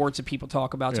all the awards that people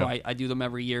talk about, so I do them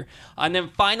every year. And then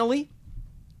finally,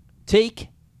 take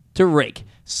to Rake.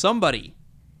 Somebody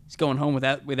is going home with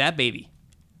that baby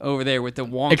over there with the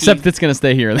wonky. Except it's going to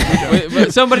stay here.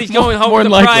 Somebody's going home with the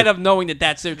likely. pride of knowing that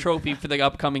that's their trophy for the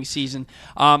upcoming season.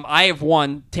 I have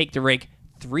won Take to Rake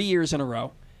 3 years in a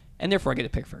row, and therefore I get to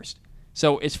pick first.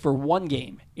 So it's for one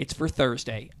game. It's for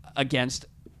Thursday against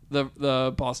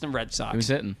the Boston Red Sox. Who's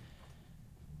hitting?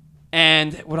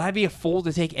 And would I be a fool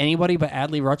to take anybody but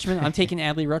Adley Rutschman? I'm taking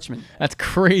Adley Rutschman. That's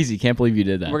crazy. Can't believe you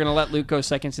did that. We're going to let Luke go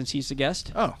second since he's the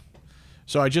guest. Oh.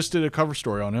 So I just did a cover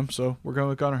story on him, so we're going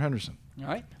with Gunnar Henderson. All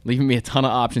right. Leaving me a ton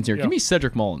of options here. Give me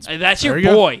Cedric Mullins. That's your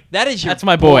boy. That's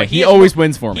my boy. He always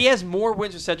wins for me. He has more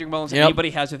wins with Cedric Mullins than anybody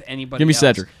has with anybody Give me else.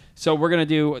 Cedric. So we're going to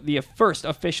do the first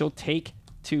official Take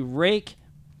to Rake.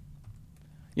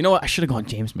 You know what? I should have gone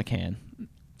James McCann.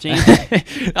 James.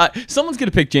 Someone's going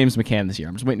to pick James McCann this year.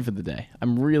 I'm just waiting for the day.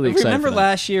 I'm really excited. Remember for that.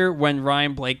 last year when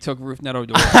Ryan Blake took Rougned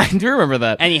Odor? I do remember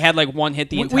that. And he had like one hit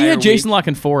the entire We had Jason week.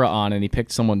 Lockenfora on, and he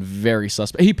picked someone very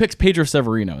suspect. He picked Pedro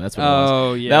Severino. That's what it was.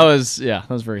 Oh, yeah. That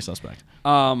was very suspect.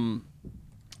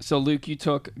 So, Luke, you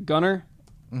took Gunnar.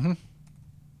 Mm-hmm.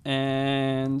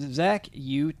 And Zach,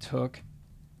 you took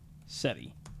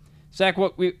Seti. Zach,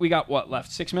 what we got what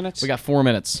left? 6 minutes? We got 4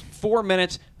 minutes. 4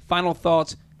 minutes. Final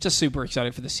thoughts. Just super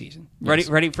excited for the season. Ready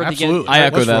for it Absolutely. to get. I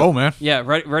echo that. Roll, man. Yeah,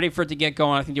 ready for it to get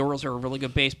going. I think the Orioles are a really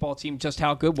good baseball team. Just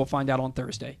how good, we'll find out on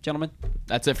Thursday, gentlemen.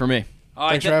 That's it for me. All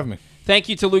right, Thanks for having me. Thank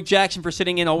you to Luke Jackson for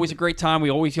sitting in. Always a great time.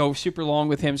 We always go super long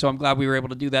with him, so I'm glad we were able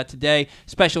to do that today.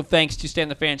 Special thanks to Stan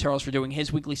the Fan Charles for doing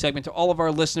his weekly segment. To all of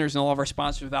our listeners and all of our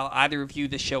sponsors, without either of you,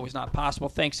 this show is not possible.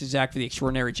 Thanks to Zach for the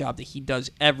extraordinary job that he does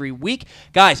every week.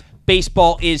 Guys,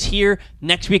 baseball is here.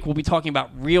 Next week, we'll be talking about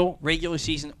real regular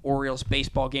season Orioles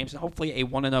baseball games and hopefully a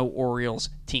 1-0 Orioles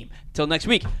team. Until next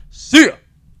week, see ya!